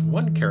comic has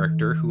one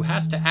character who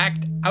has to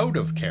act out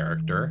of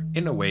character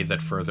in a way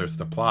that furthers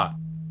the plot.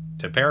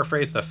 To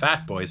paraphrase the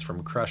Fat Boys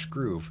from Crush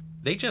Groove,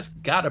 they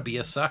just gotta be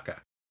a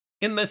sucka.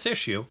 In this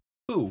issue,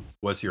 who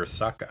was your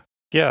sucka?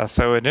 Yeah,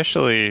 so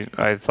initially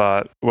I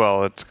thought,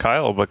 well, it's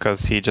Kyle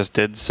because he just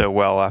did so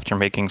well after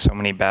making so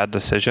many bad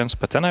decisions,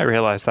 but then I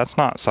realized that's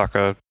not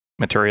sucka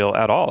material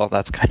at all.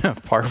 That's kind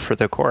of par for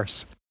the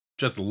course.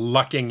 Just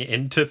lucking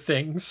into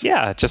things?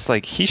 Yeah, just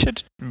like he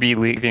should be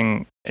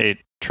leaving a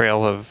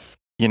trail of,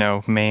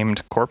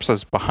 maimed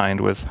corpses behind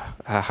with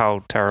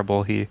how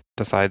terrible he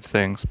decides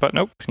things. But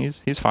nope,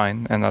 he's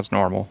fine, and that's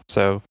normal.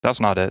 So that's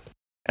not it.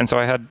 And so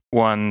I had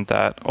one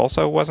that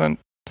also wasn't,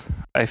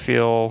 I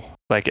feel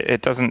like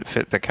it doesn't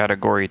fit the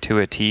category to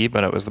a T,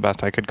 but it was the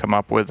best I could come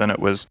up with, and it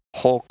was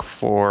Hulk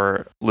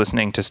for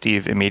listening to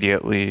Steve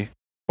immediately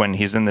when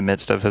he's in the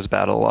midst of his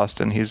battle lust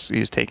and he's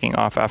taking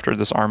off after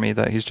this army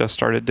that he's just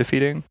started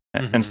defeating.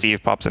 Mm-hmm. And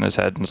Steve pops in his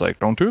head and is like,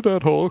 "Don't do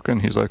that, Hulk."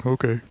 And he's like,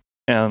 "Okay."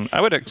 And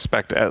I would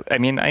expect, I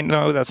mean, I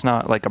know that's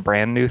not like a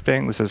brand new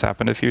thing. This has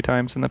happened a few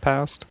times in the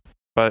past,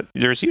 but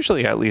there's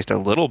usually at least a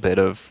little bit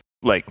of,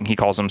 like, he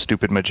calls him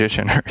stupid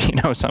magician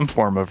or, some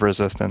form of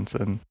resistance.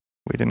 And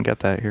we didn't get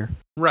that here.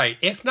 Right.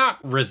 If not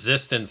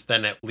resistance,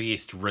 then at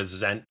least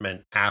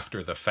resentment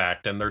after the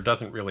fact. And there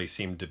doesn't really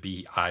seem to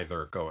be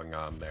either going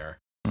on there.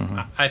 Mm-hmm.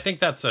 I think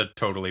that's a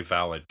totally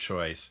valid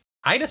choice.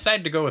 I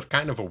decided to go with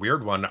kind of a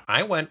weird one.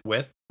 I went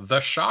with the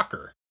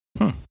Shocker.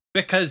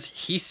 Because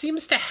he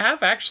seems to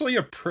have actually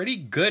a pretty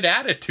good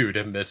attitude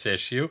in this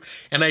issue.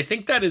 And I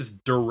think that is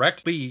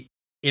directly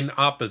in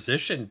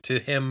opposition to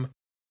him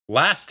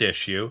last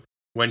issue,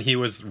 when he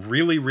was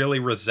really, really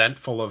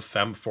resentful of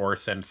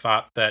FemForce and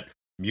thought that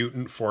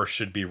Mutant Force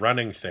should be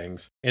running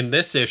things. In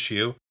this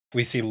issue,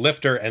 we see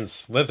Lifter and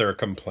Slither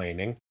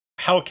complaining.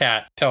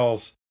 Hellcat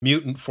tells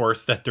Mutant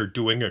Force that they're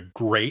doing a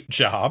great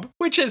job,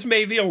 which is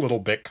maybe a little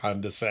bit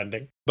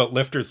condescending. But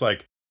Lifter's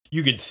like,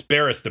 "You can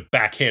spare us the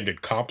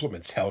backhanded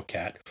compliments,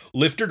 Hellcat.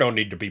 Lifter don't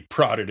need to be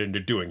prodded into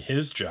doing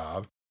his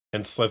job."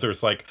 And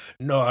Slither's like,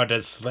 "Nor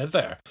does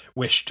Slither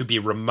wish to be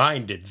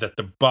reminded that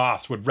the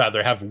boss would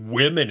rather have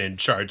women in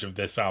charge of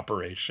this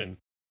operation."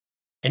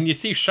 And you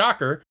see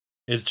Shocker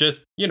is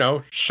just,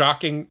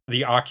 shocking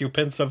the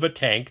occupants of a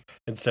tank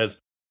and says,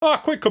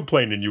 "Quit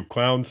complaining, you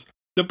clowns.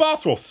 The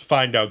boss will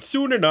find out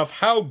soon enough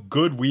how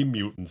good we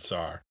mutants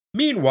are."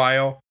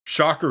 Meanwhile,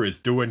 Shocker is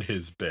doing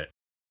his bit.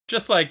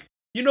 Just like,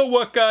 you know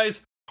what,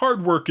 guys?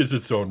 Hard work is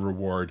its own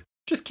reward.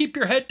 Just keep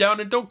your head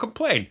down and don't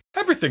complain.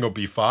 Everything will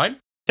be fine.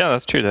 Yeah,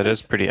 that's true. That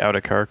is pretty out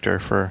of character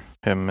for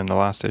him in the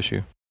last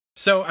issue.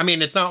 So, I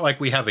mean, it's not like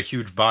we have a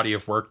huge body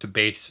of work to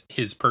base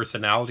his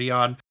personality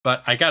on,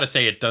 but I gotta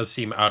say it does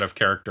seem out of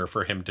character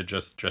for him to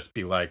just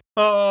be like,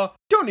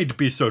 don't need to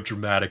be so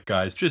dramatic,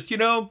 guys. Just,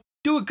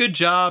 do a good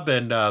job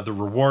and the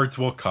rewards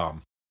will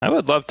come. I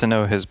would love to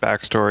know his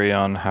backstory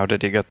on how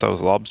did he get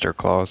those lobster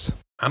claws.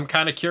 I'm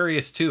kind of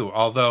curious too,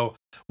 although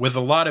with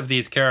a lot of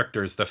these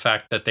characters, the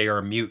fact that they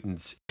are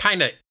mutants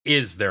kind of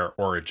is their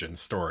origin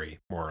story,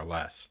 more or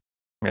less.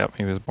 Yep,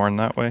 he was born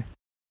that way.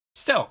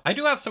 Still, I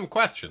do have some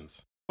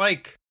questions.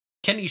 Like,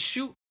 can he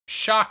shoot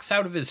shocks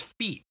out of his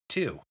feet,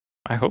 too?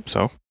 I hope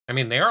so. I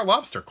mean, they are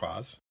lobster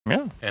claws.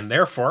 Yeah. And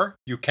therefore,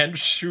 you can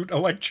shoot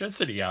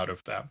electricity out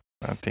of them.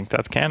 I think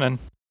that's canon.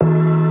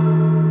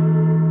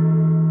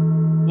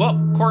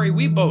 Well, Corey,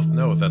 we both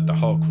know that the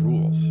Hulk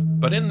rules.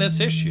 But in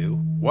this issue,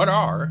 what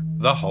are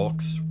the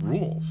Hulk's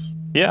rules?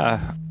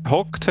 Yeah,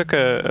 Hulk took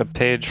a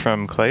page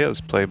from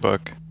Clea's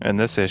playbook in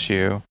this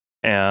issue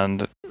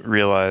and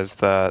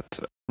realized that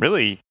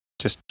really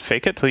just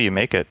fake it till you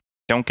make it.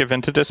 Don't give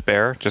in to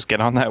despair. Just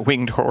get on that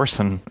winged horse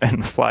and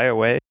fly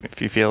away.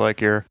 If you feel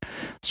like you're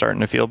starting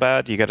to feel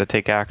bad, you got to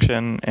take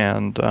action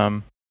and,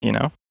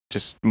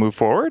 just move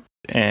forward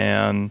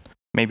and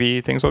maybe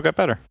things will get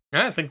better.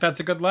 I think that's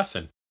a good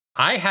lesson.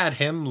 I had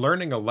him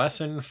learning a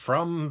lesson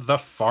from the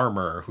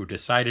farmer who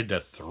decided to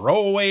throw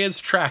away his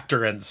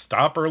tractor and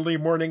stop early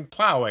morning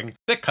plowing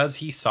because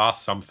he saw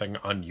something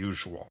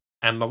unusual.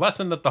 And the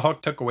lesson that the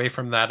Hulk took away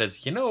from that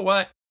is, you know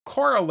what?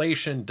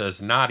 Correlation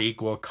does not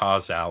equal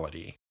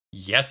causality.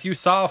 Yes, you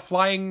saw a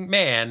flying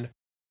man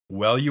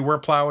while you were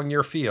plowing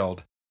your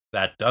field.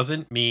 That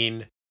doesn't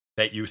mean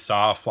that you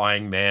saw a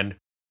flying man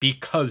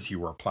because you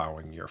were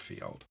plowing your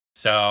field.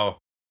 So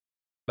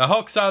the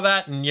Hulk saw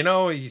that, and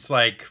he's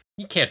like,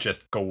 you can't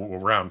just go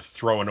around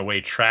throwing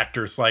away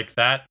tractors like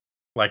that,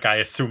 like I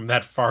assume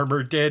that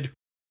farmer did.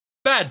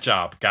 Bad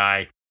job,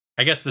 guy.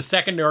 I guess the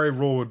secondary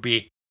rule would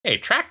be, hey,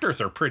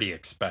 tractors are pretty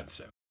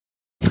expensive.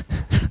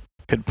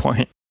 Good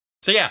point.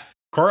 So yeah,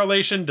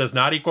 correlation does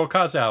not equal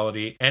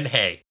causality, and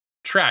hey,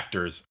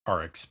 tractors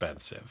are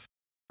expensive.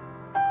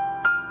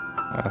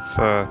 That's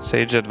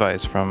sage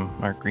advice from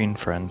our green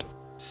friend.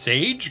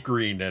 Sage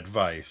green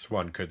advice,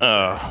 one could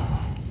say.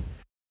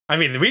 I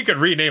mean, we could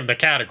rename the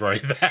category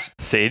that.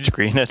 Sage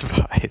green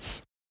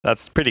advice.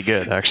 That's pretty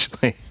good,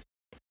 actually.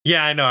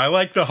 Yeah, I know. I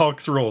like the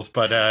Hulk's rules,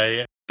 but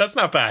that's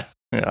not bad.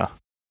 Yeah.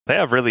 They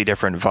have really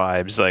different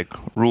vibes, like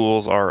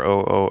rules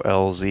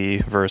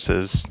ROOLZ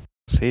versus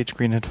sage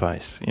green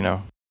advice.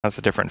 That's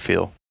a different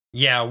feel.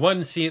 Yeah,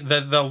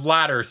 the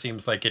latter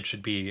seems like it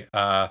should be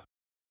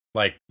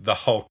like the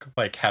Hulk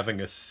like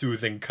having a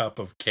soothing cup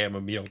of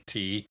chamomile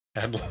tea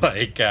and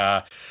like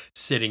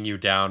sitting you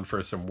down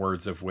for some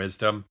words of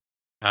wisdom.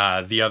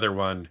 The other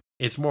one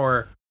is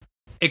more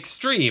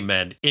extreme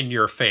and in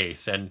your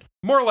face, and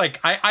more like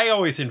I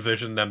always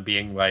envision them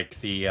being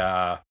like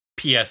the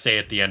PSA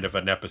at the end of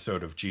an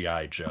episode of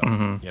G.I. Joe,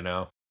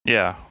 Mm-hmm.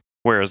 Yeah.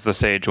 Whereas the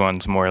sage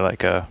one's more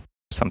like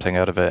something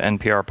out of an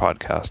NPR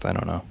podcast. I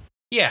don't know.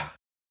 Yeah.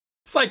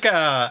 It's like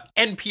a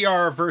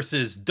NPR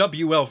versus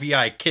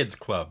WLVI Kids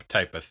Club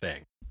type of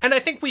thing. And I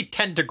think we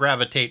tend to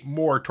gravitate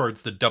more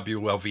towards the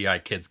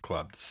WLVI Kids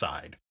Club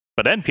side.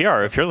 But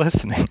NPR, if you're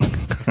listening,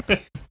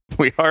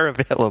 we are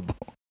available.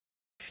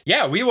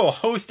 Yeah, we will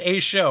host a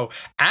show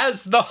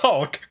as the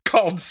Hulk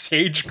called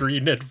Sage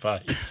Green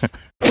Advice.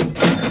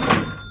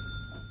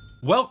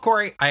 Well,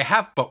 Corey, I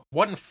have but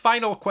one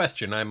final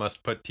question I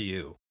must put to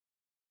you.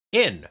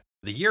 In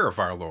the year of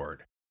our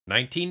Lord,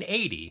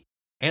 1980,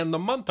 and the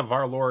month of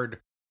our Lord,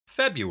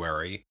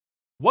 February,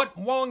 what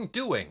Wong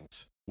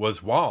doings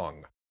was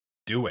Wong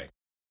doing?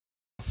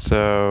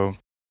 So,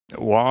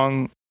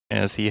 Wong,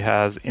 as he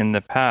has in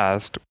the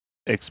past,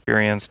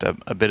 experienced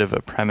a bit of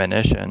a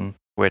premonition,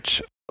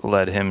 which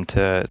led him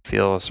to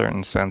feel a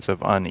certain sense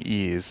of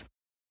unease.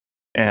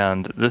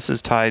 And this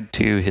is tied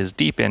to his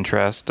deep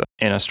interest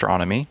in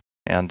astronomy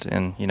and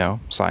in,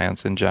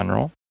 science in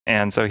general.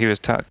 And so he was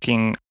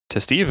talking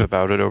to Steve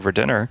about it over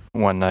dinner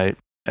one night.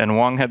 And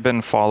Wong had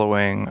been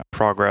following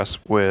progress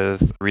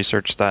with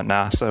research that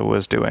NASA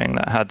was doing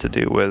that had to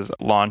do with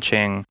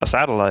launching a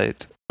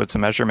satellite with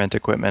some measurement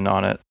equipment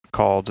on it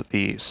called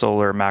the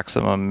Solar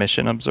Maximum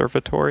Mission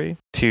Observatory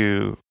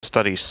to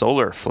study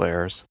solar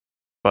flares.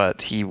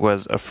 But he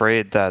was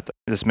afraid that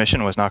this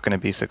mission was not going to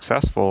be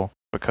successful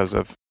because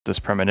of this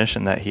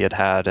premonition that he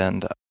had.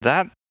 And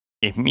that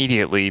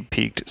immediately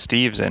piqued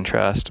Steve's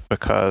interest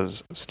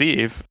because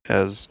Steve,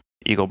 as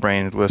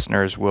eagle-brained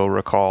listeners will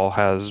recall,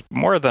 has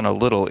more than a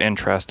little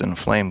interest in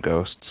flame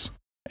ghosts.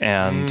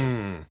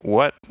 And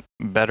what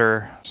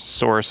better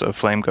source of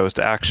flame ghost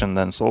action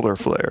than solar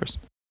flares?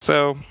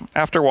 So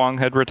after Wong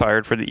had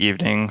retired for the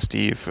evening,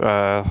 Steve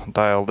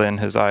dialed in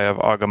his Eye of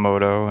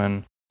Agamotto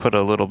and put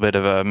a little bit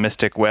of a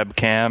mystic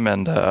webcam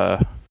and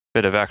a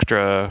bit of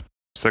extra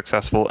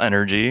successful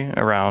energy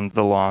around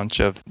the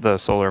launch of the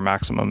Solar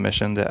Maximum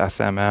mission, the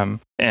SMM.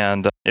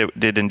 And it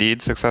did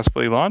indeed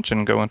successfully launch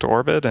and go into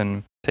orbit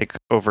and take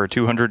over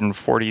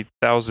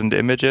 240,000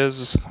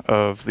 images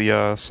of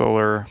the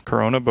solar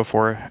corona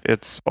before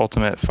its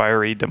ultimate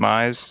fiery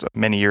demise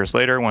many years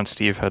later when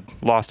Steve had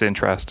lost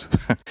interest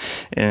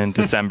in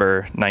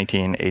December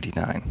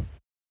 1989.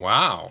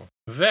 Wow,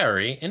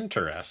 very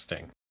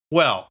interesting.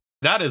 Well,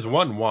 that is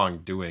one Wong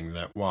doing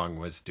that Wong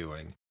was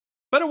doing.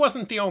 But it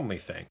wasn't the only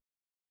thing.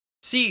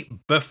 See,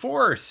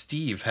 before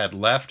Steve had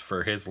left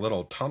for his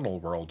little tunnel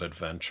world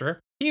adventure,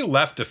 he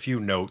left a few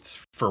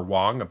notes for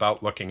Wong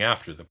about looking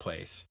after the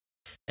place.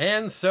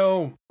 And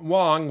so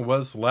Wong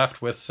was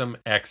left with some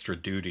extra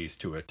duties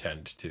to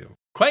attend to.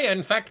 Clea,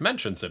 in fact,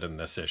 mentions it in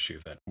this issue,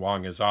 that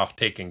Wong is off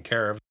taking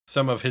care of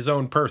some of his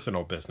own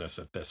personal business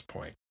at this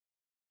point.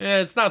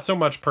 It's not so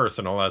much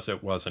personal as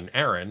it was an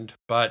errand,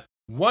 but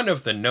one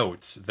of the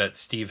notes that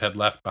Steve had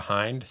left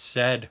behind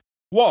said,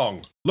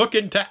 "Wong, look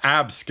into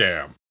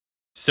Abscam."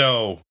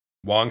 So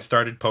Wong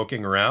started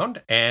poking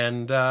around,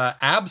 and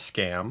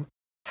Abscam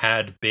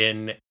had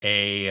been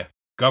a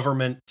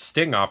government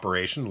sting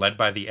operation led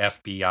by the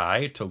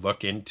FBI to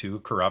look into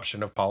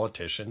corruption of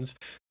politicians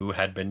who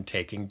had been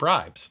taking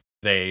bribes.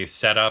 They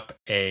set up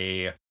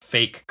a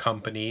fake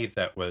company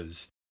that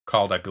was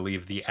called, I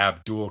believe, the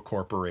Abdul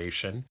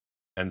Corporation.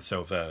 And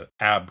so the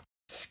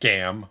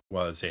Abscam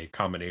was a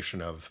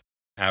combination of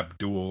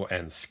Abdul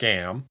and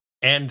Scam.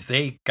 And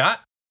they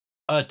got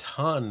a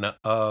ton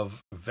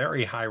of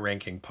very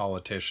high-ranking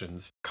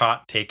politicians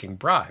caught taking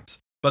bribes.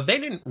 But they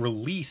didn't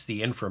release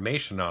the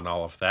information on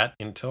all of that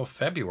until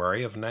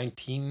February of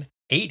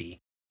 1980.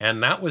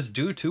 And that was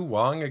due to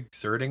Wong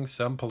exerting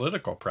some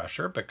political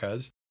pressure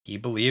because he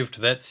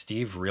believed that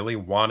Steve really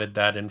wanted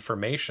that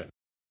information.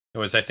 It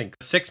was, I think,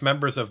 6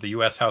 members of the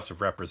U.S. House of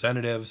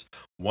Representatives,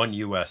 1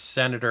 U.S.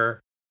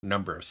 senator, a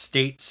number of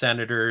state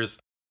senators,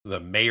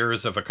 the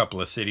mayors of a couple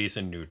of cities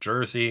in New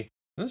Jersey.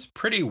 This is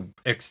pretty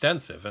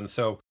extensive. And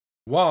so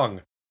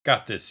Wong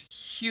got this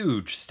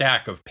huge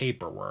stack of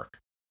paperwork.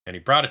 And he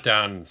brought it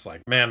down, and it's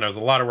like, man, there's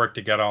a lot of work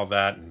to get all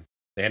that, and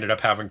they ended up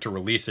having to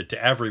release it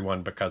to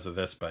everyone because of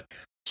this, but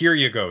here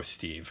you go,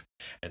 Steve.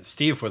 And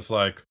Steve was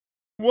like,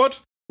 what?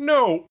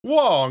 No,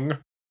 Wong,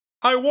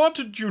 I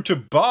wanted you to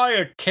buy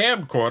a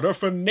camcorder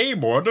for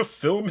Namor to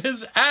film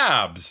his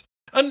abs.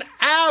 An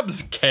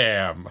abs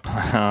cam.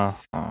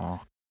 Oh.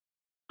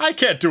 I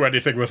can't do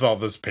anything with all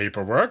this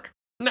paperwork.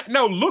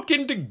 Now look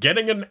into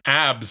getting an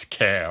abs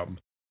cam.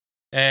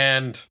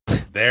 And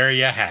there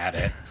you had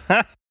it.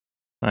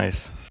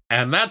 Nice.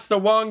 And that's the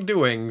Wong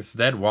doings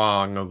that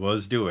Wong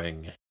was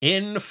doing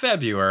in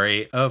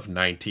February of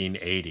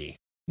 1980.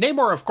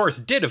 Namor, of course,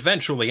 did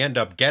eventually end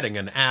up getting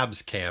an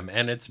abs cam,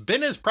 and it's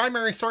been his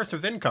primary source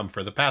of income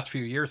for the past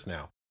few years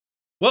now.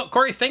 Well,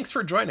 Corey, thanks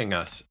for joining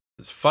us.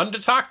 It's fun to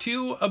talk to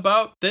you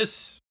about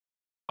this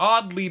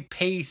oddly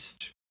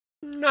paced,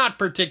 not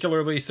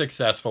particularly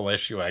successful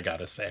issue, I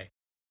gotta say.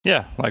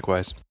 Yeah,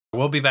 likewise.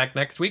 We'll be back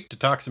next week to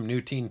talk some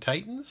new Teen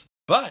Titans,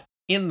 but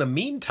in the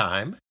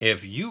meantime,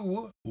 if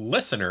you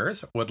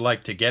listeners would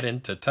like to get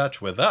into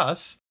touch with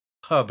us,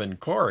 Hub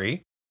and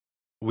Corey,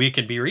 we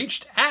can be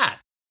reached at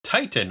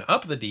Titan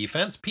Up the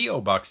Defense,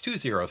 P.O. Box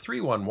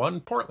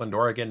 20311, Portland,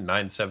 Oregon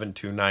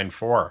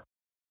 97294.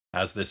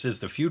 As this is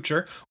the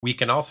future, we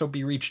can also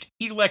be reached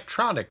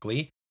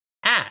electronically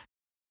at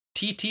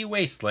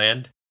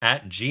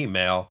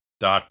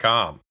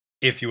ttwasteland@gmail.com.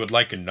 If you would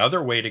like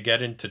another way to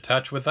get into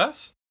touch with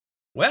us,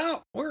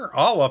 well, we're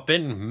all up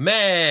in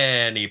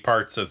many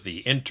parts of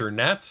the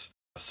internets,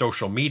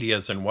 social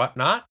medias and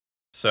whatnot.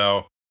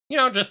 So,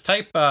 just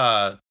type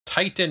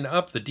Titan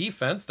Up the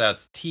Defense,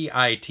 that's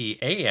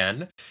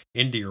TITAN,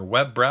 into your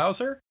web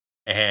browser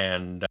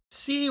and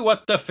see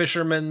what the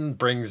fisherman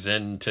brings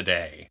in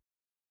today.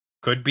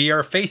 Could be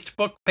our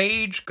Facebook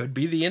page, could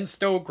be the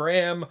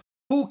Instagram,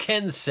 who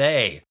can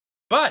say?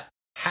 But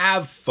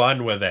have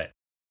fun with it.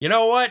 You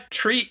know what?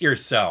 Treat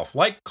yourself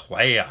like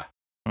Clea.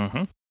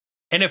 Mm-hmm.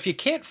 And if you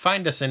can't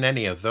find us in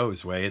any of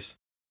those ways,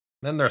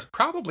 then there's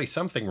probably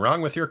something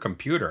wrong with your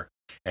computer,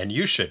 and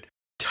you should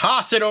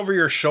toss it over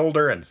your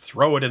shoulder and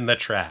throw it in the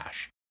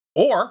trash.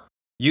 Or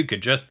you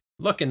could just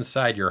look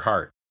inside your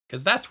heart,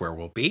 because that's where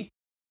we'll be.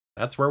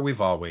 That's where we've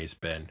always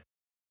been.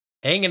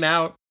 Hanging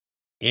out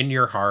in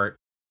your heart,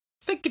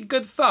 thinking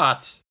good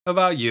thoughts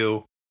about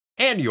you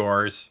and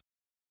yours.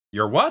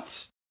 Your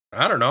what's?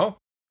 I don't know.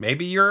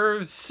 Maybe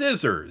your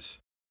scissors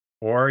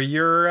or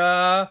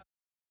your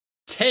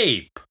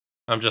tape.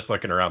 I'm just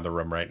looking around the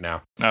room right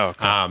now. Oh,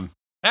 okay. I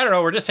don't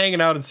know. We're just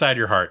hanging out inside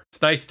your heart.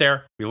 It's nice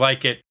there. We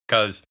like it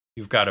because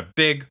you've got a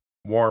big,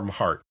 warm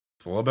heart.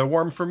 It's a little bit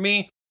warm for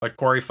me, but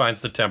Corey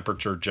finds the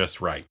temperature just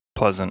right.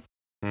 Pleasant.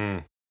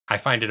 I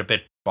find it a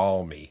bit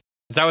balmy.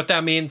 Is that what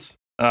that means?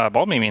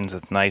 Balmy means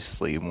it's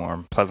nicely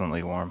warm,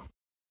 pleasantly warm.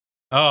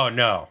 Oh,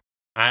 no.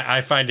 I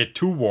find it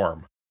too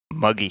warm.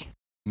 Muggy.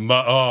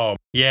 Oh,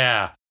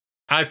 yeah.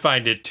 I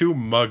find it too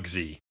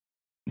mugsy.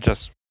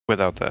 Just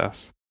without the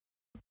S.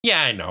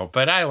 Yeah, I know,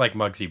 but I like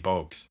Muggsy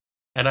Bogues.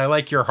 And I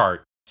like your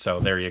heart, so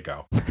there you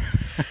go.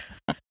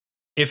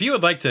 If you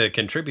would like to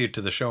contribute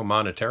to the show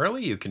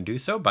monetarily, you can do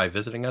so by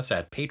visiting us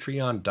at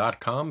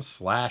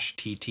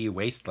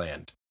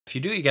patreon.com/ttwasteland. If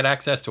you do, you get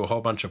access to a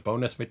whole bunch of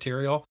bonus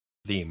material.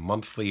 The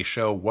monthly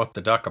show, What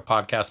the Duck, a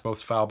podcast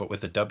most foul, but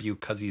with a W,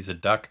 'cause he's a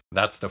duck.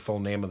 That's the full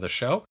name of the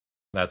show.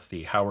 That's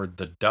the Howard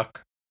the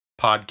Duck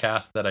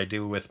podcast that I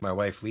do with my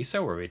wife,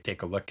 Lisa, where we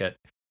take a look at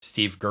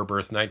Steve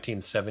Gerber's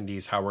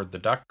 1970s Howard the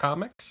Duck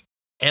comics.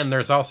 And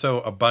there's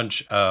also a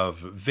bunch of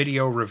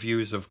video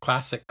reviews of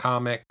classic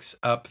comics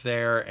up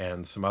there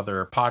and some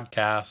other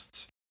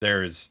podcasts.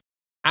 There's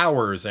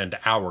hours and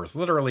hours,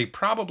 literally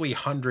probably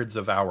hundreds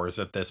of hours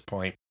at this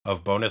point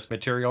of bonus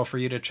material for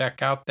you to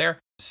check out there.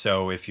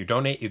 So if you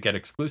donate, you get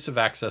exclusive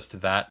access to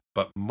that.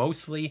 But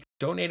mostly,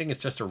 donating is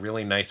just a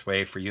really nice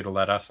way for you to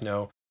let us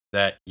know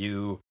that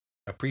you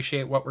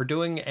appreciate what we're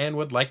doing and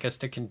would like us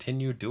to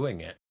continue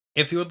doing it.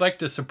 If you would like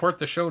to support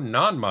the show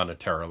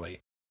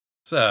non-monetarily,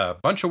 there's a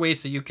bunch of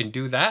ways that you can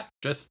do that.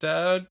 Just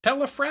tell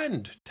a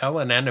friend, tell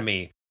an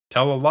enemy,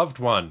 tell a loved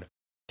one,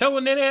 tell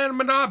an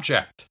inanimate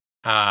object,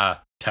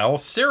 tell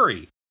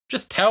Siri.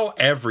 Just tell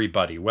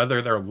everybody, whether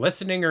they're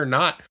listening or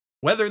not,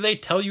 whether they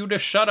tell you to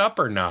shut up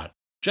or not.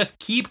 Just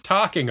keep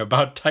talking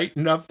about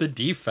Tighten Up the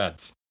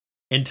Defense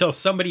until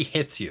somebody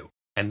hits you.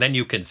 And then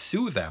you can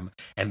sue them,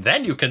 and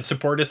then you can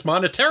support us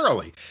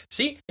monetarily.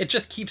 See, it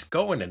just keeps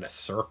going in a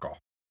circle.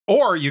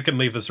 Or you can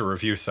leave us a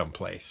review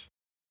someplace.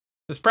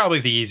 It's probably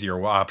the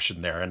easier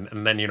option there,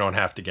 and then you don't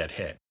have to get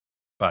hit.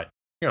 But,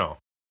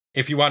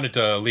 if you wanted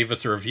to leave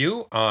us a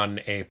review on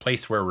a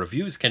place where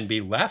reviews can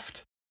be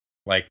left,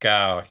 like,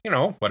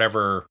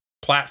 whatever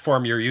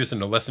platform you're using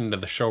to listen to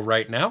the show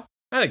right now,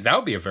 I think that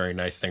would be a very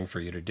nice thing for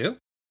you to do.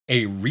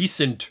 A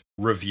recent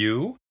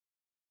review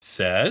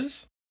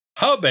says,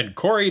 Hub and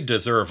Corey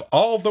deserve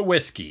all the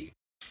whiskey.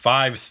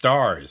 5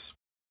 stars.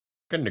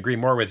 Couldn't agree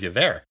more with you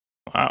there.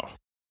 Wow.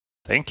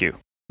 Thank you.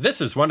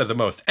 This is one of the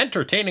most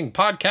entertaining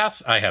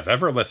podcasts I have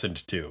ever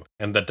listened to,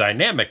 and the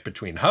dynamic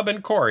between Hub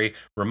and Corey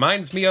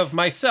reminds me of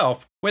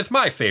myself with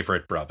my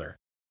favorite brother.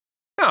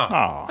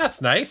 Oh,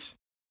 that's nice.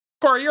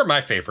 Corey, you're my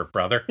favorite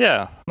brother.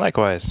 Yeah,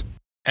 likewise.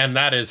 And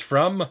that is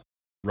from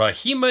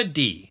Rahima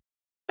D.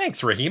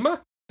 Thanks, Rahima.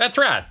 That's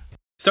rad.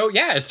 So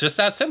yeah, it's just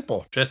that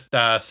simple. Just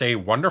say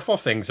wonderful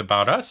things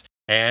about us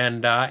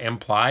and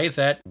imply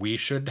that we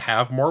should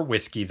have more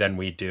whiskey than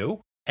we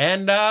do.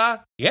 And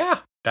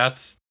yeah,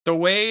 that's the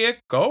way it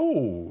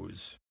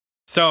goes.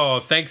 So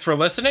thanks for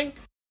listening.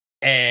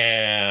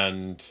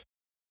 And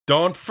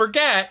don't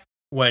forget,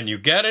 when you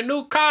get a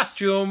new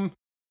costume,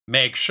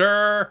 make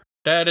sure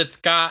that it's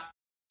got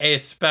a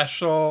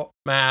special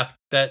mask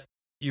that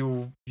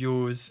you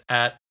use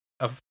at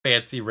a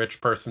fancy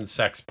rich person's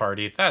sex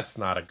party. That's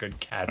not a good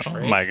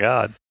catchphrase. Oh my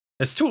God.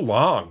 It's too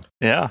long.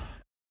 Yeah.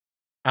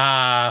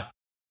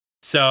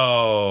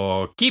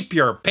 So keep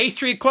your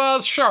pastry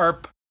claws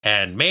sharp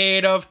and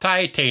made of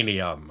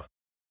titanium.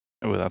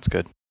 Oh, that's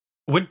good.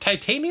 Would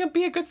titanium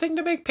be a good thing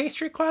to make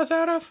pastry claws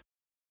out of?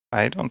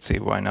 I don't see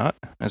why not.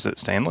 Is it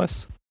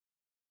stainless?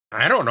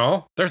 I don't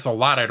know. There's a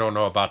lot I don't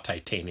know about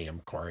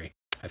titanium, Corey.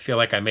 I feel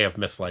like I may have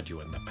misled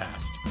you in the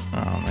past.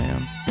 Oh,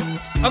 man.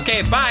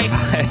 Okay, bye.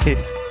 Bye.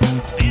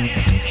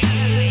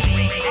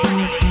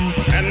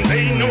 And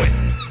they know it.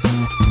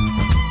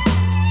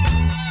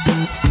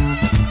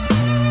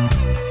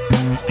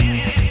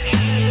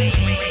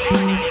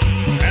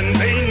 And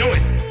they know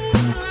it.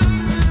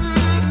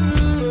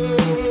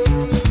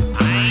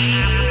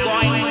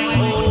 I'm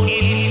going to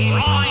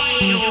destroy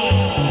you.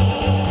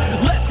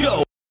 Let's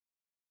go.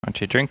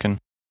 What you drinking?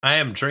 I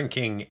am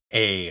drinking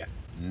a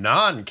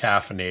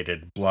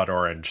non-caffeinated blood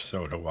orange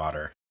soda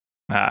water.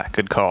 Ah,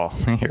 good call.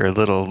 You're a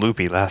little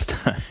loopy last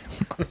time.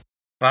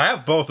 I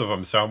have both of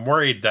them, so I'm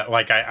worried that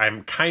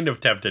I'm kind of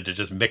tempted to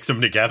just mix them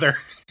together.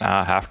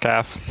 Half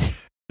calf.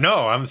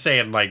 No, I'm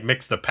saying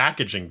mix the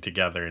packaging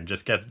together and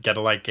just get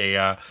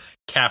a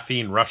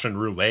caffeine Russian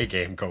roulette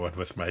game going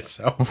with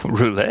myself.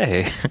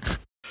 Roulette.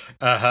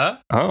 Uh-huh.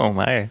 Oh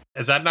my.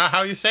 Is that not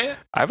how you say it?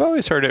 I've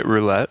always heard it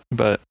roulette,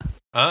 but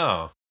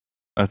Oh.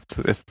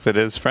 if it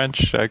is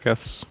French, I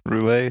guess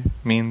roulette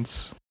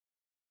means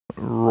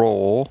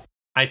roll.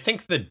 I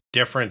think the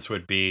difference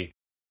would be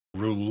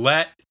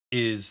roulette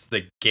is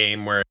the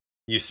game where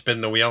you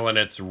spin the wheel and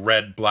it's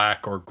red,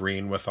 black, or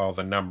green with all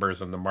the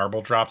numbers and the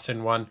marble drops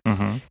in one.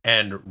 Mm-hmm.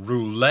 And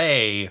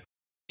roulette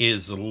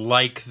is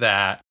like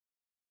that,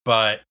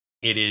 but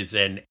it is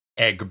an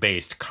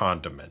egg-based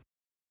condiment.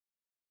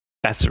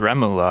 That's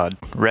remoulade.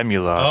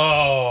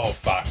 Oh,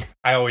 fuck.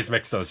 I always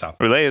mix those up.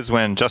 Roulette is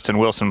when Justin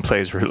Wilson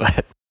plays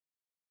roulette.